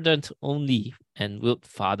 Verdant only, and Wild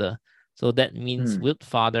Father. So that means Wild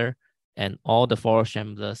Father and all the Forest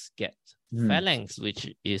Shamblers get Phalanx,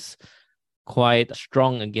 which is quite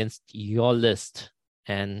strong against your list.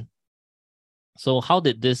 And so how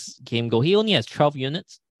did this game go? He only has 12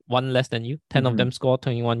 units, one less than you. 10 of them score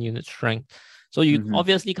 21 unit strength. So you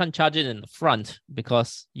obviously can't charge it in the front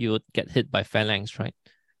because you would get hit by Phalanx, right?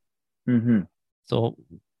 So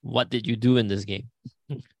what did you do in this game?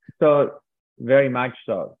 So very much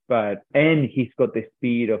so, and he's got the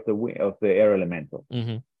speed of the air elemental.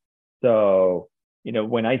 So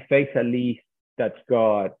when I face a list that's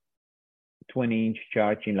got 20-inch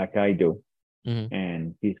charging like I do,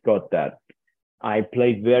 and he's got that, I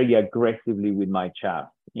play very aggressively with my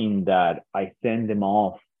chaps in that I send them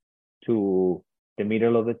off to the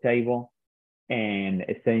middle of the table, and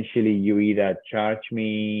essentially you either charge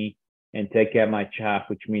me and take out my chaff,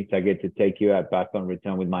 which means I get to take you out back on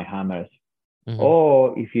return with my hammers.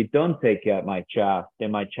 Or if you don't take out my chaff,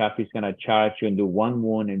 then my chaff is going to charge you and do 1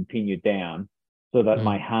 wound and pin you down so that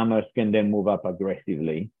my hammers can then move up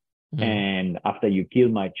aggressively. And after you kill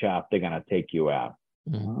my chaff, they're going to take you out.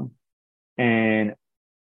 And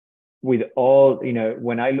with all,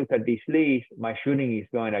 when I look at this list, my shooting is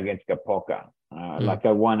going against Kapoka. Like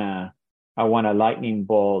I want to lightning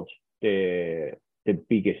bolt the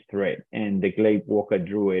biggest threat, and the Glade Walker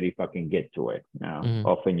Druid if I can get to it.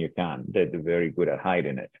 Often you can't. They're very good at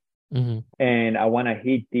hiding it. And I want to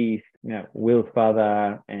hit these Will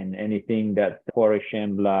Father and anything that's Forest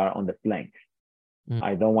Shambler on the flanks.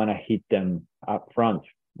 I don't want to hit them up front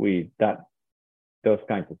with those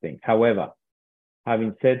kinds of things. However,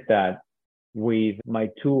 having said that, with my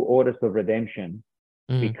 2 Orders of Redemption,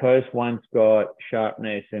 because one's got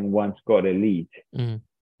sharpness and one's got elite,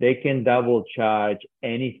 they can double charge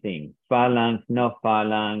anything. Phalanx, no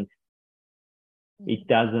phalanx, it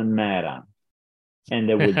doesn't matter. And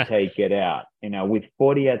they will take it out. With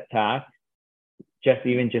 40 attacks, just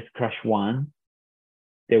crush 1,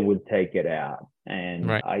 they will take it out.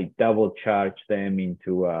 And I double charge them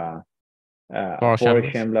into a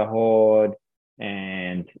Forest Shambler Horde.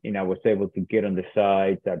 And, I was able to get on the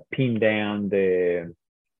sides. I pinned down the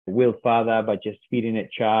Will Father by just feeding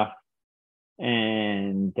it chaff.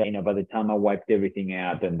 And, by the time I wiped everything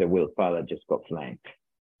out, then the Will Father just got flanked.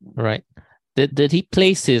 Right. Did he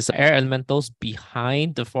place his air elementals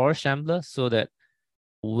behind the Forest Shamblers so that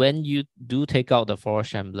when you do take out the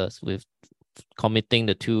Forest Shamblers with committing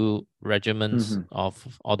the 2 regiments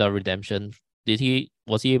of Order Redemption,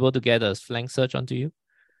 was he able to get a flank search onto you?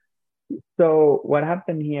 So what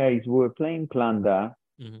happened here is we were playing Plunder.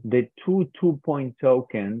 The 2 2-point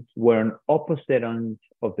tokens were on opposite ends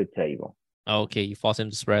of the table. Okay, you forced him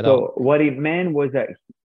to spread out. So what it meant was that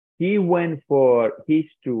he went for his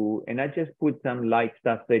 2, and I just put some light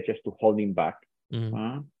stuff there just to hold him back,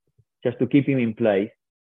 just to keep him in place.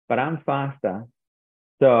 But I'm faster.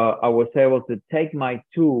 So I was able to take my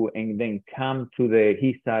 2 and then come to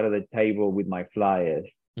his side of the table with my flyers.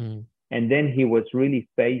 And then he was really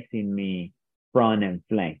facing me front and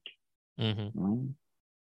flank.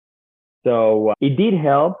 So it did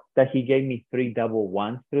help that he gave me 3 double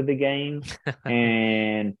ones through the game.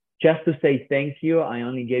 And just to say thank you, I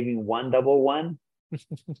only gave him 1 double one.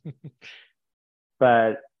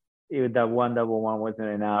 But that 1 double one wasn't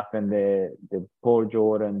enough. And the poor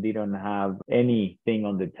Jordan didn't have anything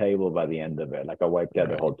on the table by the end of it. Like I wiped out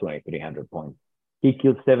the whole 2,300 points. He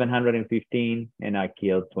killed 715 and I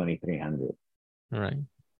killed 2,300. Right.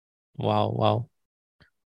 Wow.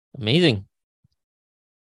 Amazing.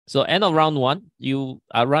 So end of round 1,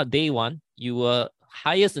 around day 1, you were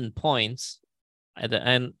highest in points at the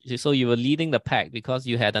end. So you were leading the pack because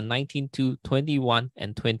you had a 19 to 21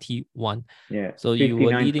 and 21. Yeah. So you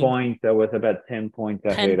were leading points. I was about 10 points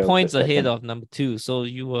ahead. 10 points ahead of number 2. So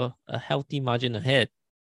you were a healthy margin ahead.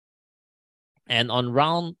 And on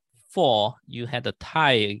round 4, you had a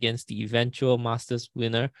tie against the eventual Masters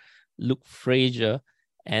winner, Luke Frazier.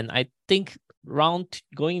 And I think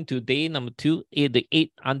going into day number 2, the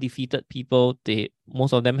 8 undefeated people,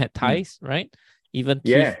 most of them had ties, right? Even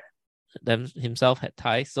Keith himself had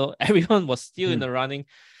ties. So everyone was still in the running.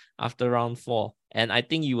 after round 4. And I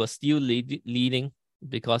think you were still leading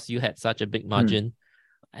because you had such a big margin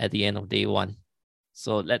at the end of day 1.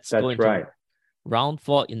 So let's go into round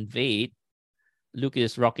 4 invade. Luke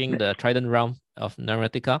is rocking the Trident Realm of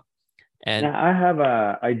Narratica. And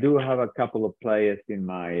now I do have a couple of players in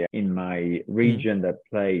my region that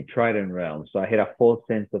play Trident Realm, so I had a false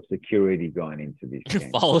sense of security going into this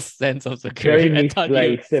game. False sense of security. Very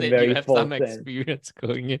misplaced and very you have false some sense. experience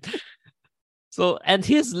going in. So, and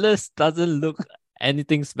his list doesn't look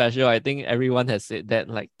anything special. I think everyone has said that,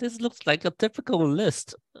 like, this looks like a typical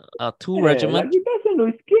list. 2 regiments. Like, it doesn't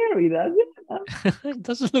look scary, does it? It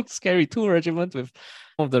doesn't look scary. 2 regiments with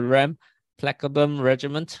of the Ram Placodum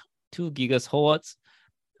Regiment, 2 Gigas Hordes,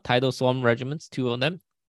 Tidal Swarm Regiments, 2 of them,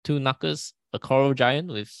 2 Knuckers, a Coral Giant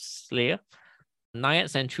with Slayer, Naiad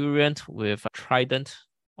Centurion with Trident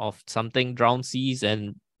of something, Drowned Seas,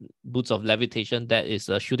 and Boots of Levitation. That is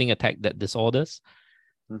a shooting attack that disorders.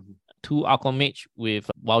 2 Archmage with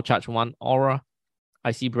Wild Charge 1 Aura,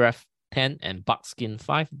 Icy Breath 10, and Buckskin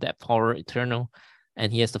 5, Depth Horror Eternal.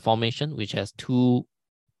 And he has the formation, which has two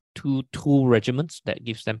regiments that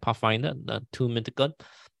gives them Pathfinder, the 2 Mythical.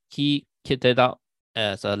 He kitted out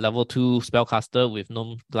as a level 2 spellcaster with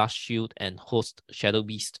Gnome Glass Shield and Host Shadow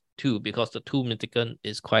Beast 2, because the 2 Mythical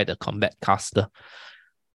is quite a combat caster.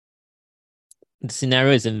 The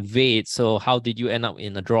scenario is invade, so how did you end up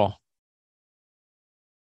in a draw?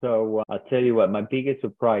 So I'll tell you what, my biggest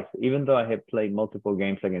surprise, even though I have played multiple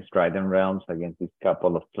games against Trident Realms, against this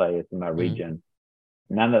couple of players in my region,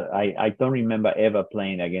 I don't remember ever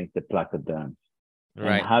playing against the Placoderms.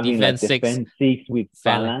 Right. And having Defense defense 6 with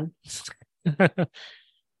Phalanx.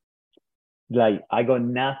 Like, I got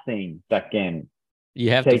nothing that can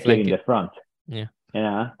take it in the front. Yeah.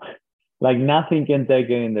 Yeah. Like, nothing can take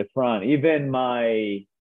it in the front. Even my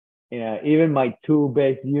 2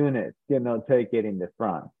 base units cannot take it in the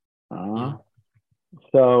front.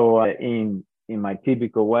 So in my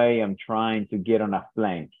typical way, I'm trying to get on a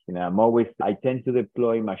flank. I tend to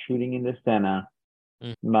deploy my shooting in the center,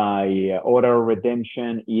 my Order of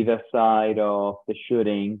Redemption either side of the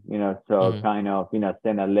shooting, kind of,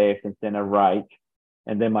 center left and center right.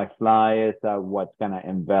 And then my flyers are what's going to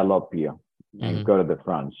envelop you and go to the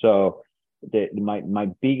front. So my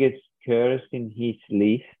biggest curse in his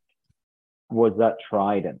list was that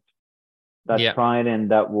Trident. Trident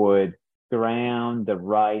that would ground the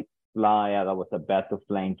right flyer that was about to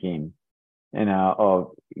flank him,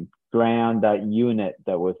 or ground that unit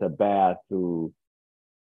that was about to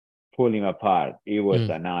pull him apart. It was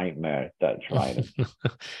a nightmare, that Trident.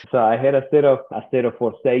 So I had a set of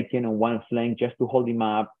Forsaken on one flank just to hold him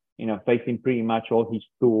up, facing pretty much all his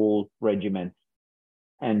tool regiments.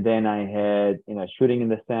 And then I had, shooting in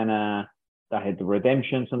the center. I had the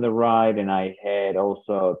Redemptions on the right, and I had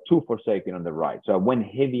also 2 Forsaken on the right. So I went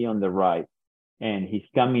heavy on the right, and he's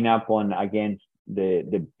coming up against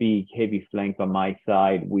the big heavy flank on my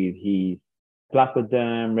side with his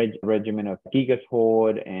Placoderm regiment of Gigas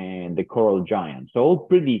Horde and the Coral Giant. So all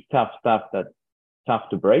pretty tough stuff that's tough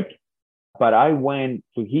to break. But I went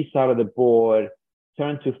to his side of the board,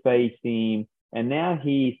 turned to face him, and now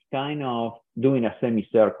he's kind of doing a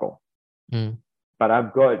semicircle. But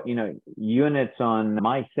I've got, units on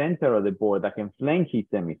my center of the board that can flank his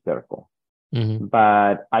semicircle.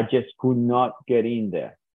 But I just could not get in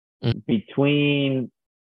there. Between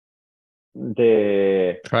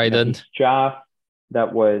the Trident chaff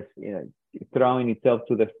that was, throwing itself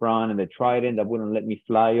to the front, and the Trident that wouldn't let me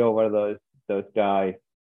fly over those guys,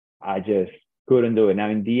 I just couldn't do it. Now,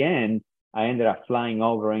 in the end, I ended up flying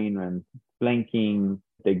over him and flanking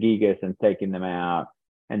the Gigas and taking them out,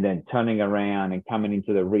 and then turning around and coming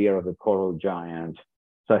into the rear of the Coral Giant.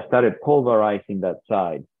 So I started pulverizing that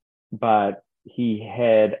side. But he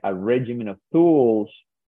had a regiment of tools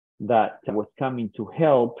that was coming to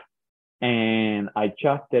help, and I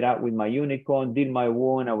chucked it out with my unicorn, did my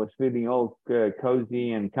wound. I was feeling all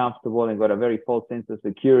cozy and comfortable and got a very false sense of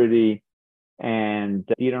security, and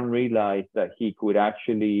didn't realize that he could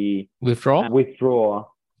actually withdraw.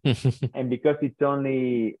 And because it's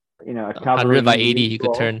only, a 100 by 80, he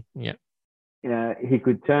could turn. Yeah. He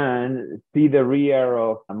could turn, see the rear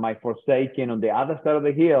of my Forsaken on the other side of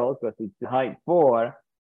the hill, because it's height 4,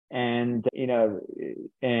 and,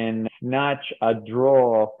 and snatch a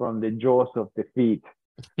draw from the jaws of defeat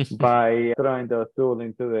by throwing those tools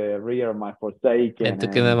into the rear of my Forsaken and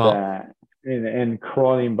taking them out. And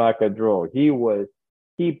crawling back a draw.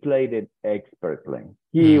 He played it expertly.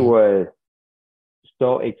 He was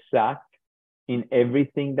so exact in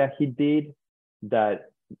everything that he did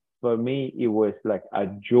that for me, it was like a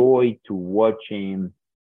joy to watch him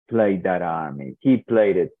play that army. He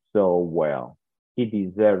played it so well. he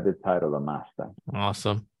deserved the title of master.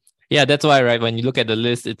 Awesome. Yeah, that's why, right? When you look at the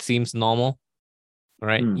list, it seems normal,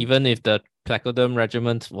 right? Even if the Placoderm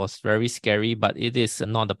Regiment was very scary, but it is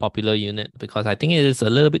not a popular unit because I think it is a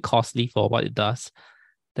little bit costly for what it does.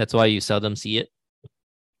 That's why you seldom see it.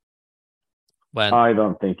 But I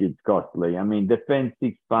don't think it's costly. I mean, defense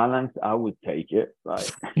 6 phalanx, I would take it.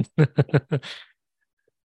 Right?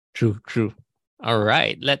 True. All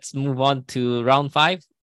right, let's move on to round 5.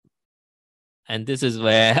 And this is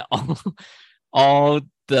where all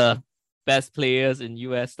the best players in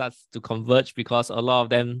US starts to converge because a lot of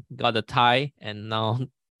them got a tie and now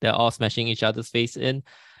they're all smashing each other's face in.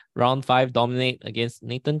 Round 5, Dominate against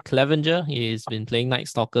Nathan Clevenger. He's been playing Night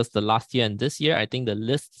Stalkers the last year and this year. I think the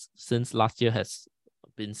lists since last year has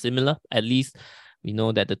been similar. At least we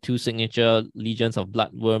know that the 2 signature Legions of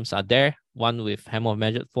Bloodworms are there. One with Hammer of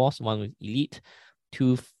Magic Force, one with Elite.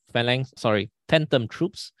 2 Phantom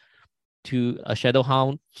Troops. 2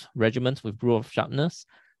 Shadowhound regiments with Brew of Sharpness.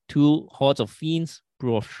 2 Hordes of Fiends,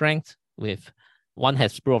 Brew of Strength, with one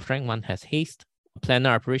has Brew of Strength, one has Haste. Planner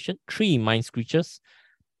Apparition, 3 Mind Screechers,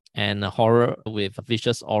 and a Horror with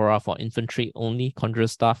Vicious Aura for infantry only, Conjurer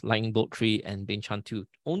Staff, Lightning Bolt 3, and Benchan 2.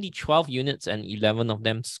 Only 12 units and 11 of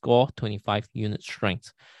them score 25 unit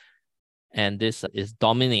strength. And this is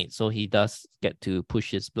Dominate, so he does get to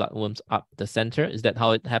push his Bloodworms up the center. Is that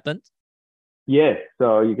how it happened? Yes,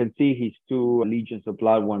 so you can see his 2 Legions of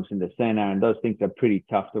Bloodworms in the center, and those things are pretty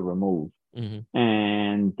tough to remove.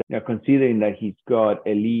 And considering that he's got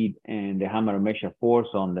Elite and the Hammer of Magic Force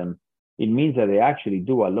on them, it means that they actually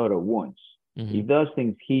do a lot of wounds. If those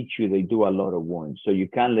things hit you, they do a lot of wounds. So you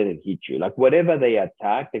can't let it hit you. Like whatever they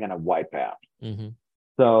attack, they're going to wipe out.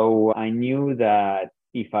 So I knew that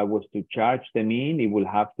if I was to charge them in, it will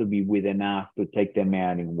have to be with enough to take them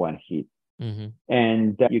out in one hit.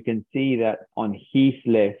 And you can see that on his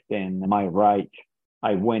left and my right,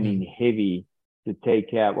 I went in heavy to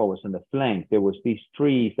take out what was on the flank. There was these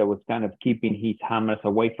trees that was kind of keeping his hammers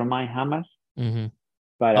away from my hammers.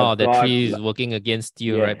 But the tree is working against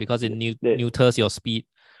you, right? Because it neuters your speed.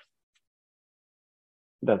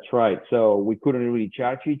 That's right. So we couldn't really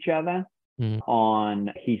charge each other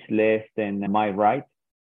on his left and my right.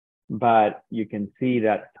 But you can see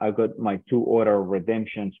that I got my 2 Order of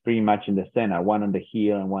Redemptions pretty much in the center, one on the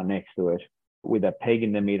heel and one next to it, with a peg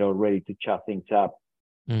in the middle ready to chop things up.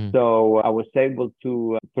 So I was able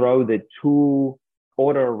to throw the 2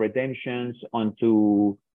 Order of Redemptions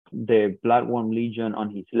onto the Bloodworm Legion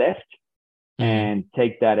on his left and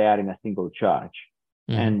take that out in a single charge.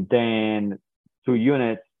 And then 2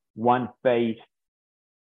 units, one face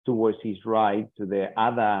towards his right to the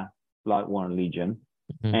other Bloodworm Legion,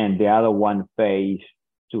 and the other one face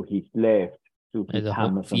to his left to his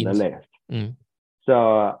hammers on the left.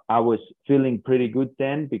 So I was feeling pretty good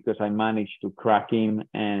then because I managed to crack him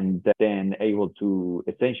and then able to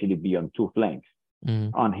essentially be on 2 flanks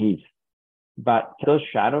on his. But those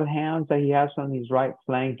Shadow Hounds that he has on his right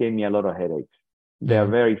flank gave me a lot of headaches. They're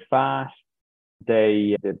very fast.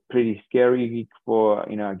 They're pretty scary for,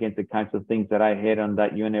 against the kinds of things that I had on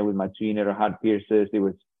that unit with my 2 unit of Heart Piercers. It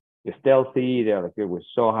was stealthy. It was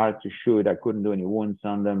so hard to shoot. I couldn't do any wounds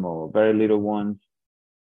on them or very little ones.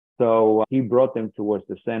 So he brought them towards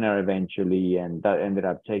the center eventually, and that ended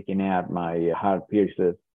up taking out my Heart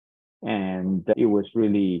Piercers. And it was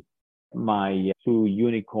really my 2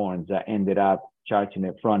 unicorns that ended up charging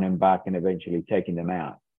it front and back and eventually taking them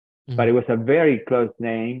out. But it was a very close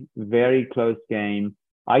game, very close game.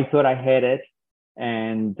 I thought I had it.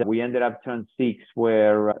 And we ended up turn 6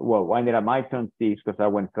 where, I ended up my turn 6 because I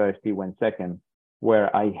went first, he went second,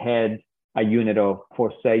 where I had a unit of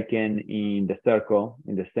Forsaken in the circle,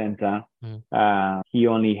 in the center. He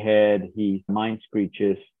only had his Mind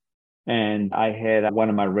Screeches, and I had one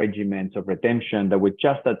of my regiments of Redemption that were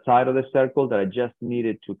just outside of the circle that I just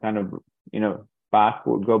needed to kind of,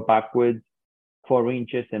 go backwards 4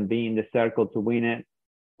 inches and be in the circle to win it.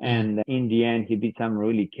 And in the end, he did something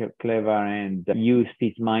really clever and used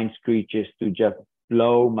his Mind Screeches to just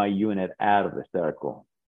blow my unit out of the circle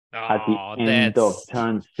at the end of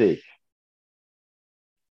turn 6.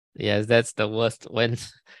 Yes, that's the worst. When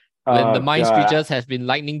the Mind Screechers has been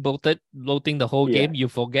lightning bolted, loading the whole game, you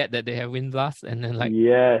forget that they have Wind Blast, and then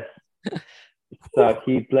Yes. So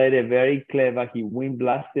he played it very clever. He Wind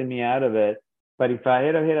Blasted me out of it. But if I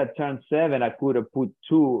had hit a turn 7, I could have put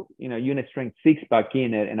 2, unit strength 6 back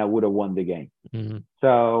in it, and I would have won the game.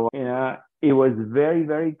 So, it was very,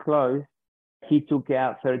 very close. He took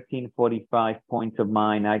out 1,345 points of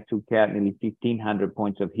mine. I took out nearly 1,500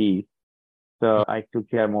 points of his. So I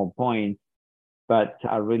took out more points. but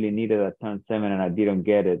I really needed a turn 7 and I didn't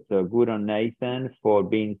get it. So good on Nathan for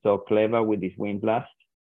being so clever with his Wind Blast.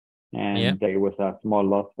 And it was a small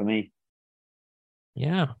loss for me.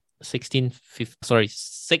 Yeah, 6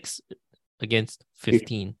 against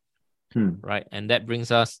 15. Right, and that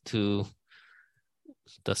brings us to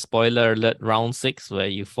the spoiler alert round 6, where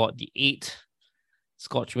you fought the 8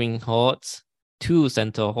 Scorchwing Hordes, 2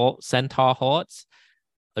 Centaur Hordes,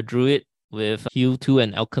 a Druid with Heal 2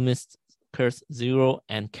 and Alchemist Curse 0,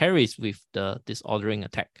 and carries with the Disordering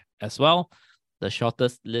Attack as well. The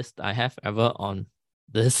shortest list I have ever on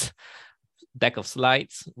this deck of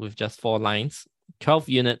slides, with just 4 lines. 12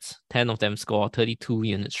 units, 10 of them score 32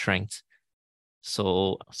 unit strength.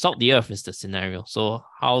 So Salt the Earth is the scenario. So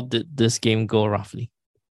how did this game go roughly?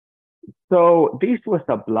 So this was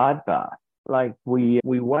a bloodbath. Like we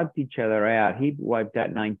wiped each other out. He wiped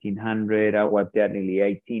out 1900. I wiped out nearly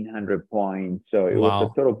 1800 points. So it was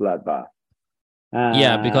a total bloodbath.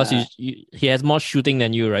 Yeah, because he has more shooting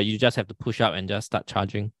than you, right? You just have to push up and just start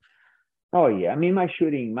charging. Oh yeah, I mean my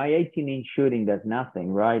 18-inch shooting does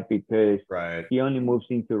nothing, right? Because he only moves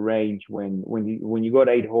into range when you got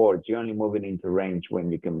 8 hordes, you're only moving into range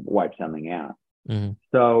when you can wipe something out. Mm-hmm.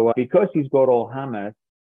 So because he's got all hammers,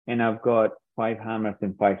 and I've got 5 hammers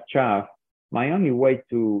and 5 chaff, my only way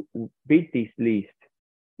to beat this list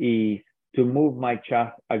is to move my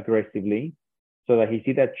chaff aggressively, so that he's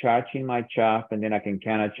either charging my chaff and then I can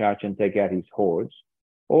counter charge and take out his hordes,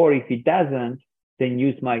 or if he doesn't, then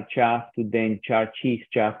use my chaff to then charge his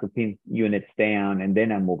chaff to pin units down, and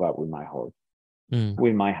then I move up with my horse,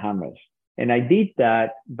 with my hammers. And I did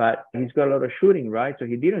that, but he's got a lot of shooting, right? So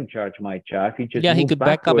he didn't charge my chaff. He just he could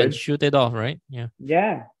backwards. Back up and shoot it off, right?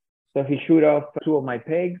 Yeah. So he shoot off 2 of my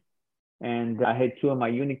pegs, and I had 2 of my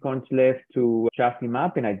unicorns left to chaff him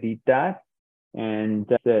up, and I did that. And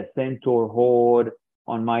the Centaur Horde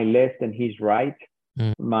on my left and his right,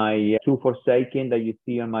 my 2 Forsaken that you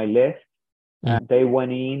see on my left, they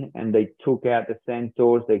went in and they took out the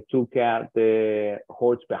Centaurs. They took out the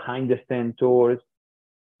hordes behind the Centaurs.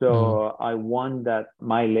 So I won that,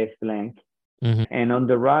 my left flank. And on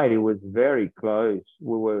the right, it was very close.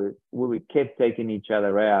 We kept taking each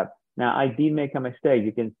other out. Now, I did make a mistake.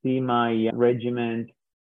 You can see my regiment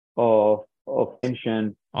of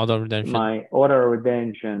redemption. Order of Redemption. My Order of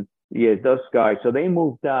Redemption. Yes, those guys. So they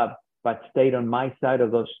moved up, but stayed on my side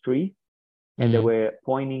of those trees. And they were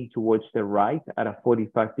pointing towards the right at a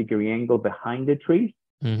 45-degree angle behind the trees.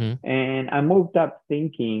 And I moved up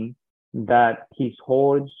thinking that his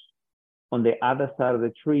hordes on the other side of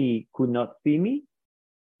the tree could not see me,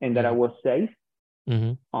 and that I was safe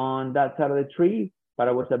on that side of the tree, but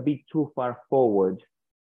I was a bit too far forward.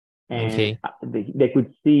 And they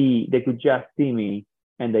could just see me,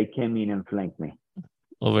 and they came in and flanked me.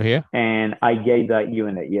 Over here? And I gave that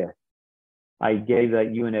unit, yes. I gave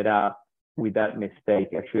that unit up with that mistake.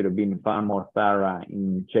 I should have been far more thorough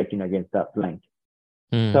in checking against that flank.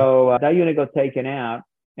 So that unit got taken out.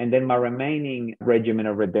 And then my remaining Regiment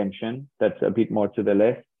of Redemption, that's a bit more to the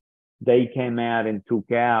left, they came out and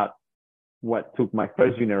took out what took my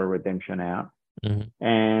first unit of Redemption out.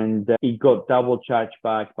 And it got double charged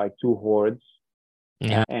back by 2 hordes.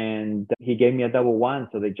 And he gave me a double 1,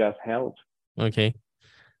 so they just held. Okay.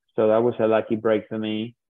 So that was a lucky break for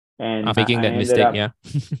me. And I'm making that mistake,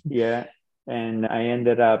 yeah. And I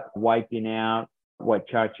ended up wiping out what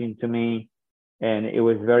charged into me. And it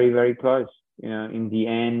was very, very close. You know, in the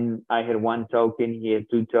end, I had 1 token, he had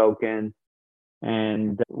 2 tokens,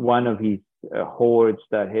 and one of his hordes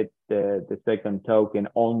that hit the second token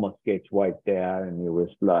almost gets wiped out, and it was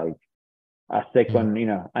like a second,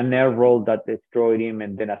 a nerve roll that destroyed him,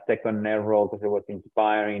 and then a second nerve roll because it was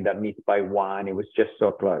inspiring that missed by 1. It was just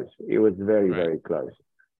so close. It was very, very close.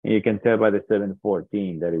 And you can tell by the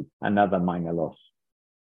 7-14 that it's another minor loss.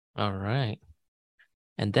 All right.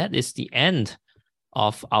 And that is the end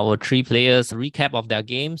of our 3 players recap of their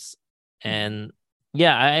games. And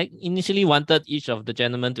I initially wanted each of the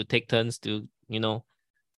gentlemen to take turns to,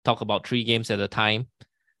 talk about 3 games at a time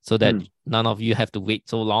so that none of you have to wait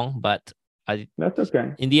so long. But that's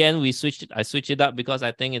okay. In the end, I switched it up because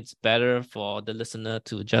I think it's better for the listener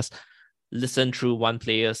to just listen through one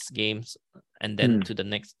player's games and then to the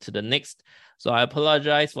next. So I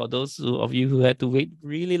apologize for those of you who had to wait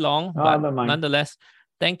really long. But nonetheless,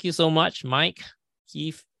 thank you so much, Mike,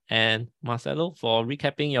 Keith, and Marcelo, for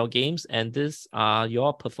recapping your games. And these are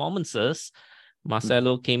your performances.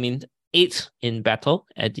 Marcelo came in 8th in battle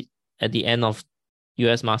at the end of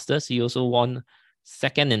US Masters. He also won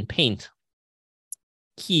 2nd in paint.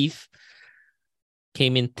 Keith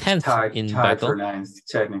came in 10th in battle. Tied for 9th,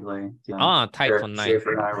 technically. Tied for 9th.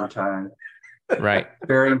 Schaefer and I were tied. Right.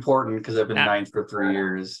 Very important, because I've been ninth for 3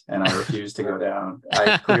 years and I refuse to go down.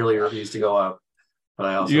 I clearly refuse to go up, but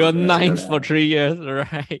I also You're refuse to go ninth down. for 3 years,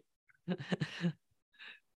 right?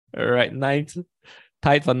 All right, ninth,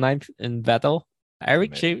 tied for ninth in battle.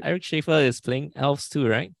 Eric Schaefer is playing elves too,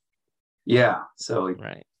 right? Yeah. So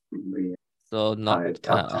Right. we So not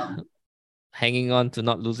top 10. hanging on to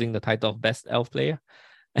not losing the title of best elf player.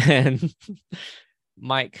 And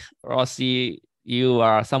Mike Rossi, you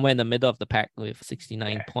are somewhere in the middle of the pack with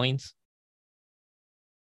 69 points.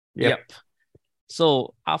 Yep.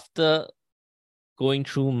 So after going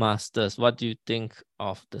through Masters, what do you think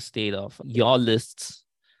of the state of your lists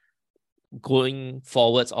going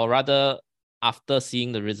forwards, or rather after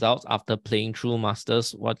seeing the results, after playing through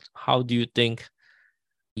Masters, how do you think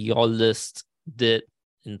your list did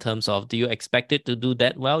in terms of, do you expect it to do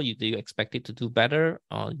that well? Do you expect it to do better?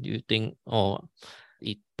 Or do you think,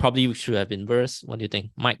 it probably should have been worse? What do you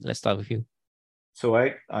think? Mike, let's start with you. So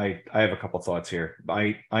I have a couple thoughts here.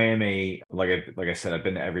 I am like I said, I've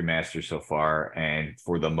been to every Master so far, and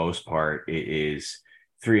for the most part, it is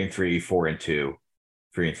 3-3, 4-2,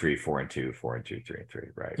 3-3, 4-2, 4-2, 3-3.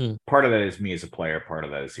 Right. Part of that is me as a player. Part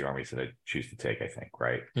of that is the armies that I choose to take, I think.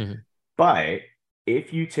 Right. But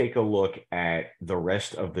if you take a look at the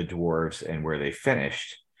rest of the dwarves and where they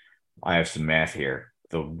finished, I have some math here.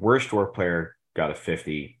 The worst dwarf player got a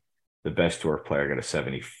 50. The best dwarf player got a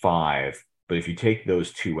 75. But if you take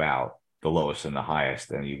those two out, the lowest and the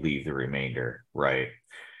highest, and you leave the remainder, right?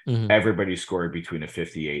 Everybody scored between a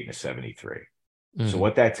 58 and a 73. So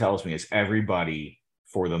what that tells me is everybody,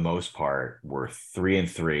 for the most part, were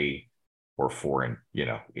 3-3 or 4 and,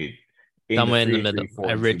 somewhere in the middle,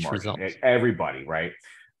 average results. Everybody, right?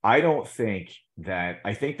 I think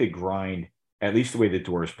the grind, at least the way the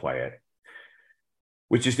dwarves play it,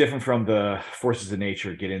 which is different from the forces of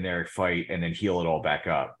nature, get in there, fight, and then heal it all back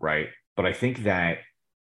up, right? But I think that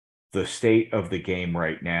the state of the game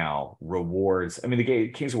right now rewards,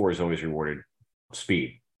 the Kings of War has always rewarded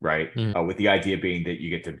speed, right? With the idea being that you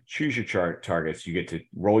get to choose your targets, you get to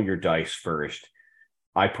roll your dice first.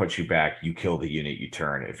 I put you back, you kill the unit, you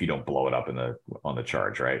turn if you don't blow it up on the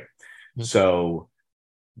charge, right? So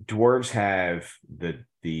dwarves have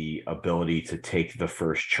the ability to take the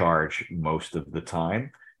first charge most of the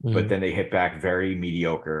time, but then they hit back very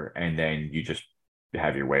mediocre, and then you just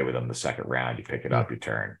have your way with them the second round. You pick it up, you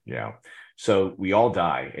turn, So we all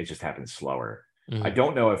die. It just happens slower. I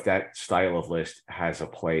don't know if that style of list has a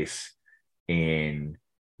place in.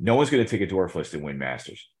 No one's going to take a dwarf list and win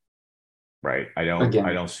Masters, right? I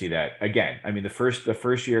don't see that again. The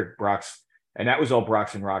first year Brock's, and that was all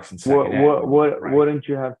Brock's and Rocks and second. Right? Wouldn't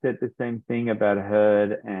you have said the same thing about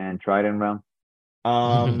Herd and Trident Realm?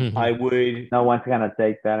 I would. No one's going to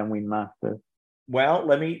take that and win Masters. Well,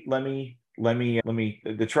 let me.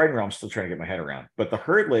 The Trident Realm, I'm still trying to get my head around, but the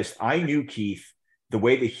Herd list, I knew Keith, the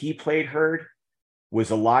way that he played Herd was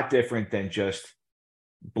a lot different than just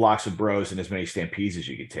blocks of bros and as many stampedes as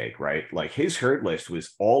you could take, right? Like his Herd list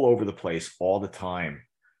was all over the place all the time.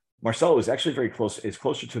 Marcelo was actually very close. It's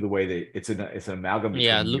closer to the way that it's an amalgam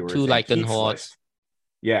between yours and Keith's list.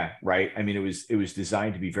 Yeah, right. It was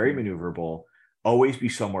designed to be very maneuverable, always be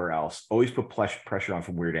somewhere else, always put pressure on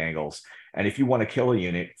from weird angles. And if you want to kill a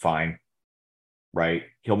unit, fine. Right,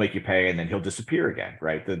 he'll make you pay, and then he'll disappear again.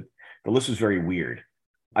 Right, the list was very weird.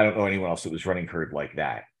 I don't know anyone else that was running Herd like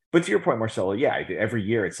that. But to your point, Marcelo, yeah, every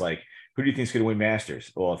year it's like, who do you think is going to win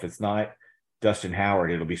Masters? Well, if it's not Dustin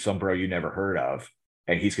Howard, it'll be some bro you never heard of,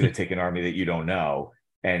 and he's going to take an army that you don't know.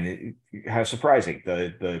 And how surprising,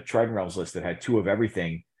 the Trident Realms list that had 2 of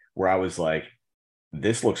everything, where I was like,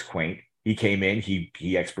 this looks quaint. He came in,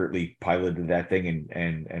 he expertly piloted that thing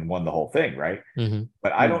and won the whole thing, right?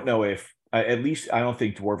 But I don't know if. At least I don't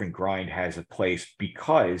think Dwarven Grind has a place,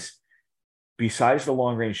 because besides the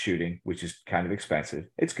long range shooting, which is kind of expensive,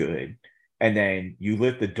 it's good. And then you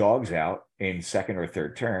let the dogs out in second or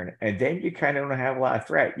third turn, and then you kind of don't have a lot of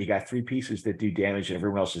threat. You got 3 pieces that do damage, and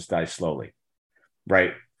everyone else just dies slowly,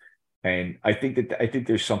 right? And I think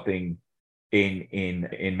there's something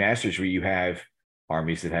in Masters where you have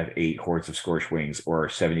armies that have 8 hordes of Scorched Wings or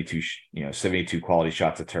 72 quality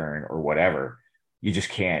shots a turn or whatever. You just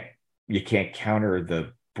can't. You can't counter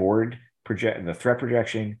the the threat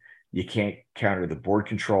projection. You can't counter the board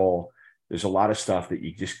control. There's a lot of stuff that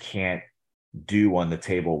you just can't do on the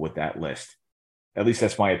table with that list. At least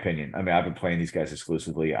that's my opinion. I've been playing these guys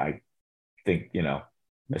exclusively. I think,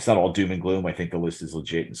 it's not all doom and gloom. I think the list is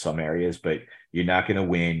legit in some areas, but you're not going to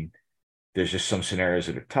win. There's just some scenarios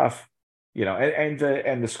that are tough, and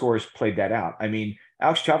the scores played that out.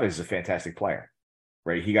 Alex Chavez is a fantastic player,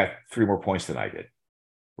 right? He got 3 more points than I did.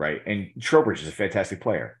 Right. And Trowbridge is a fantastic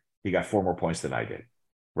player. he got 4 more points than I did,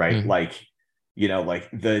 right? Mm-hmm. Like, you know, like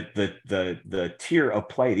the tier of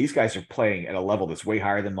play, these guys are playing at a level that's way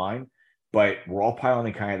higher than mine, but we're all piling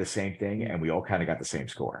in kind of the same thing, and we all kind of got the same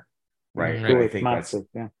score, right? Mm-hmm. And Right. I think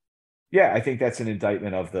I think that's an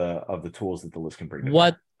indictment of the tools that the list can bring to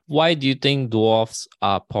bear. Why do you think dwarfs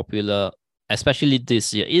are popular, especially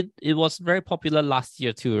this year? It was very popular last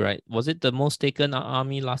year too, right? Was it the most taken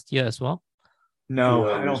army last year as well?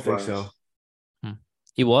 No, I don't think so.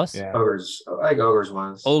 It was? Yeah. Ogres. I think Ogres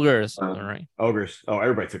was. Ogres. All right. Ogres. Oh,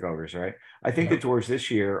 everybody took Ogres, right? I think the dwarves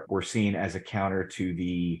this year were seen as a counter to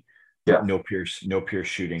the no pierce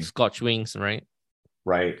shooting. Scotch wings, right?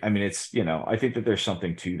 Right. I mean, it's, you know, I think that there's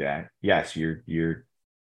something to that. Yes, you're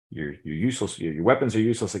useless. Your weapons are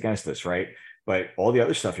useless against this, right? But all the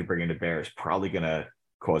other stuff you're bringing to bear is probably going to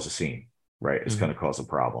cause a scene, right? It's going to cause a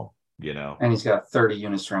problem, you know. And he's got 30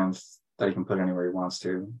 unit strength that he can put anywhere he wants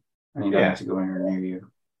to, and he doesn't have to go anywhere near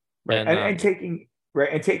you. Right. And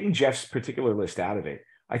taking Jeff's particular list out of it,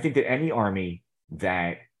 I think that any army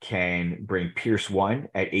that can bring Pierce 1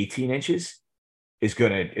 at 18 inches is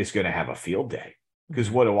gonna have a field day. Because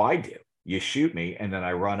what do? You shoot me, and then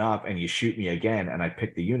I run up, and you shoot me again, and I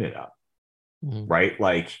pick the unit up. Right?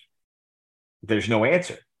 Like, there's no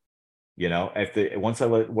answer. You know, once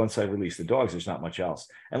I release the dogs, there's not much else.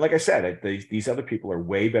 And like I said, these other people are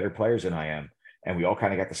way better players than I am, and we all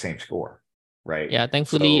kind of got the same score, right? Yeah,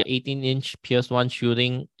 thankfully, 18-inch Pierce 1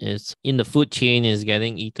 shooting is in the food chain is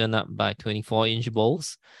getting eaten up by 24-inch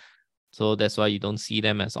bowls, so that's why you don't see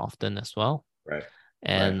them as often as well. Right.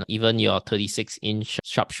 And even your 36-inch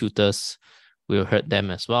sharpshooters will hurt them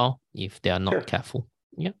as well if they are not careful.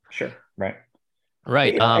 Yeah. Sure. Right.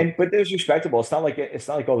 Right. But there's respectable. It's not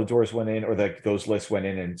like all the doors went in, or those lists went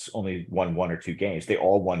in and only won 1 or 2 games. They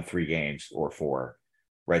all won 3 games or 4.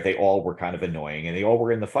 Right. They all were kind of annoying, and they all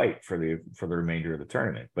were in the fight for the remainder of the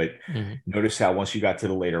tournament. But notice how once you got to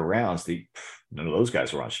the later rounds, none of those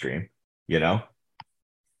guys were on stream. You know,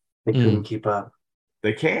 they couldn't keep up.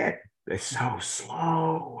 They can't. They're so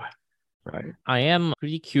slow. Right. I am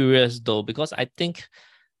pretty curious though, because I think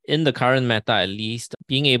in the current meta, at least,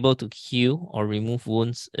 being able to heal or remove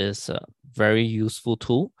wounds is a very useful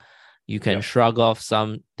tool. You can shrug off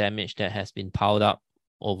some damage that has been piled up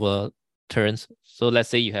over turns. So let's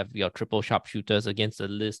say you have your triple sharpshooters against a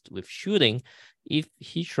list with shooting. If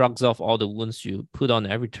he shrugs off all the wounds you put on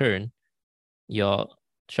every turn, your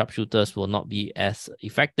sharpshooters will not be as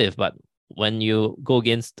effective. But when you go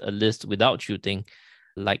against a list without shooting,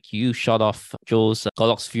 like you shot off Joe's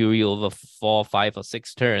Gorlock's Fury over 4, 5, or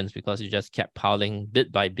 6 turns because you just kept piling bit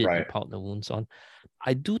by bit, you piled the wounds on.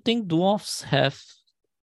 I do think dwarfs have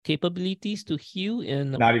capabilities to heal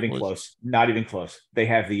in... Not even close. They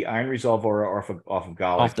have the Iron Resolve aura off of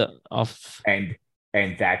Gorlock.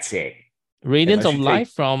 And that's it. Radiance of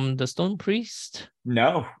Life from the Stone Priest?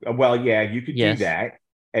 No. Well, yeah, you could do that.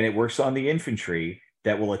 And it works on the infantry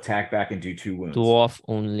that will attack back and do 2 wounds. Dwarf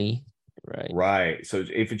only. Right. So it's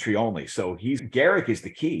infantry only. So Garrick is the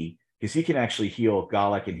key, because he can actually heal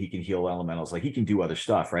Gorlock, and he can heal elementals. Like, he can do other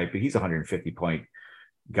stuff, right? But he's a 150-point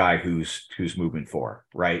guy who's movement 4,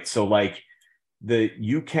 right? So like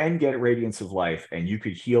you can get Radiance of Life, and you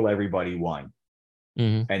could heal everybody 1,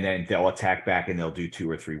 and then they'll attack back and they'll do 2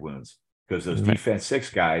 or 3 wounds, because those defense 6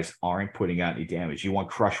 guys aren't putting out any damage. You want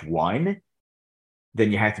crush 1,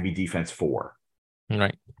 then you have to be defense 4.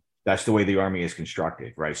 Right. That's the way the army is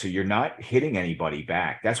constructed, right? So you're not hitting anybody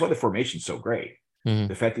back. That's why the formation's so great.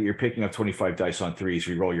 The fact that you're picking up 25 dice on 3s,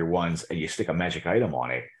 re-roll your 1s, and you stick a magic item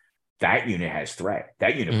on it, that unit has threat.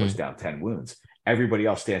 That unit puts down 10 wounds. Everybody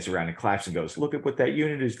else stands around and claps and goes, look at what that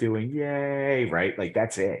unit is doing. Yay, right? Like,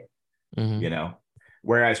 that's it, you know?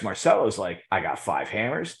 Whereas Marcelo's like, I got 5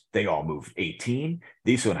 hammers. They all move 18.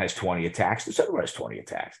 This one has 20 attacks. This other one has 20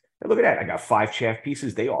 attacks. And look at that. I got 5 chaff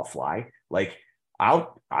pieces. They all fly. Like,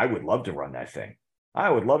 I would love to run that thing. I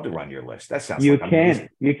would love to run your list. That sounds you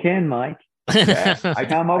can, Mike. Yeah,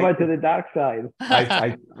 come over to the dark side.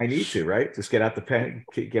 I need to, right? Just get out the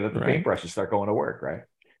paintbrush and start going to work, right?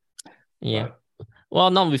 Yeah.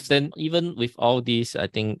 Well, notwithstanding, even with all these, I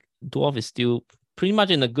think dwarf is still pretty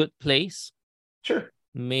much in a good place. Sure.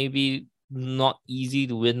 Maybe not easy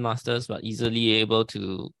to win masters, but easily able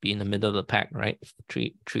to be in the middle of the pack, right?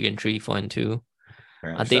 3 and 3, 4 and 2.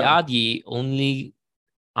 They are the only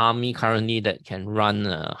army currently that can run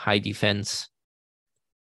a high defense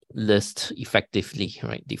list effectively,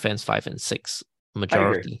 right? Defense 5 and 6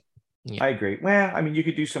 majority. I agree. Well, I mean, you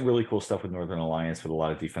could do some really cool stuff with Northern Alliance with a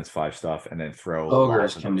lot of defense 5 stuff, and then throw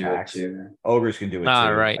Ogres can do it too. Ogres can do it too.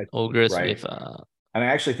 Right. Ogres with And I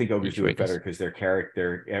actually think ogres do it better because their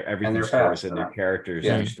character, everything scores and their characters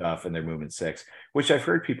do stuff and they're movement 6, which I've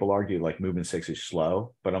heard people argue like movement 6 is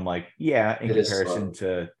slow, but I'm like, yeah, in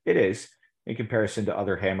comparison to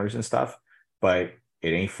other hammers and stuff, but it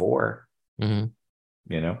ain't 4.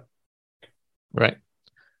 Mm-hmm. You know? Right.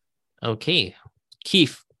 Okay.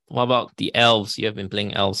 Keith, what about the elves? You have been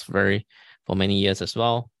playing elves for many years as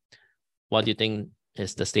well. What do you think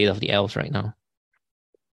is the state of the elves right now?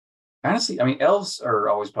 Honestly, I mean, elves are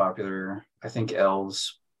always popular. I think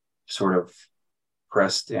elves sort of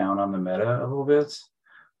pressed down on the meta a little bit.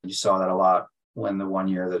 You saw that a lot when the one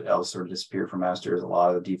year that elves sort of disappeared from Masters. A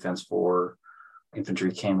lot of the defense for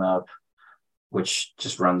infantry came up, which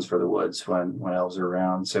just runs for the woods when elves are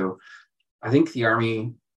around. So I think the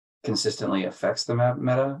army consistently affects the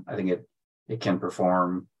meta. I think it can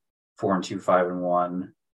perform 4-2, 5-1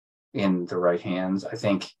 in the right hands. I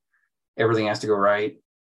think everything has to go right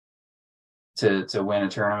to win a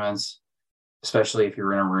tournament, especially if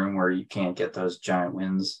you're in a room where you can't get those giant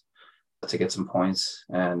wins to get some points,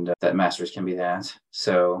 and that Masters can be that.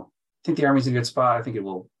 So I think the army's in a good spot. I think it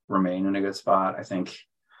will remain in a good spot. I think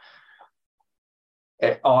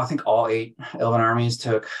all 8 Elven armies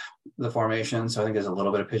took the formation, so I think there's a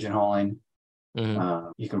little bit of pigeonholing.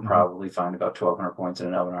 Mm-hmm. You can probably find about 1,200 points in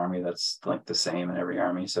an Elven army that's like the same in every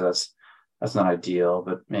army. So that's not ideal,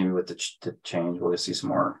 but maybe with the change, we'll just see some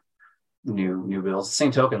more new builds. The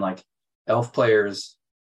same token, like elf players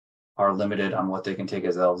are limited on what they can take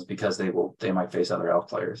as elves because they might face other elf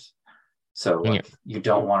players. So you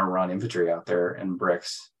don't want to run infantry out there in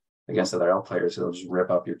bricks against other elf players. It'll just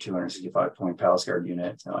rip up your 265 point Palace Guard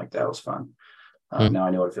unit. And like, that was fun. Now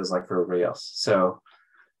I know what it feels like for everybody else. So,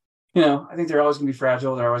 I think they're always going to be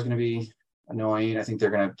fragile. They're always going to be annoying. I think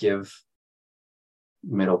they're going to give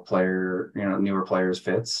middle player, newer players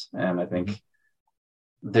fits. And I think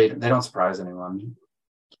they don't surprise anyone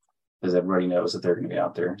because everybody knows that they're going to be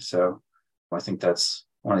out there. So I think that's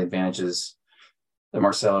one of the advantages that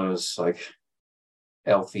Marcelo's like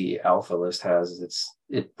Elfie alpha list has.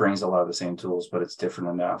 It brings a lot of the same tools, but it's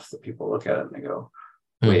different enough that people look at it and they go,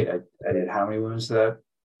 wait, I did how many wounds to that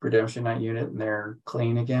Redemption Knight unit and they're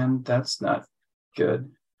clean again? That's not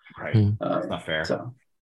good. Right. That's not fair. So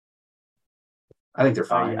I think they're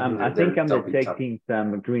fine. I think I'm detecting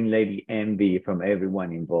some Green Lady envy from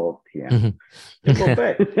everyone involved here. A little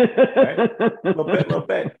bit. Right? A little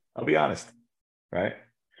bit. I'll be honest. Right?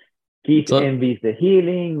 Keith envies the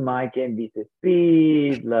healing. Mike envies the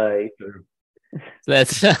speed. Like,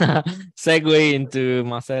 let's segue into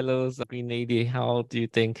Marcelo's Green Lady. How do you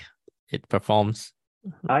think it performs?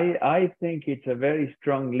 I think it's a very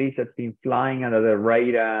strong list that's been flying under the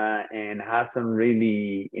radar and hasn't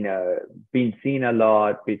really, been seen a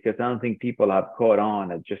lot because I don't think people have caught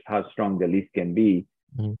on at just how strong the list can be.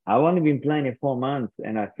 I've only been playing it 4 months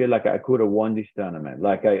and I feel like I could have won this tournament.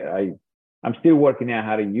 Like I'm still working out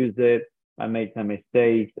how to use it. I made some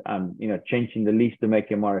mistakes. I'm, changing the list to make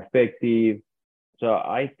it more effective. So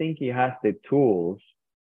I think he has the tools.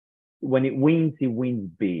 When it wins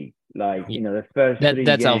big. Like, the first three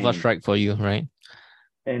that's games, Alpha Strike for you, right?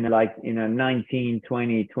 And 19,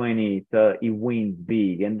 20, 20, so it wins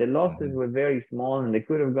big. And the losses were very small and they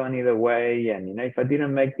could have gone either way. And, if I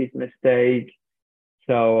didn't make this mistake.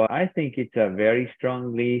 So I think it's a very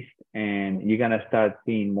strong list and you're going to start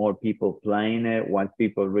seeing more people playing it once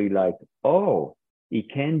people realize, oh, it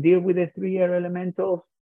can deal with the 3 air elementals.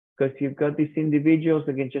 Because you've got these individuals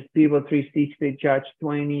that can just pivot 360, charge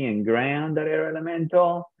 20 and ground that air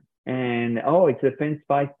elemental. And it's defense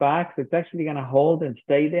 5 back. So it's actually going to hold and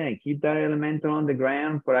stay there and keep that elemental on the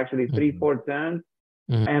ground for actually 3-4 turns.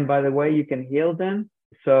 And by the way, you can heal them.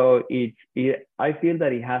 So I feel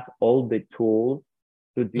that it has all the tools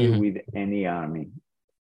to deal with any army.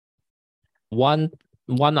 One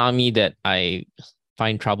army that I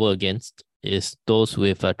find trouble against is those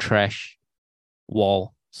with a trash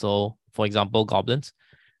wall. So, for example, goblins,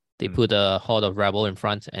 they put a horde of rebel in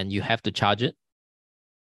front and you have to charge it.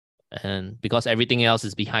 And because everything else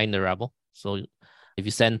is behind the rebel. So if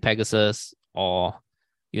you send Pegasus or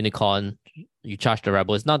Unicorn, you charge the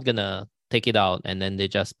rebel, it's not going to take it out. And then they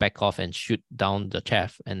just back off and shoot down the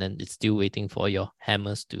chaff. And then it's still waiting for your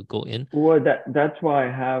hammers to go in. Well, that's why I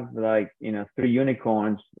have 3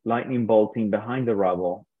 unicorns lightning bolting behind the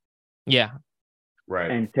rebel. Yeah.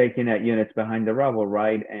 Right. And taking out units behind the rubble,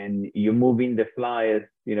 right? And you're moving the flyers,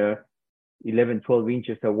 11, 12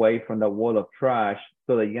 inches away from the wall of trash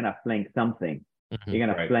so that you're going to flank something. You're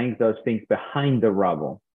going to flank those things behind the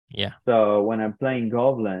rubble. Yeah. So when I'm playing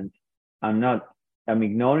goblins, I'm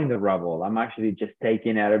ignoring the rubble. I'm actually just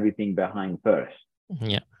taking out everything behind first.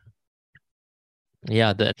 Yeah.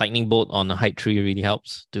 Yeah, the lightning bolt on a height tree really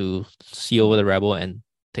helps to see over the rebel and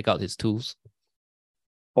take out his tools.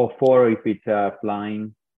 Or 4 if it's a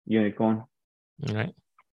flying unicorn. All right.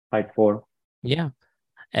 Height 4. Yeah.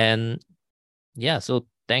 And yeah, so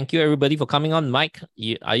thank you everybody for coming on. Mike,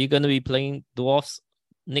 are you going to be playing dwarfs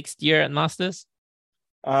next year at Masters?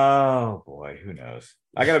 Oh boy, who knows?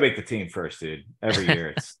 I got to make the team first, dude. Every year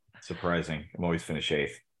it's surprising. I'm always finish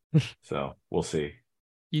 8th. So we'll see.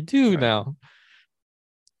 You do now.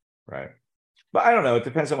 Right. But I don't know. It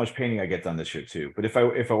depends how much painting I get done this year too. But if I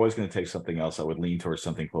was going to take something else, I would lean towards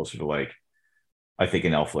something closer to like, I think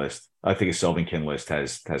an elf list. I think a Sylvankin list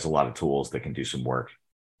has a lot of tools that can do some work.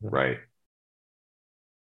 Right.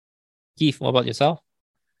 Keith, what about yourself?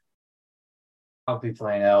 I'll be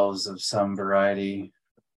playing elves of some variety.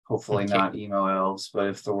 Hopefully not emo elves, but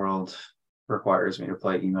if the world requires me to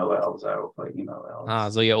play emo elves, I will play emo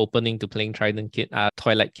elves. So you're opening to playing Tridentkin,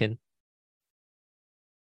 Twilightkin.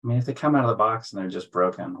 I mean, if they come out of the box and they're just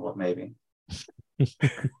broken, well, maybe.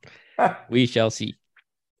 We shall see.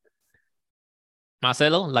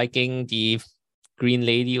 Marcelo, liking the Green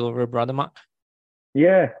Lady over Brother Mark?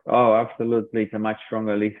 Yeah. Oh, absolutely. It's a much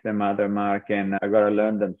stronger list than Mother Mark, and I got to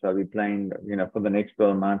learn them. So I'll be playing, for the next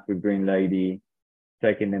 12 months with Green Lady,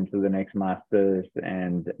 taking them to the next Masters,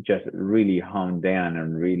 and just really hone down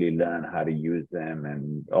and really learn how to use them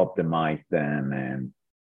and optimize them and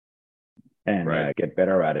right. Get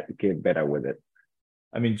better at it, get better with it.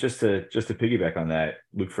 I mean, just to piggyback on that,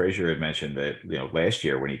 Luke Frazier had mentioned that, last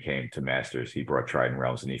year when he came to Masters, he brought Trident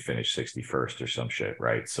Realms and he finished 61st or some shit,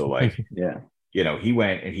 right? So like, yeah, he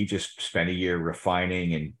went and he just spent a year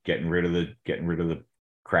refining and getting rid of the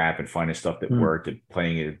crap and finding stuff that worked and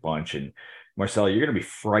playing it a bunch. And Marcelo, you're going to be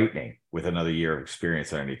frightening with another year of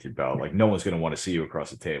experience underneath your belt. Like no one's going to want to see you across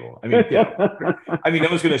the table. I mean, no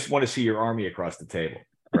one's going to want to see your army across the table,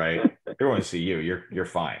 right? They want to see you. You're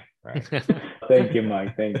fine, right? Thank you,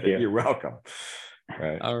 Mike. Thank you. You're welcome.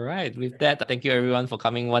 Right. All right. With that, thank you everyone for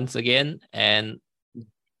coming once again. And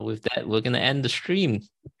with that, we're going to end the stream.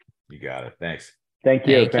 You got it. Thanks. Thank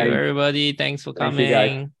you. Thank you, everybody. Thanks for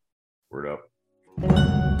coming. Word up.